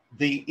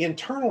the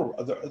internal,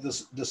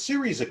 the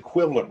series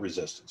equivalent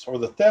resistance, or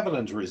the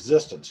Thevenin's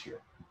resistance here,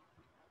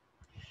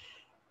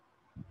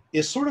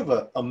 is sort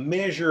of a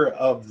measure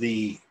of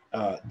the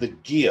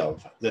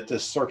give that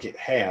this circuit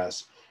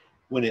has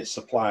when it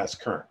supplies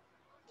current.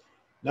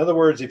 In other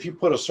words, if you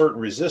put a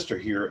certain resistor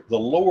here, the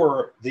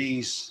lower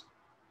these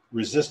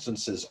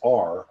resistances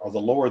are, or the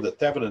lower the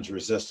Thevenin's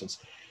resistance,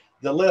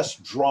 the less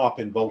drop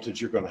in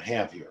voltage you're going to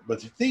have here.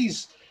 But if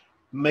these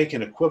make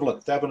an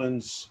equivalent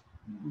Thevenin's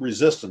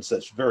resistance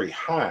that's very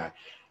high,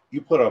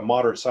 you put a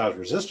moderate sized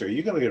resistor,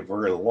 you're going to get a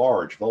very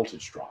large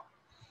voltage drop.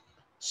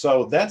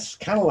 So that's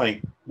kind of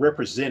like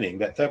representing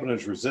that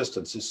Thevenin's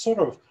resistance is sort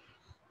of,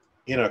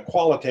 in a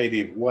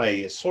qualitative way,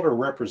 it's sort of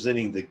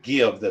representing the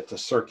give that the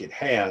circuit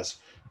has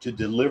to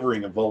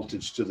delivering a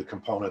voltage to the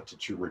component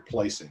that you're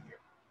replacing here.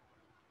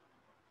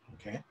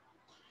 Okay.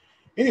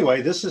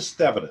 Anyway, this is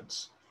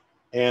Thevenin's.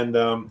 And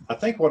I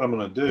think what I'm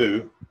going to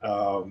do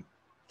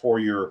for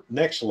your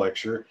next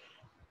lecture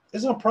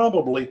is I'll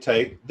probably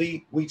take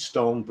the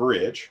Wheatstone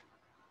bridge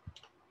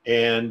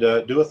and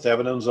do a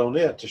Thevenin's on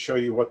it to show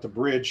you what the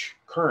bridge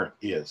current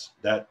is.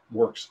 That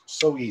works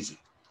so easy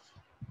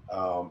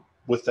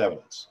with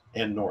Thevenin's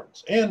and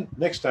Norton's. And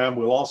next time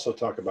we'll also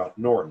talk about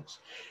Norton's.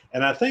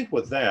 And I think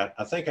with that,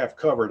 I think I've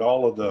covered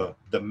all of the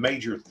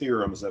major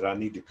theorems that I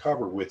need to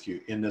cover with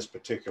you in this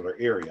particular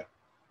area.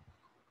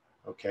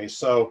 Okay,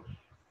 so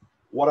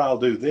what I'll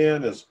do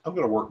then is I'm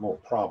going to work more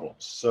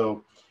problems.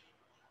 So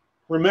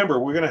remember,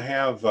 we're going to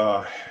have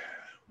on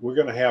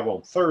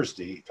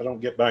Thursday, if I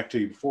don't get back to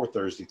you before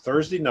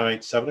Thursday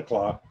night, 7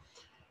 o'clock,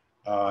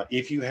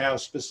 if you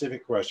have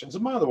specific questions.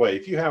 And by the way,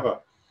 if you have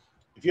a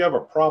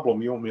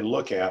problem you want me to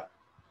look at,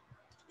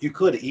 you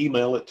could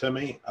email it to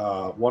me.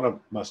 One of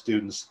my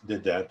students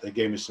did that. They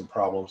gave me some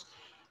problems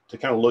to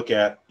kind of look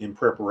at in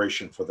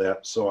preparation for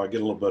that. So I get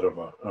a little bit of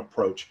an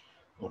approach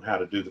on how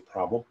to do the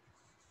problem.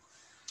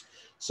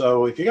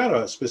 So if you got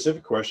a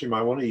specific question, you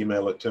might want to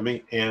email it to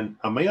me. And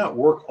I may not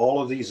work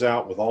all of these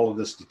out with all of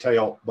this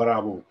detail, but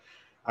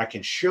I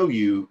can show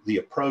you the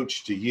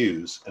approach to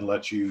use and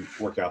let you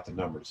work out the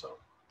numbers on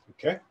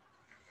it. Okay.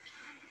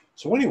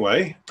 So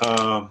anyway,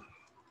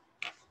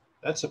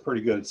 that's a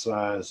pretty good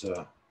size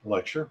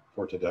lecture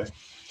for today.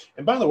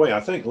 And by the way, I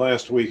think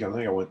last week, I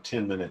went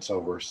 10 minutes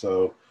over.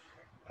 So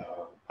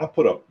I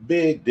put a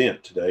big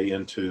dent today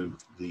into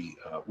the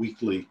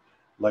weekly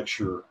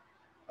lecture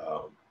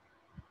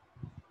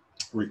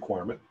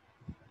requirement.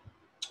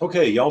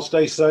 Okay, y'all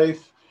stay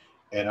safe,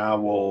 and I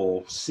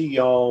will see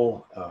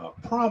y'all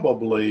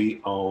probably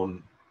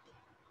on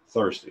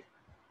Thursday.